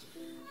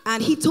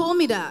 And he told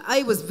me that.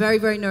 I was very,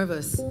 very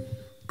nervous.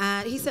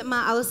 And he said,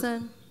 man,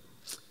 Alison,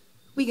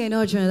 we going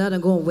to Trinidad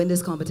and go and win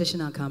this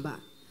competition and come back.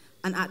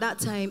 And at that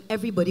time,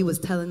 everybody was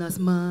telling us,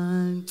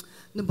 man,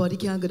 nobody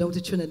can go down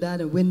to Trinidad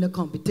and win the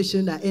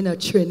competition that in a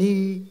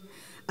Trini,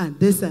 and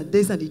this, and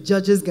the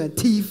judges got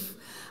teeth,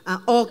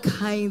 and all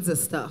kinds of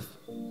stuff.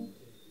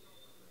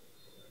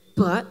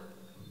 But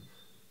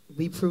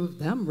we proved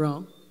them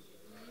wrong.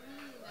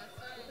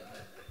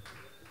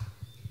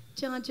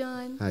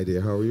 John. Hi there,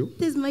 how are you?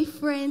 This is my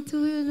friend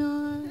too, you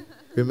know.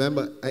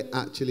 Remember, I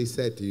actually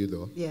said to you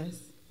though, Yes.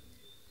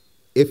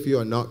 if you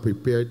are not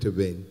prepared to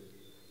win,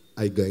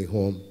 are you going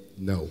home?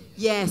 No.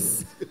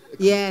 Yes.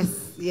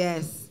 Yes.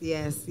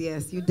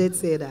 You did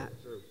say that.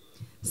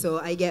 So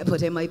I get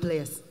put in my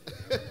place.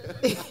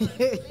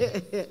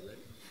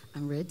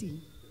 I'm ready.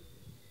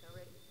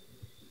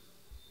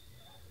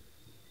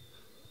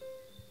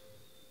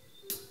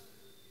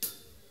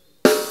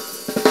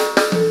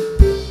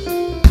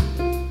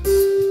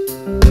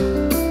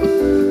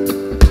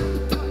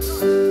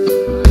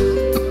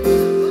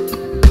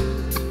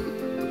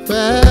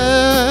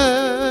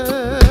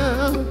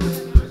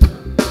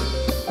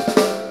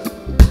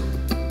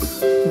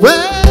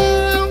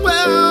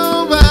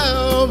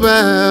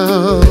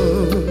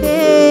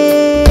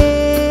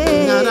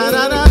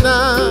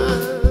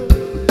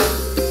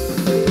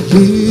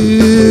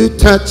 You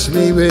touched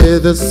me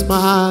with a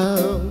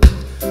smile.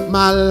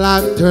 My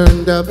life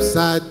turned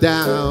upside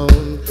down.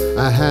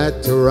 I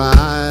had to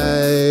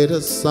write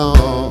a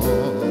song.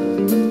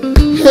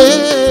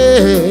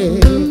 Hey,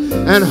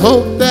 and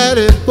hope that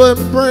it would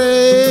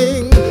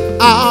bring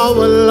our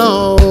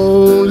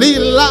lonely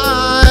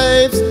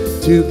lives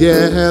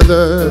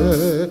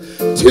together.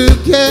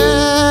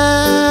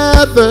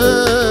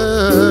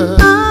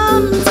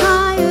 I'm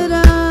tired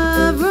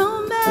of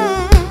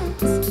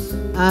romance.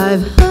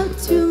 I've hurt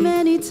too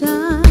many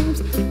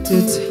times to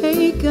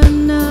take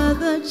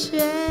another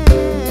chance.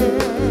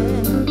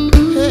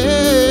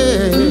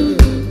 Hey.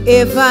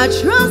 If I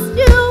trust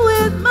you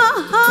with my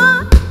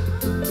heart,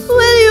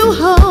 will you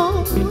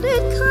hold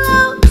it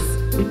close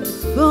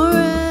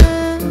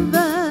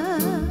forever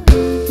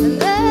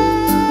and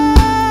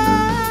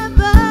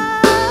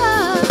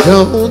ever?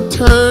 Don't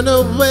turn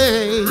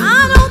away.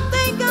 I don't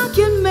think I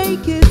can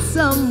make it.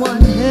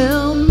 Someone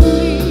help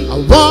me. I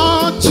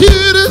want you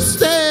to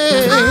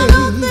stay. I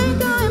don't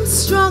think I am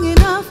strong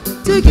enough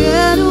to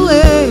get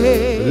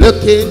away.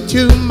 Look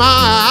into my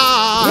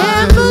eyes.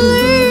 Can't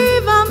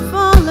believe I'm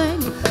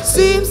falling.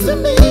 Seems to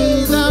me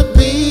that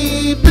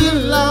we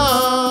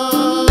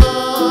belong.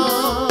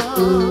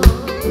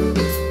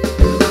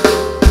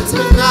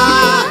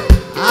 tonight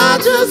I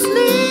just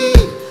need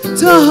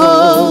to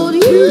hold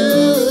you.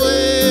 you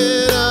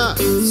in a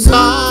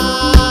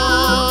song.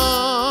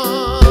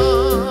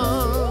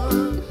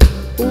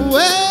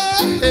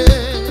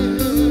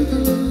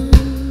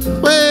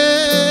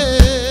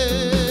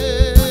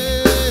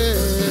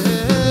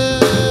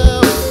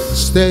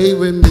 Stay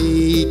with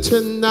me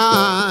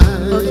tonight.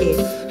 Okay.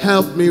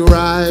 Help me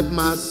write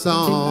my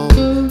song.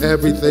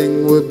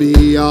 Everything will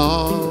be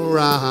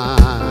alright.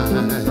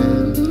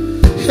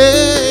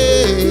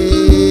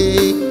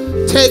 Hey,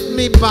 take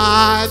me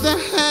by the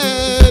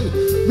hand.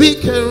 We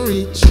can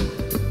reach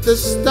the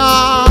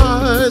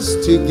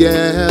stars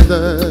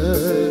together.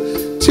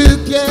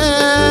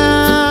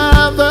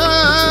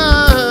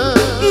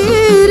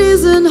 It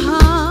isn't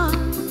hard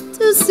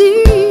to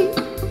see.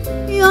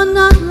 You're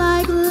not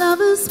like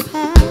lovers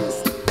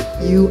past.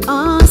 You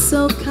are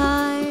so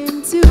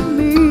kind to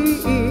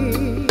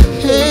me.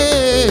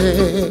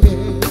 Hey,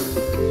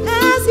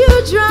 as you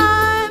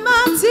dry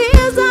my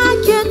tears,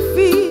 I can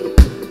feel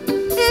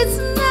it's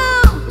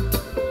now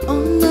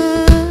or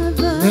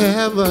never.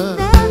 never,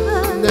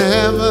 Never, never,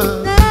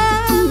 never.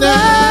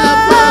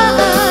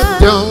 never.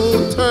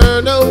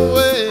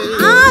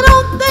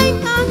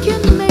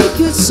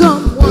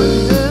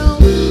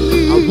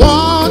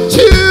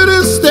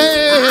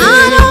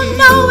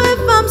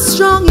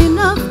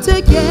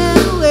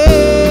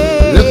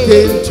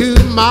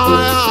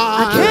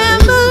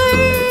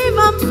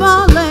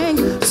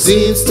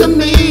 Seems to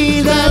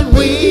me that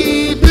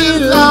we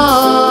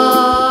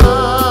belong.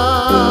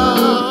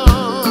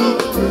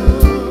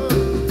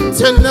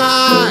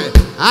 Tonight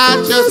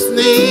I just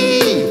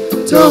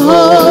need to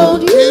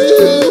hold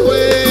you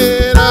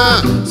in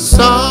a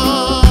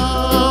song.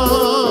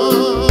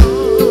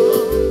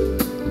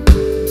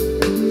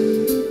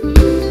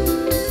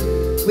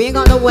 We ain't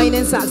got no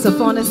whining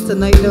saxophonist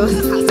tonight though.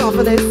 That's all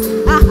for this.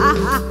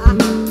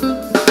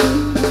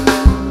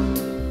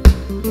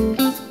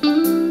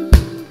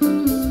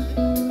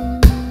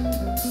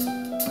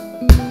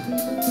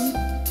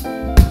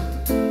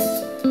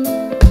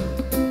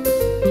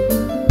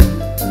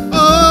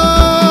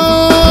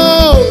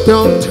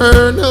 Don't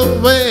turn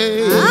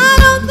away. I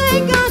don't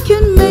think I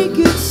can make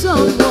it.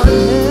 Someone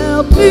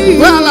help me.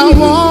 Well, I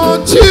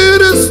want you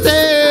to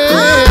stay.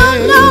 I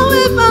don't know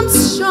if I'm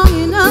strong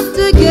enough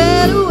to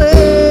get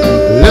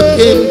away. Look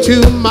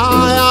into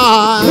my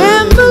eyes.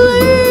 Can't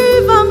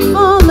believe I'm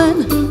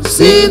falling.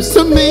 Seems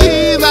to me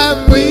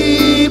that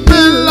we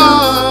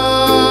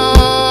belong.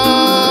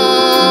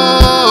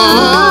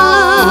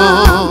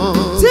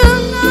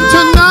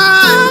 Tonight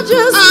I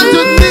just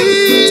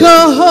need to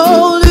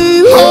hold you.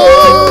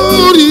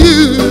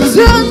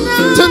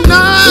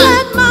 Tonight,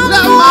 let my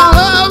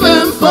love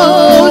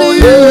enfold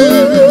you.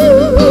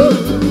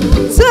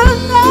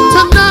 Tonight,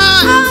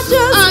 I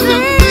just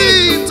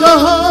need to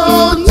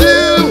hold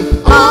you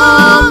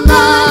all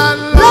night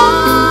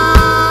long.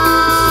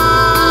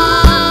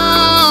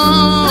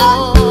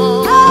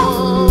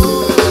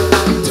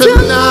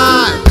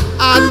 Tonight,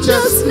 I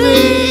just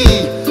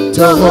need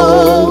to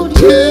hold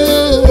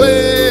you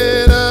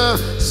in a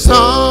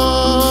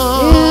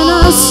song. In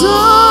a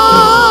song.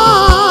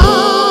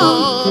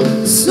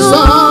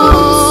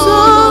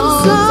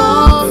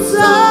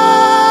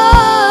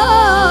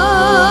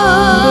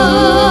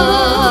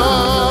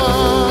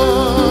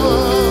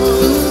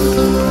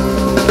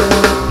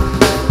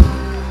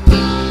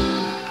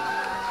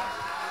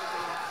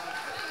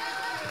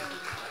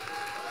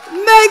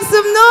 Make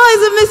some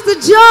noise of Mr.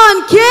 John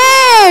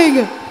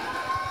King.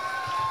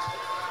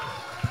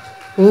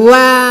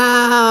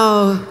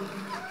 Wow.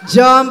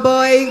 John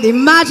boy, the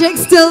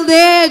magic's still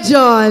there,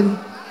 John.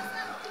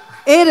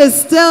 It is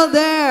still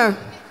there.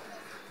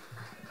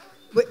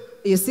 Wait,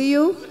 you see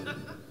you?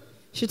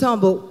 She talking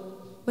about,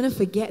 when I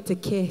forget to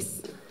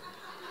kiss.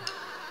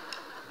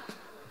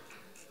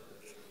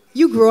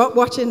 You grew up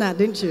watching that,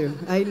 didn't you?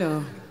 I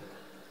know.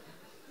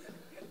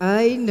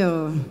 I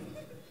know.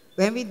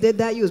 When we did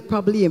that, you was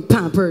probably in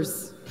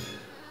Pampers.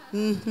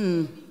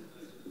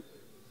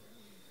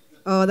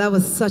 Oh, that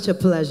was such a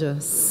pleasure.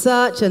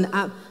 Such an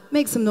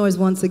make some noise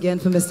once again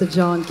for Mr.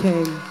 John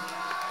King.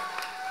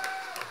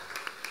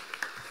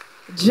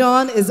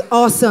 John is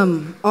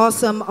awesome,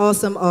 awesome,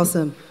 awesome,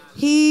 awesome.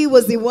 He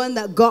was the one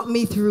that got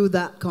me through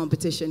that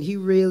competition. He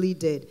really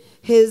did.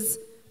 His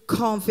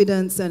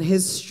confidence and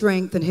his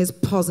strength and his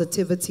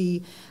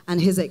positivity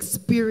and his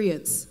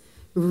experience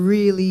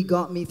really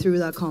got me through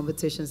that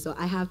competition. So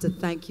I have to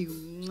thank you.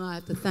 I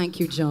have to thank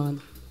you,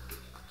 John.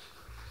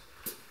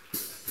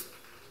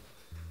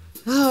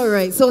 All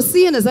right, so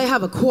seeing as I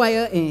have a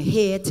choir in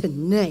here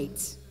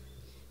tonight,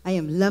 I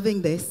am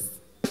loving this.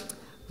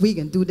 We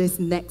can do this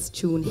next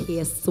tune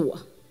here, so.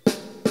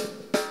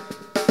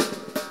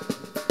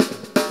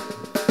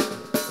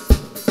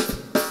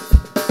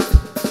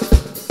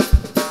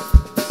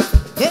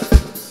 Hit.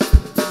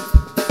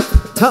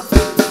 Top.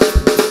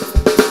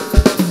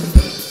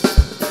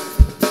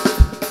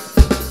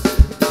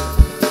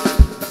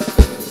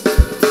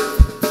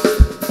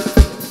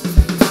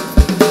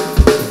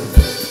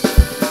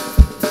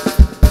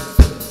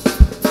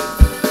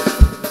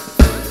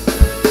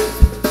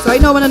 So you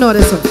know when I know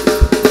this one.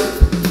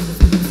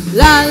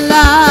 La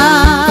la,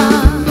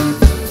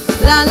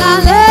 la la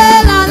la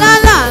la la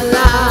la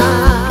la,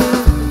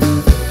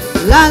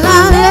 la la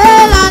la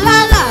la la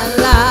la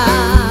la,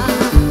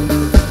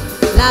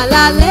 la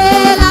la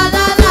la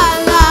la la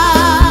la,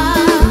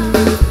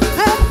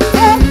 hey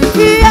hey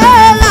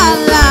yeah la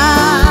la,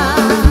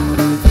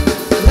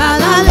 la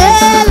la la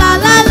la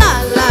la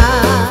la,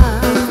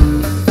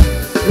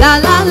 la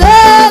la la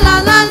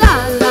la la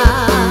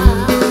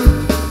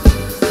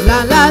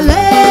la, la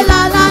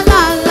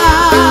la la.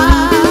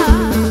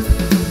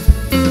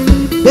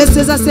 This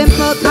is a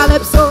simple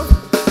calypso.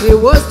 The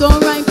words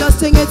don't rhyme, just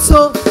sing it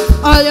so.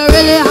 All you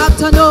really have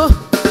to know,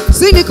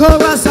 sing the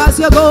chorus as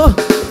you go.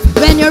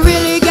 When you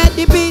really get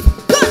the beat,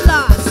 good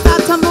Lord,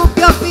 start to move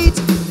your feet.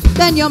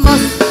 Then you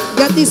must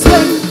get the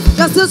swing,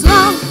 just as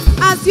long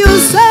as you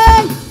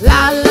sing.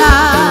 La la,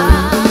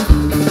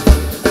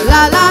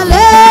 la la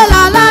la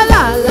la la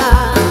la la,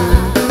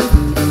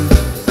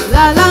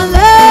 la la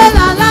la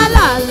la la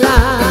la la,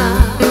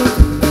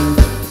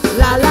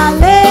 la la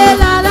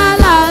la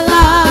la la.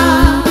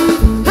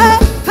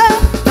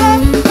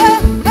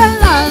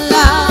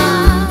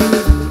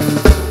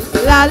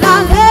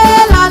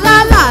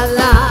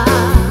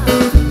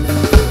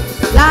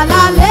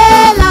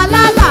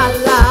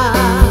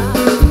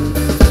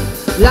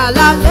 La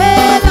la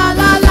la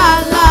la la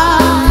la.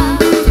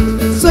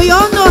 So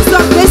y'all know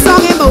this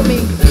song ain't about me.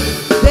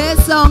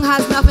 This song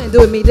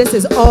me, this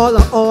is all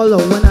a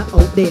winner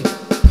out there.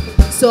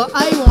 So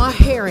I want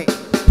to hear it.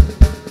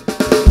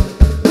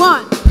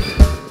 1,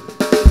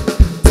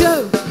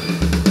 2.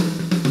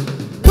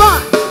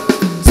 1,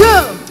 2.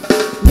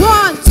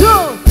 1, 2.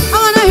 I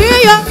want to hear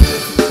you.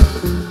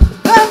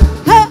 Hey,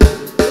 hey,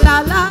 la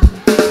la.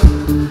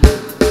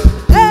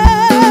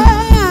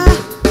 Hey,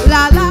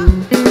 la la.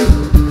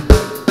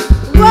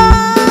 Whoa,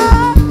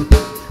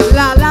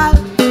 la la.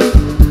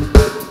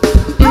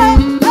 Hey,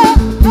 hey,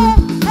 hey,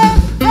 hey,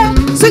 hey.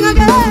 Sing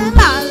again,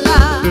 la la.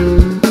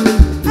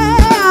 Hey,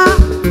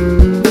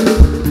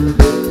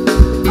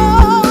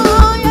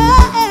 oh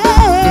yeah.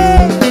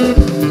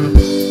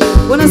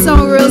 When a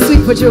song real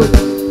sweet for you.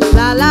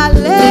 La la la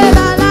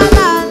la la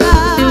la la.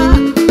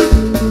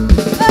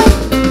 Hey.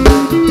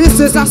 This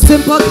is a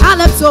simple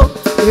calypso.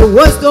 Your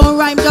words don't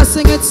rhyme, just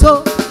sing it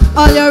so.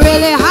 All you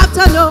really have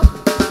to know,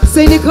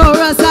 sing the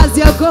chorus as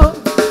you go.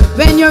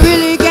 When you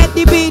really get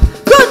the beat,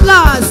 good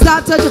Lord,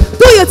 start to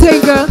do your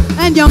thing, girl.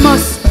 And you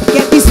must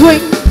get the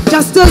swing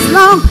just as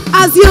long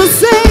as you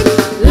sing.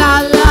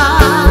 La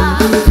la.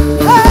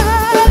 Hey,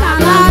 la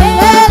la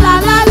la la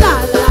la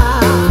la.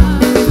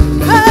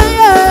 Hey,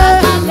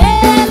 yeah.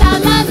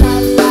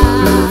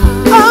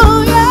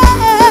 Oh yeah.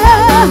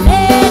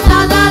 La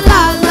la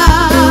la la.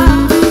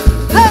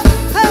 Hey,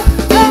 hey,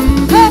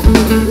 hey, hey.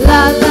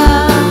 La la.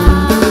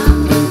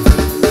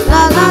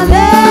 La la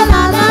la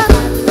la la.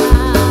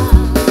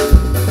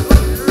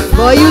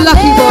 Boy, you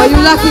lucky, boy, you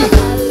lucky.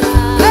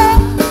 Hey,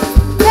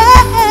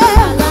 hey,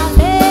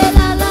 hey.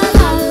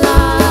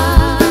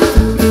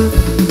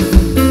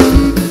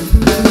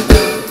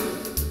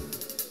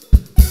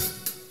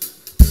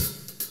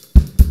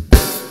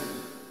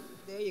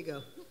 There you go.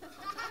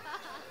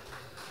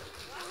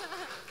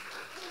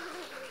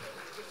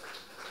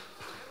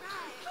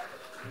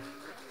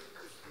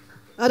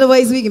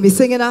 Otherwise, we can be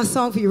singing our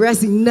song for the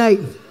rest of the night.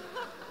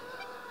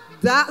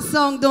 That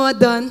song don't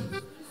done.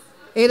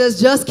 It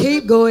just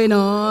keep going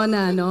on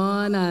and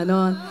on and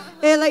on.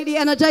 It's like the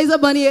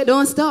Energizer Bunny, it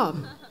don't stop.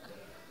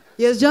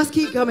 You just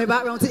keep coming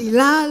back around to the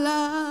la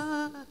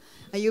la.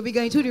 And you'll be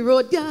going to the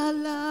road, la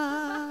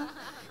la.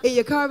 In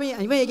your car,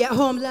 and when you get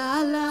home,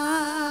 la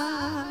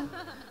la.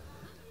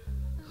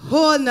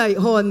 Whole night,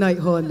 whole night,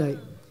 whole night.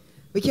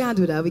 We can't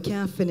do that. We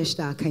can't finish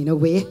that kind of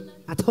way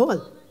at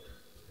all.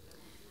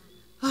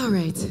 All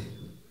right.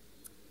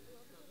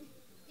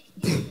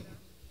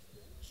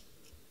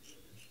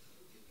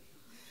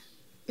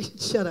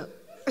 Shut up.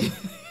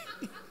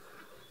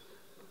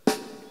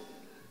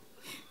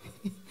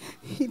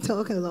 He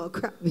talking a lot of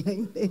crap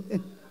behind there.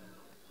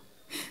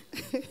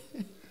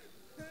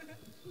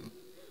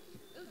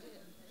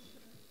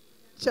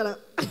 Shut up.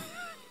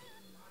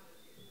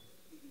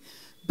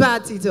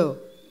 Bad Tito.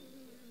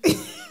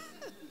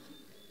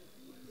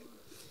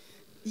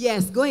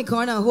 Yes, go in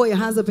corner and hold your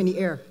hands up in the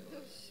air.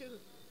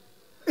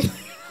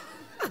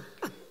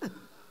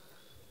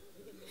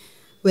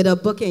 With a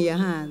book in your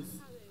hands.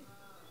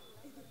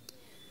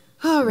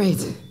 All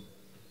right.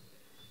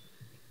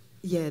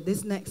 Yeah,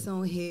 this next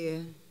song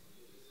here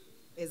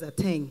is a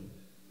thing.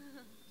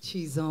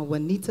 She's on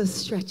Juanita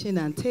stretching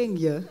and thing,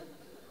 yeah.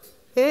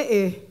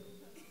 Hey.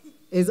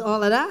 Is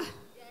all of that?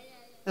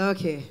 Yeah.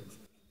 Okay.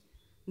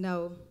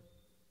 Now,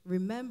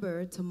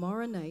 remember,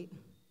 tomorrow night,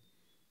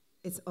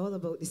 it's all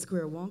about the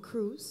Square One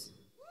cruise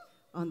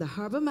on the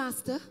Harbor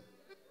Master.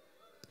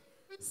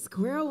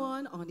 Square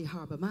One on the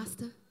Harbor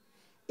Master.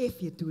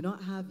 If you do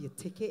not have your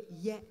ticket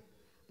yet,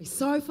 I'm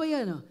sorry for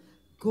you, no.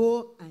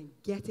 Go and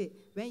get it.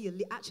 When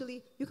you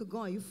actually, you could go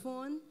on your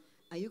phone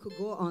and you could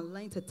go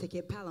online to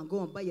Ticket Pal and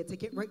go and buy your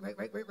ticket right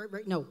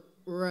now.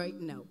 Right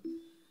now.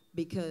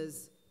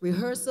 Because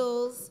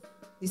rehearsals,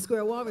 the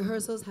Square One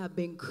rehearsals have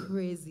been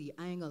crazy.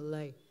 I ain't gonna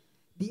lie.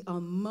 The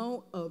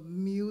amount of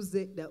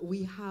music that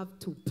we have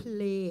to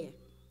play,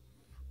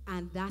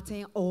 and that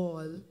ain't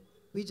all.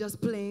 We just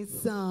playing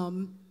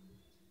some.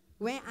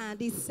 When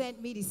Andy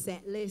sent me the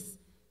set list,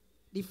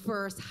 the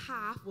first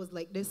half was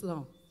like this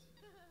long.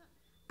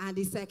 And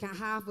the second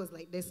half was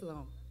like this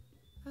long.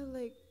 I was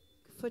like,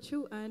 for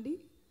you, Andy,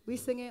 we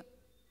singing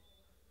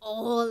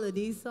all of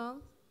these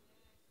songs?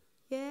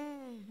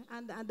 Yeah,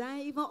 and that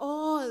ain't even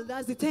all.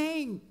 That's the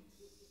thing.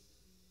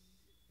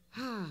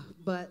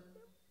 But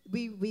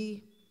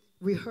we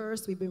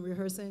rehearsed. We've been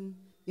rehearsing,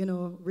 you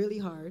know, really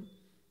hard.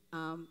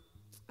 I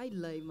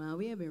lie, man.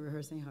 We ain't been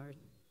rehearsing hard.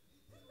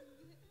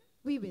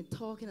 We've been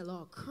talking a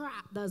lot of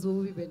crap. That's what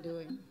we've been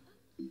doing.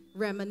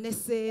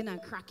 Reminiscing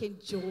and cracking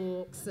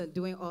jokes and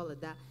doing all of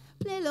that.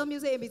 Play a little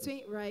music in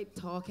between, right?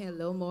 Talking a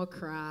little more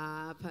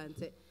crap and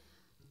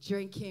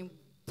drinking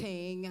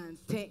thing and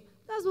thing.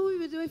 That's what we've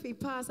been doing for the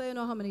past I don't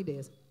know how many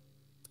days.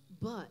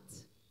 But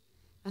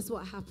that's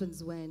what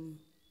happens when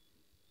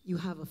you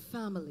have a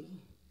family.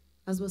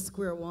 That's what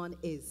Square One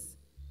is.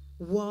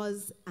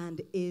 Was and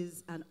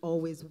is and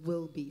always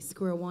will be.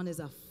 Square One is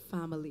a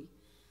family.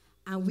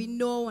 And we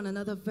know one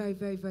another very,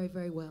 very, very,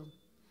 very well.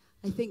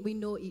 I think we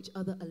know each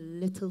other a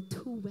little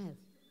too well.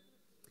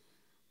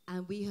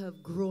 And we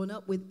have grown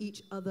up with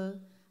each other,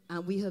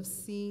 and we have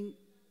seen,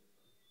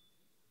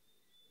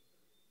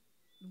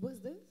 what's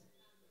this?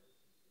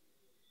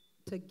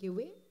 to give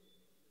it,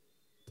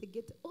 to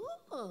get,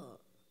 oh.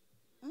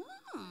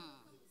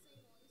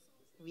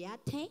 We are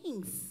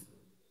things.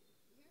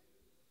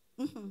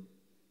 Mm-hmm.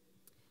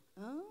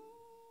 Oh,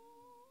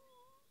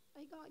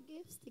 I got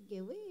gifts to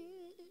give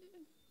it.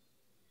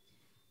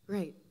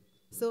 Right.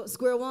 So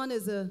Square One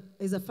is a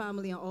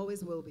family and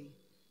always will be.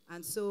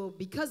 And so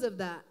because of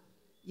that,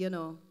 you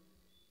know,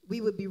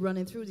 we would be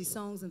running through these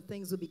songs and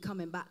things would be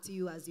coming back to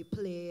you as you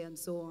play and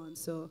so on.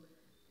 So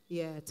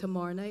yeah,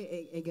 tomorrow night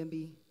it can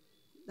be,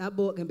 that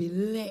boat can be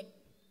lit.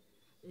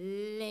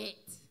 Lit.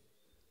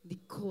 The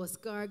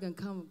Coast Guard can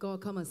come, God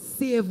come and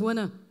save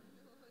one.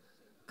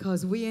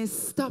 Because we ain't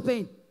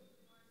stopping.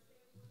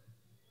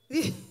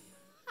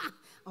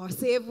 Or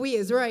save we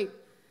is right.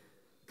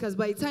 Because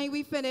by the time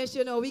we finish,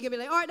 you know, we can be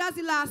like, all right, that's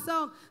the last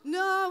song.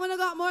 No, when I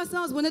got more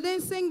songs, when I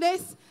didn't sing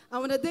this,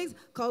 and when I did,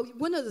 because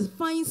one of the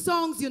fine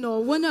songs, you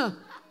know, one of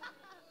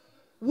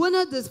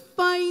the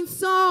fine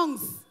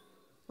songs.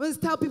 Let's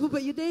tell people,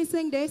 but you didn't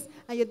sing this,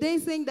 and you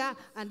didn't sing that,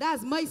 and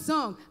that's my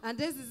song, and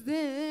this is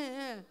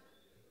the.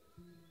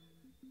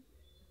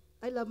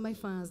 I love my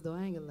fans, though,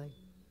 I ain't gonna lie.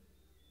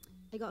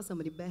 I got some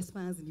of the best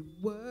fans in the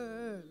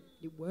world.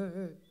 The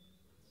world.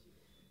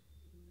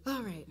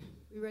 All right,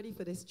 we ready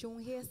for this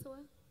tune here, sir?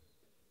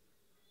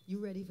 You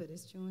ready for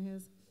this tune here?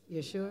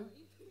 You sure?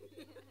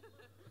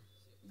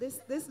 This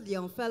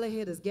young fella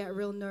here does get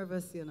real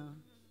nervous, you know.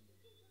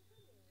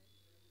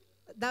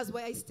 That's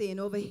why I staying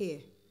over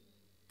here.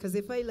 Because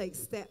if I, like,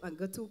 step and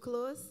go too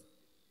close,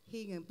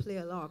 he can play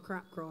a lot of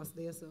crap cross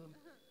there, so.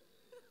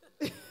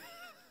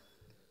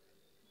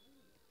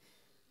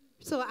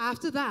 So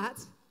after that,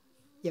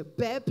 you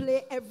better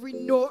play every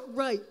note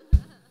right.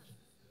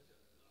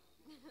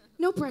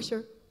 No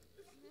pressure.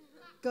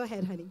 Go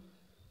ahead, honey.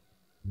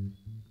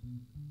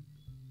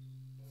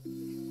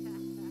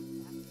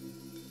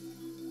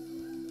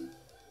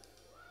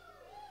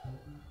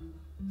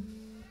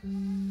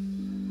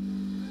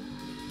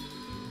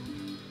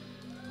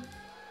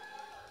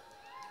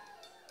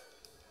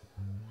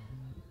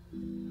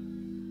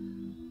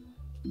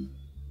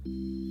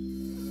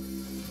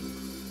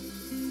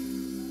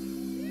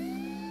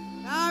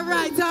 All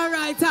right.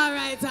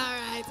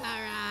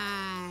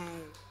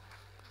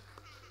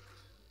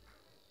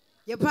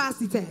 You pass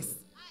the test.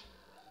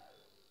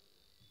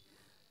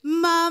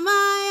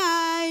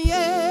 Mama,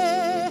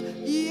 yeah,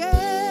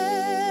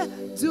 yeah,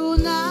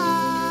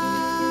 tonight.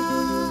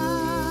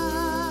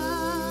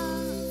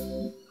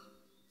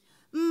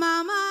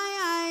 Mama,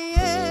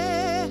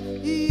 yeah,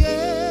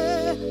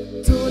 yeah,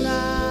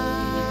 tonight.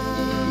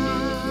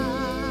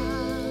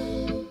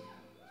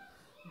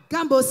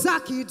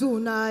 Gambosaki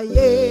tonight,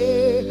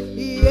 yeah,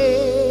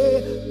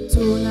 yeah,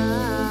 tonight.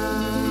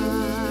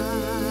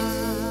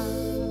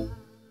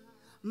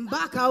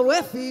 Baka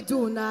wefi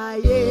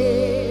tonight,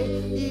 yeah,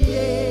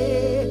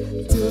 yeah,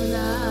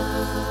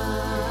 tonight.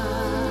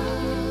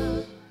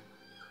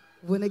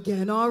 When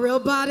again, all real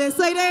bodies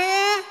say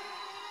that.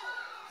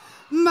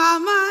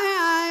 Mama,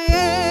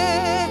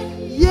 yeah,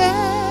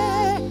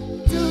 yeah,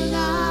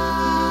 tonight.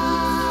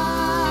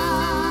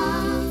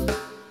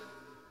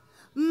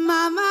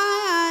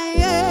 Mama,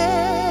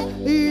 yeah,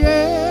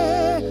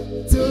 yeah,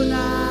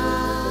 tonight.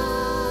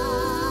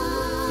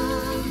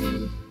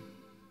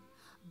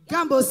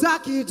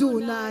 Gambosaki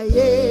tonight,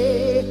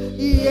 yeah,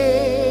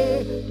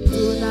 yeah,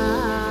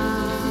 tonight.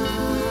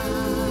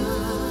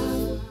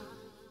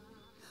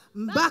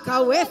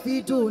 Baka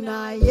wefi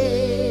tonight,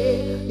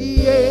 yeah,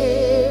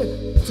 yeah,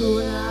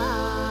 tonight.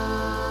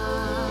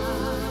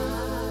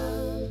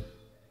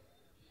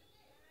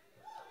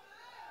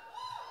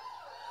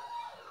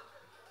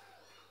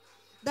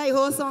 That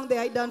whole song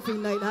there I done for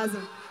night,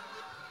 hasn't?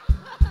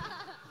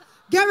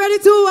 Get ready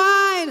to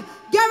wine,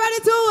 get ready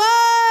to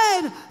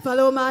wine.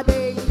 Follow my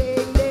ding,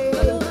 ding, ding.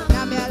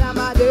 Yamela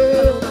my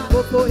ding.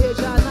 Boko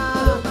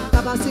hejana,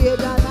 tabasi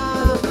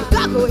hejana,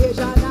 tako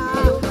hejana.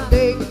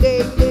 Ding,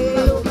 ding,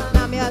 ding.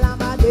 Yamela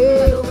my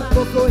ding.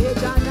 Boko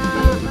hejana,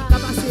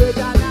 tabasi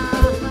hejana,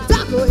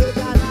 tako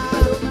hejana.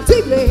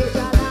 Tible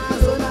hejana,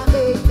 so na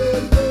ding,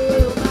 ding,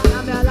 ding.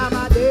 Yamela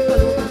my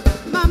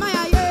ding. Mama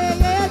ya ye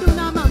ye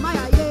duna, mama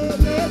ya ye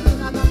ye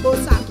duna. Gambo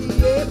saki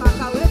ye,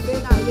 baka wefe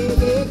na ye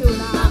ye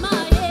duna. Mama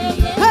ya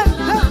ye ye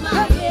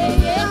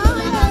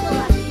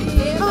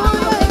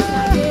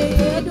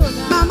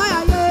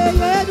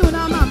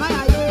duna, mama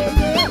ya ye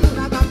ye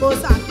duna. Gambo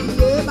saki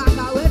ye,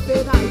 baka wefe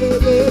na ye.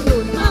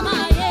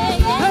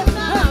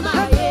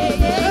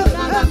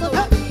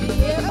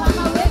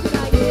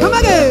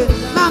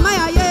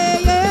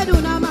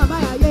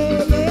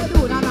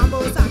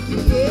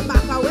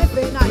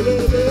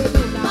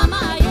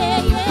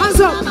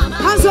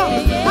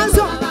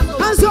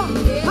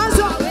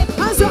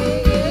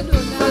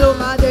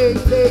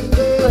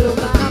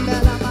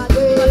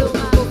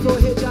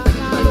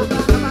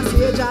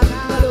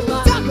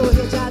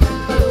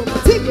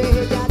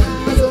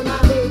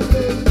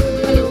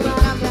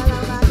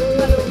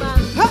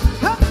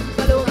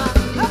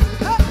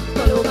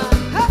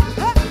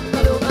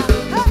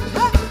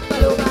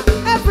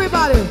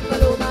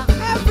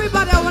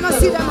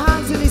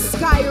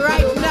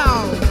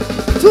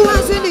 Two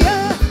hands in the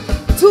air,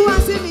 two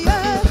hands in the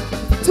air,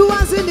 two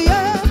hands in the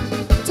air,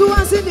 two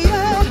hands in the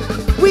air.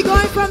 We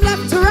going from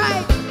left to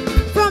right,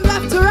 from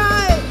left to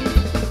right.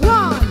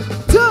 1,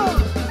 2,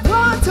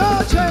 1, 2,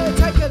 3.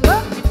 Take it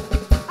left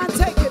and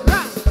take it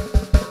right,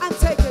 and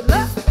take it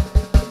left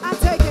and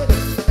take it.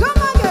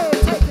 Come again,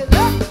 take it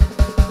left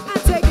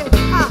and take it.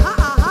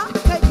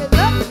 Take it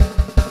left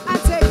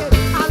and take it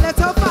a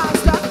little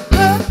faster.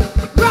 Left,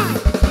 right,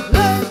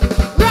 left,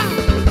 right,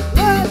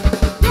 left,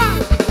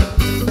 right.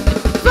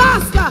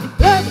 Faster,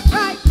 left,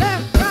 right,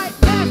 left, right,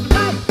 left,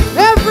 right.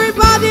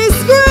 Everybody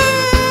scream!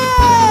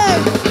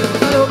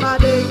 Paloma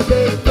ding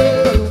ding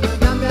ding,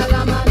 namya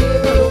lama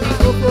ding,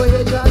 opo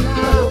hejana,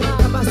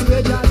 kapasi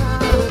hejana,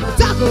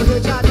 taco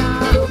hejana,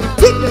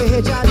 tigre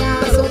hejana,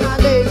 sona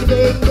ding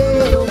ding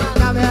ding,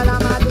 namya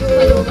lama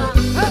ding.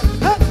 Hey,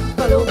 hey,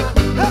 paloma,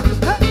 hey,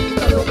 hey,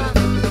 paloma.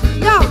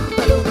 Now,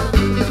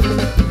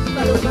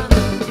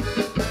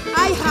 I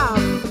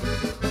have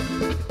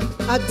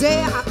a day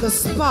at the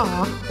spa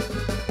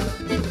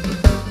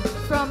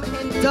from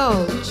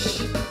Indulge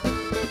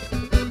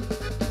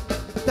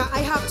that I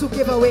have to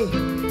give away.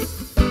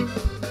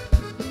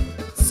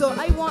 So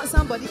I want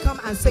somebody come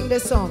and sing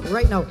this song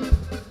right now.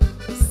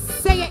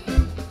 Sing it.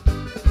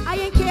 I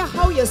ain't care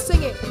how you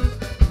sing it.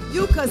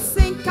 You can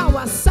sing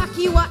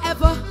Kawasaki,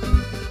 whatever.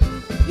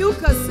 You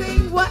can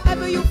sing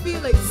whatever you feel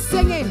like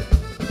singing.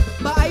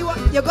 But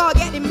you gotta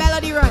get the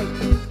melody right.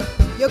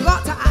 You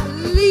got to at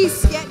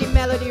least get the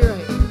melody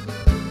right.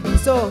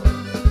 So,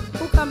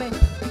 who coming?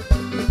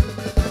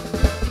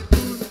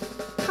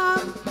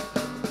 Come.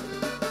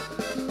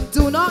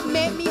 Do not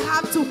make me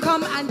have to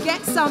come and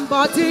get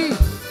somebody.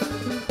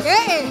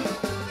 Hey.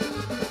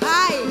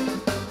 Hi.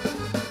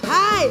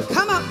 Hi.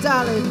 Come up,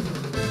 darling.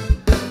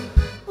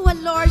 Oh,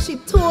 Lord, she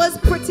toes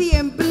pretty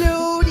and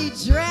blue. The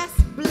dress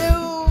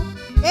blue.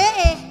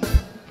 Hey.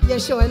 You're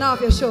showing off.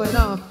 You're showing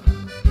off.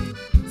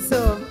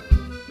 So,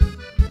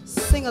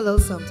 sing a little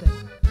something.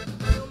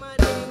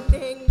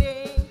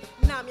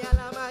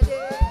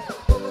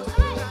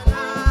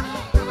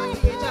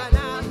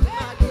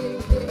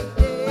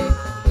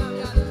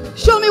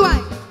 Show me why.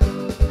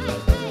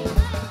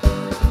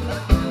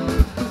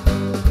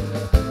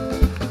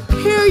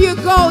 Here you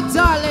go,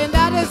 darling.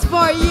 That is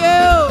for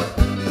you.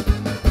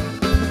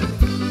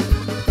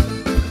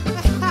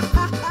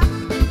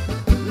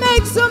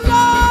 Make some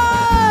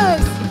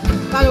noise.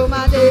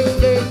 Paloma ding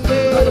ding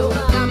ding.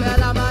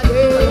 Paloma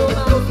ding.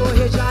 Opo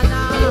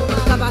hejana.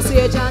 Kapasi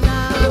hejana.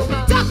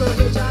 Taco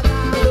hejana.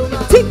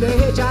 Tigre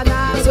hejana.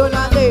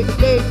 Sona ding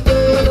ding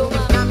ding.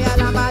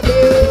 Paloma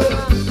ding.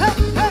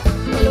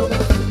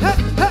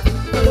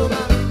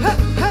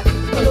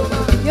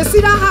 You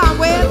see that hand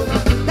wave?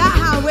 That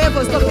hand wave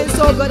was looking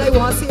so good. I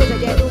want to see it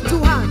again.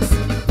 Two hands.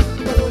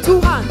 Two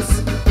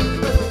hands.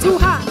 Two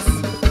hands.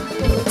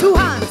 Two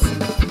hands.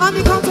 On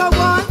the count of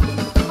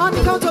 1. On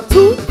the count of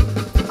 2.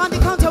 On the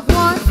count of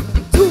 1,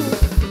 2.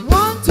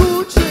 1,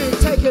 2, 3.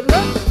 Take it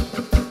left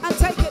and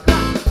take it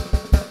right.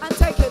 And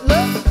take it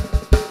left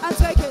and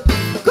take it.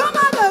 Come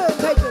on, girl.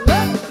 Take it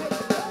left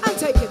and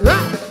take it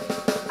right.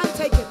 And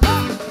take it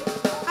left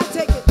and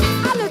take it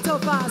a little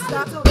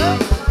faster.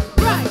 Left,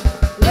 right,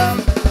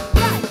 left,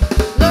 right,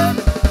 left,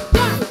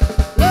 right,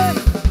 left,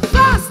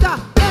 faster.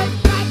 Left,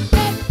 right,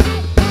 left,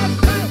 right, left,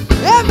 right.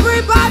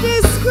 Everybody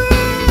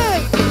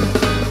scream.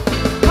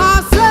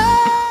 Pass it.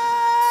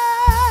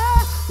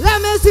 Let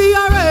me see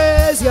you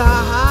raise your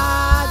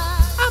hand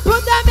and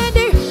put them in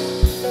the.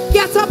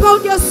 Get up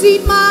on your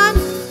seat, man.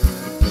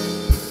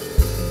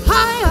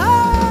 Hi, hi.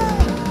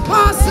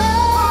 Pass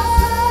it.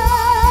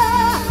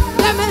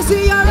 Let me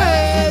see you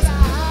raise.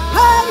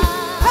 Hey,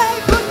 hey,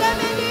 put them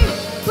in the.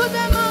 Put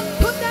them up,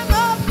 put them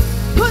up,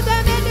 put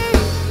them in the.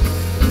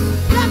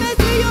 Let me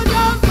see you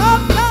jump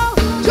up now.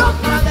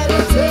 Jump and let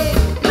it sing.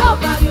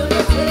 Love and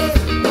unity.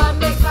 One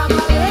big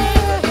family.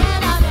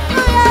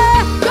 Oh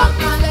yeah. Jump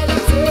and let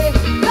it sing.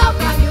 Love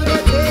and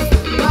unity.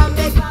 One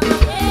big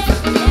family.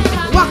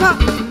 Walk up.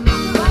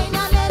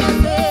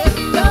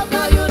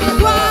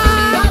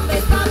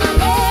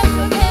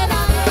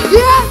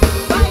 Yeah.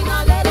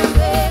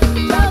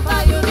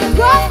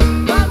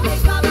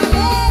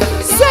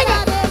 Sing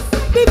it.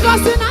 The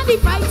fussing and the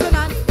fighting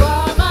and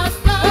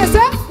is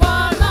it?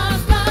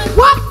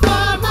 What?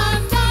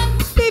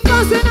 The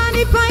fussing and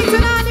the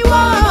fighting and the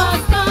war.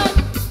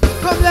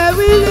 From there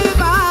we live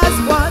as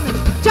one.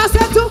 Just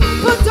have to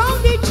put down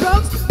the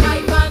drugs.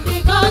 Knife and the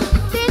gun.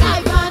 The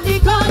knife and the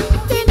gun.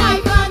 The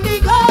knife and the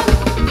gun.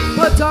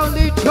 Put down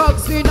the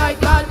drugs, the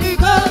knife and the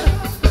gun.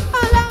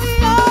 And let me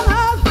all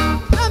have.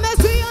 Let me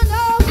see you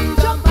now.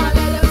 Jump and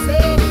let them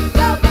say.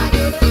 Love and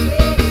unity.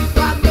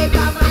 One big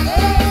family.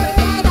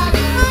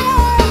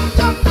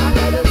 Jump and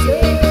let them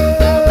say.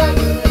 Love and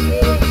unity.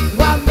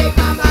 One big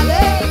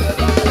family.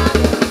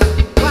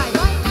 Why?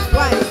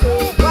 Why? Why?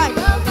 Why?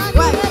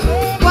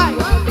 Why? Why?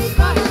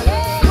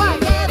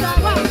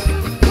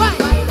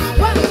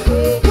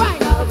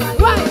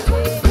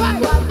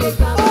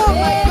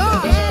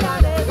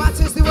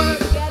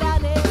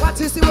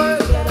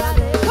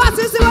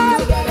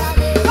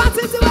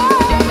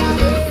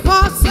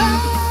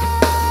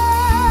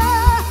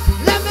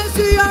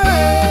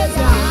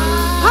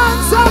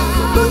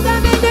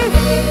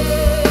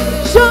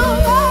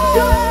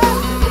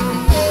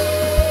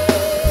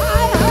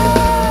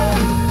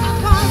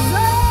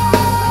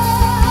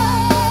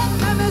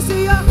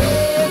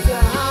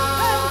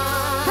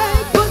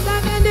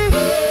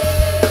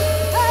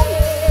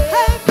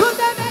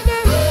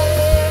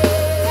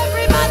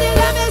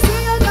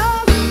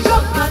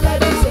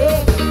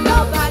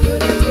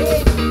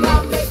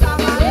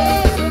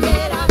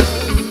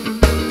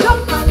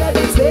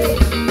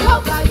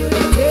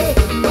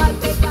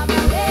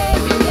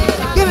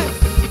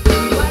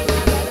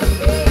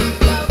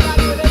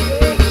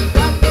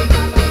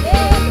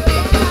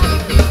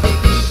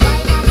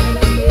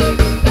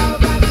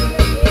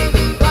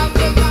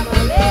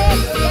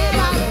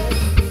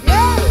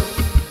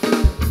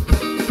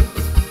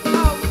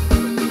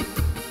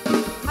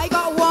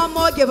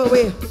 a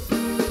way.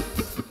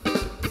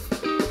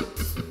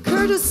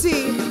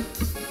 Courtesy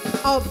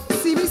of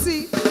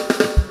CBC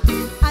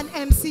and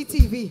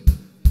MCTV.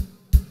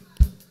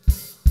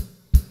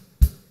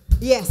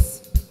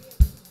 Yes.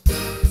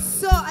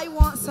 So I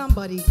want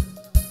somebody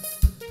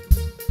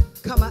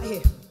come out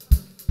here.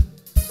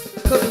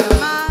 Could be a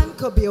man,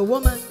 could be a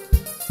woman.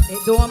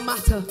 It don't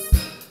matter.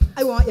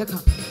 I want you to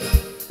come.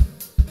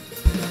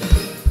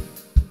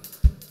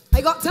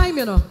 I got time,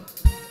 you know.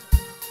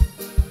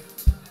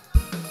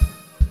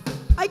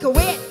 I can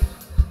wait.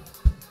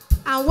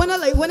 And when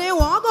I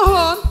want to go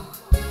home,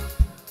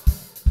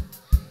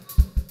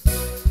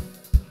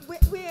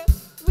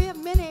 wait a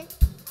minute.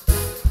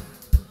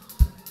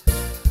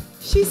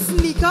 She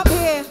sneak up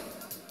here.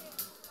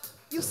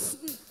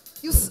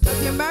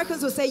 The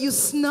Americans would say you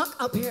snuck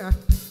up here.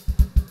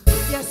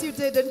 Yes, you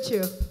did, didn't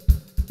you?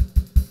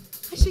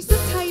 And she's so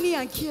tiny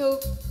and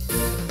cute.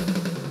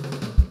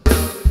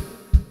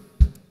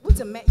 What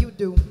a met you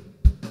do?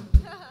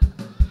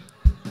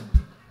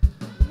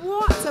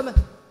 What a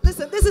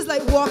listen, this is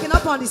like walking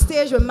up on the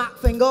stage with Mac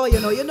Finger, you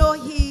know. You know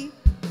you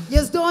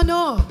just don't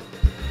know.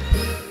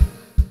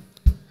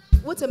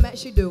 What a met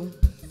she do?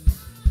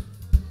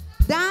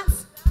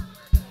 Dance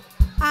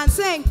and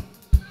sing.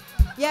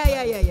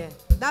 Yeah.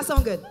 That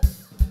sounds good.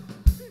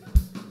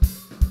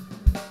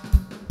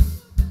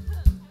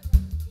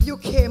 You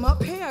came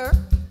up here,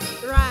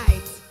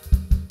 right?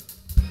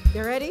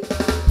 You ready?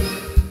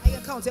 I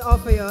can count it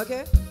off for you,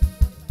 okay?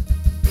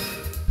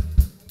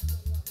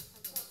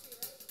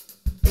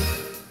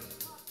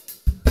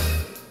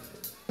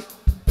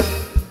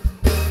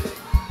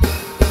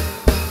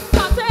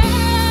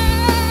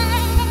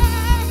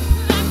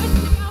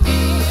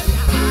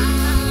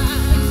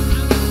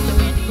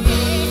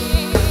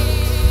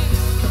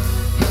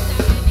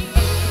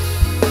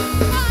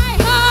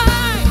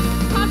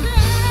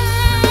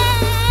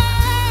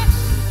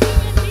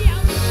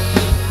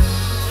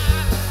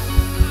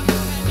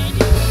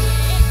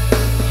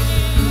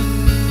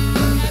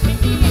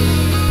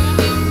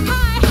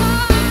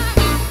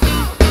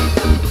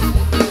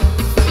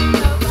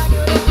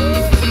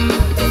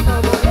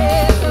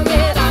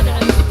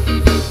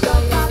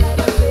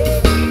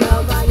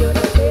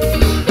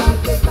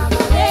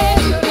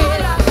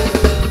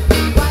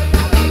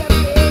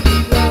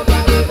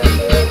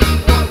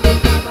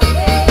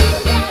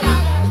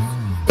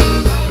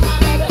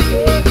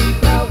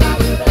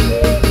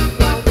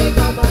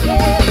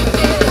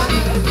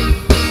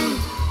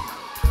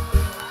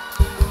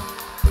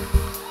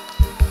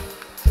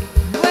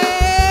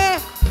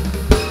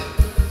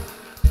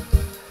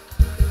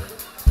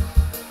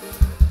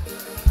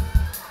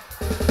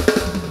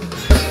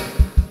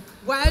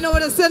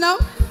 Now?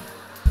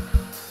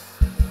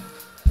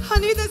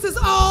 Honey, this is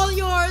all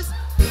yours.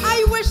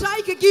 I wish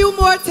I could give you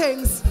more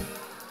things.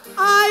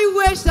 I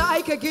wish that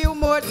I could give you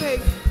more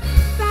things.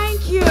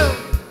 Thank you.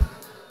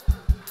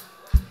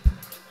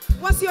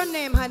 What's your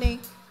name, honey?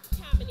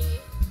 Kamini.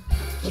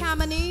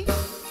 Kamini.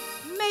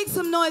 Make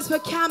some noise for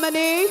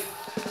Kamini.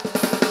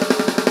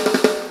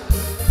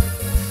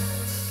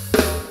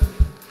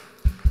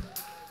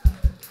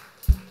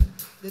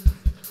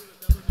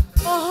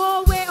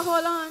 Oh, wait,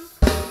 hold on.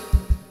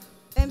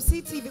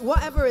 MCTV,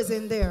 whatever is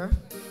in there,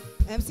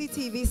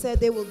 MCTV said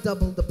they will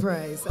double the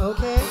price,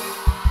 okay?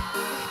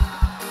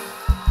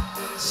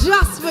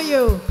 Just for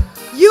you.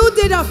 You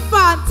did a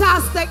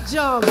fantastic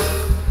job.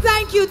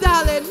 Thank you,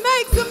 darling.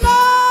 Make some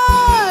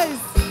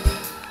noise.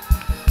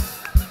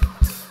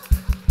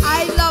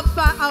 I love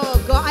that.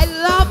 Oh, God. I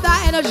love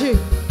that energy.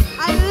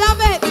 I love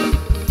it.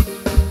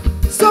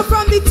 So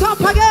from the top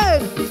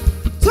again.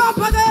 Top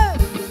again.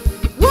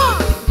 1,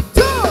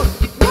 2,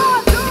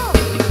 1, 2.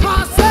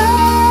 Pass it.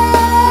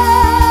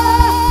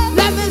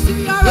 Let me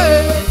see your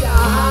hands.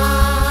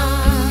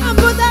 And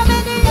put them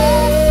in the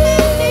air,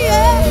 in the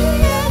air,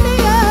 in the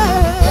air.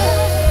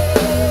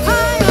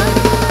 High, high.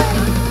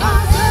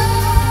 Pass it.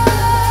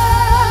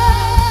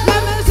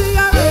 Let me see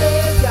your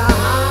hands.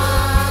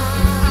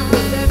 And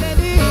put them in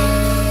the air.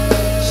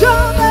 Show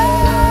me.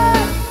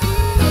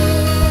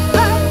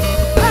 Hey,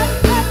 hey,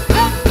 hey,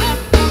 hey, hey.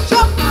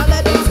 Jump now,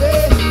 let me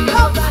see.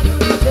 Love that you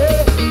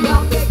did.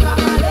 Don't take my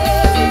money.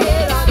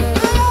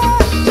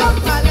 Jump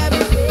now, let me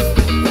see.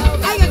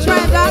 I can try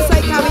and dance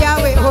like caviar.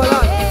 Wait, hold on.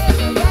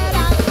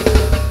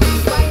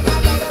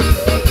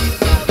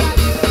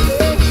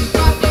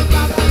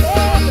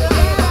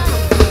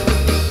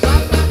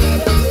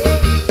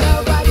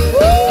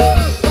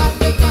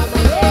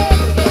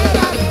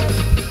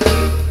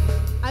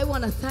 I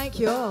want to thank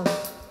you all.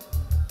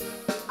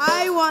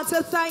 I want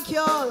to thank you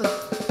all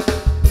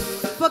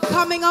for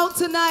coming out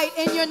tonight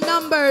in your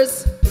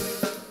numbers.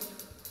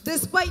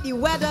 Despite the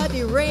weather,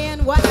 the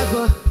rain,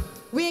 whatever.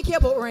 We ain't care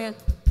about rain.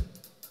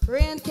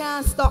 Rain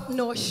can't stop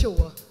no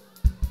show.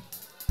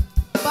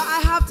 But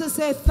I have to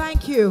say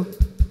thank you.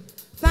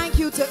 Thank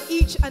you to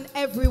each and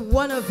every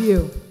one of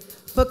you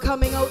for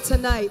coming out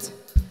tonight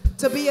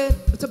to be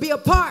a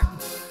part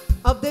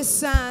of this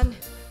Sand,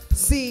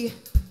 Sea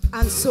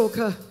and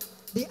Soca,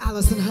 the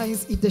Alison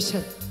Hinds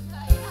edition.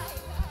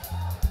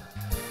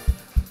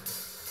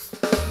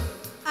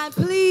 And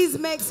please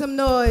make some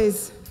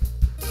noise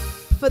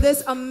for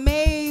this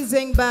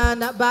amazing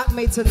band that backed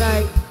me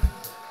tonight.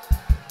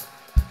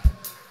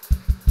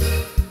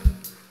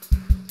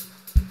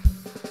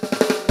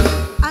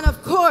 And of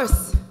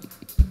course,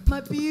 my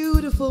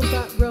beautiful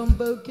background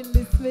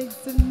vocalist makes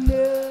some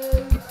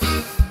noise.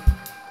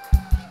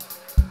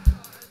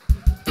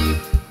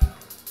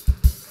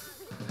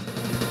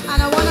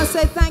 And I want to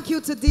say thank you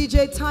to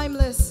DJ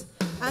Timeless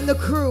and the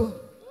crew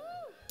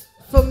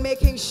for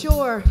making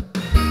sure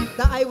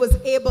that I was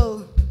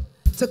able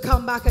to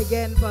come back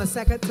again for a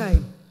second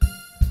time.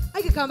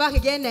 I could come back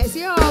again next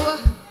year.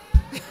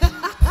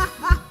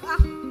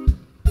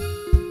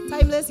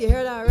 Timeless, you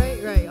heard that,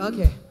 right? Right,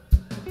 okay.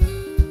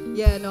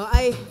 Yeah, no,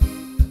 I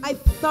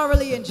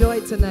thoroughly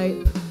enjoyed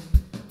tonight.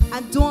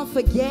 And don't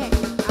forget,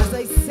 as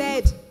I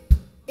said,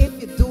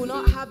 if you do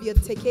not have your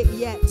ticket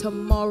yet,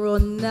 tomorrow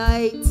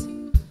night,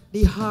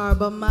 the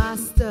Harbor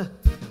Master,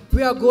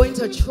 we are going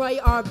to try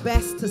our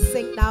best to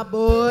sink that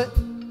boat.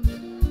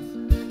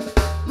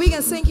 We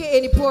can sink it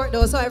in the port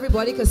though, so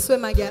everybody can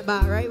swim and get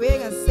back, right? We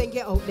ain't gonna sink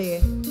it out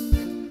there.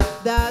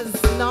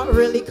 That's not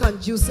really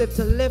conducive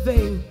to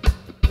living.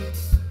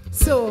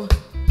 So,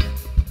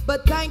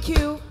 but thank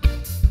you.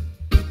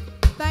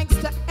 Thanks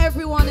to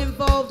everyone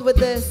involved with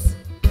this.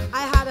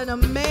 I had an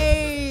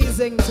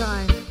amazing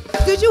time.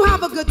 Did you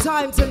have a good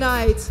time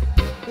tonight?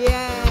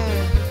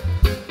 Yeah.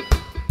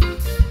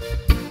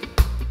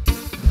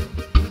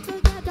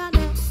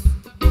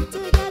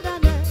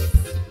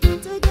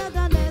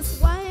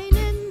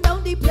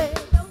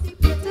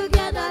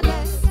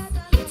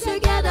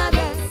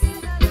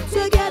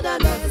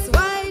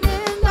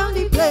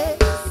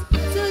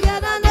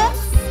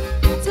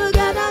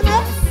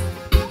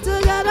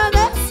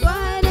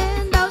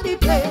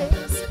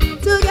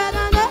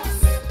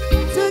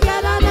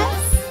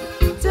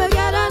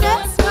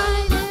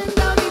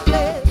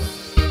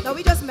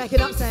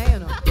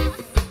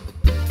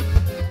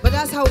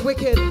 How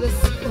wicked this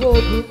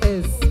whole group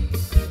is.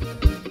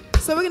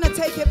 So we're gonna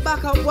take it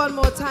back up one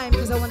more time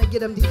because I want to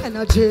give them the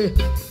energy.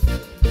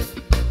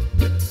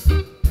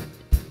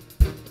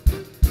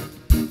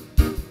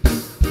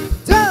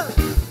 2,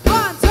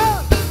 1, 2,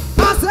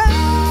 pass it.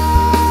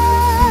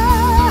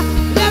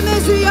 Let me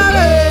see your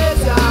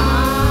hands,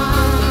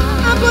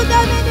 and put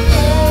them in the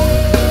air,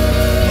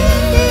 in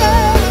the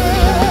air.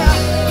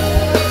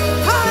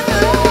 Pass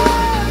it.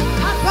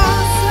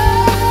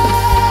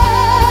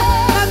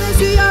 Let me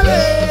see your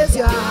hands,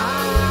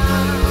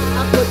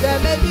 and put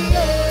them in the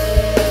air,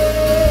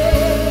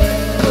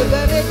 put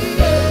them in the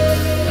air.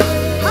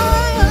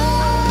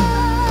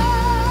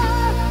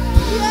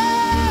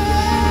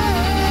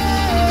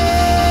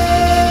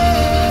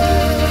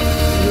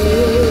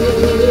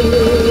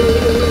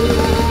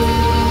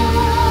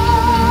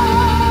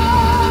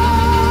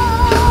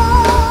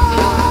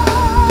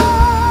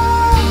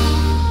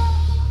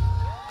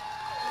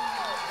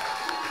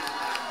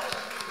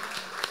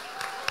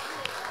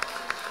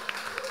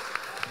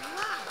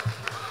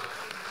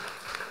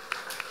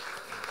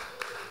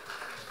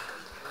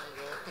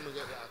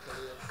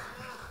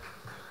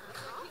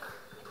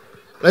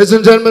 Ladies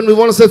and gentlemen, we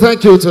want to say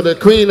thank you to the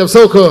queen of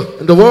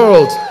soca in the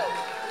world,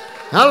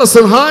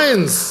 Alison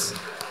Hinds.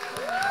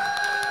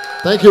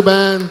 Thank you,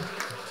 band.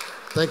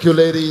 Thank you,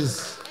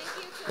 ladies.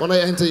 When I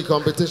enter the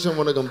competition,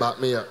 want to come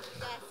back me up.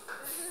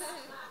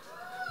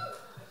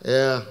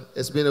 Yeah,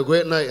 it's been a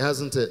great night,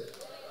 hasn't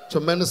it?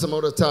 Tremendous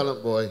amount of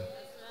talent, boy.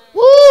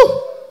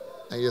 Woo!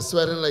 And you're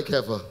sweating like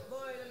ever.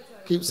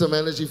 Keep some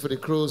energy for the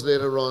cruise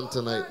later on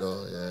tonight,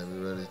 though. Yeah,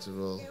 we're ready to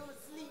roll.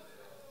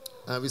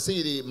 And we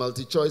see the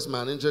multi-choice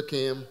manager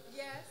came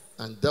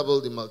and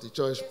doubled the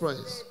multi-choice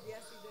price.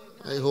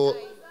 I hope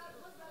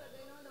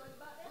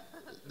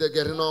they're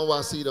getting on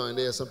Wasi down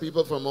there. Some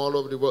people from all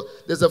over the world.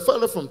 There's a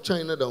fella from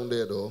China down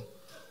there, though,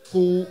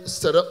 who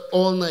stayed up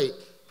all night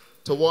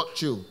to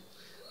watch you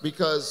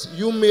because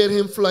you made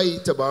him fly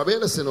to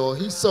Barbados, you know.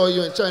 He saw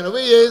you in China.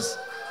 Where he is?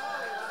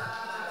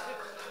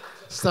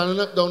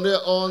 Standing up down there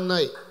all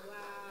night.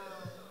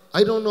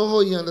 I don't know how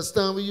he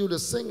understand with you the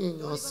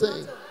singing or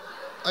saying.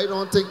 I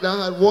don't think that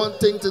had one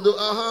thing to do.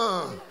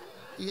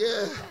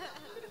 Yeah.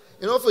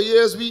 You know, for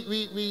years we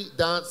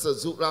danced a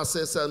Zoukla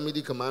Sesa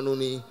Midi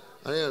Kamanuni.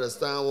 I didn't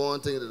understand one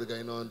thing that was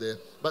going on there.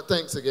 But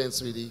thanks again,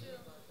 sweetie.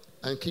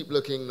 And keep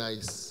looking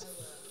nice.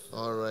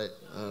 All right,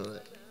 all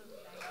right.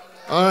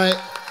 All right,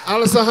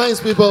 Alison Hinds,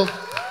 people.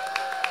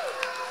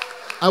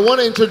 I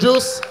want to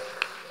introduce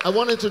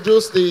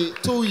the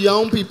 2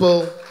 young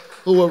people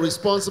who were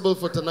responsible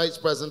for tonight's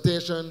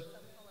presentation.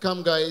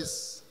 Come,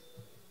 guys.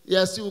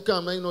 Yes, you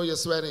come. I know you're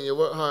sweating. You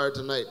work hard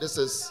tonight.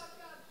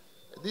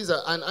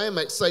 And I am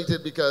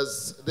excited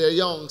because they're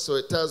young, so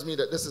it tells me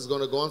that this is going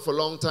to go on for a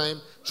long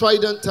time.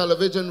 Trident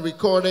Television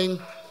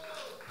recording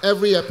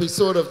every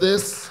episode of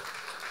this.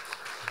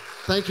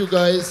 Thank you,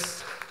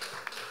 guys.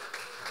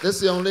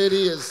 This young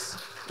lady is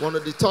one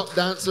of the top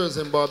dancers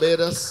in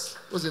Barbados.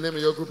 What's the name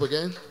of your group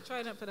again?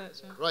 Trident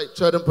Productions. Right,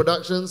 Trident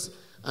Productions.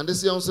 And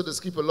this youngster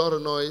does keep a lot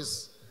of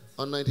noise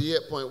on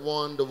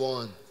 98.1 The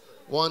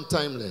One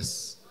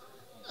Timeless.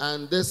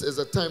 And this is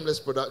a timeless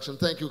production.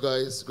 Thank you,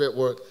 guys. Great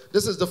work.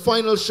 This is the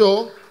final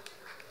show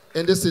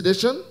in this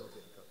edition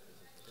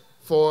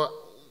for...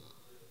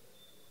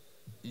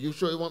 You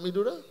sure you want me to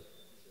do that?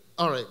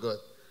 All right, good.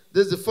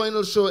 This is the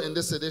final show in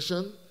this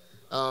edition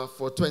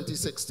for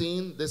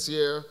 2016. This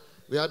year,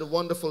 we had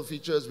wonderful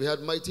features. We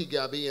had Mighty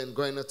Gabby and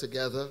Griner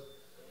together.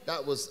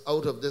 That was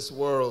out of this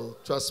world,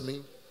 trust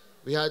me.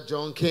 We had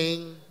John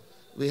King.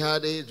 We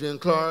had Adrian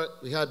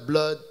Clark. We had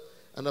Blood.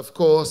 And, of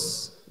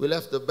course, we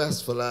left the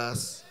best for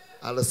last,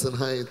 Alison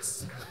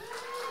Hinds.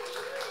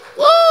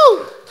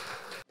 Woo!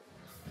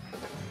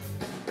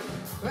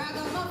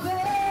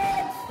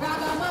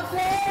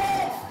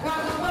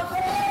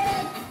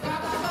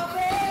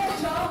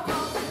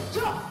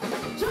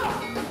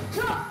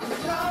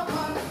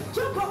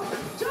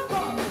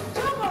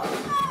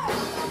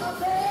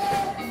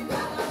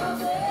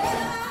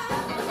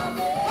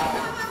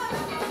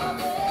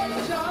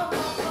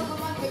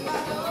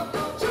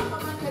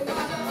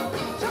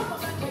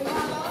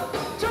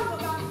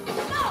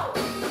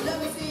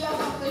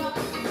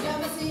 Let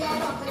me see you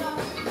walking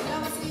up.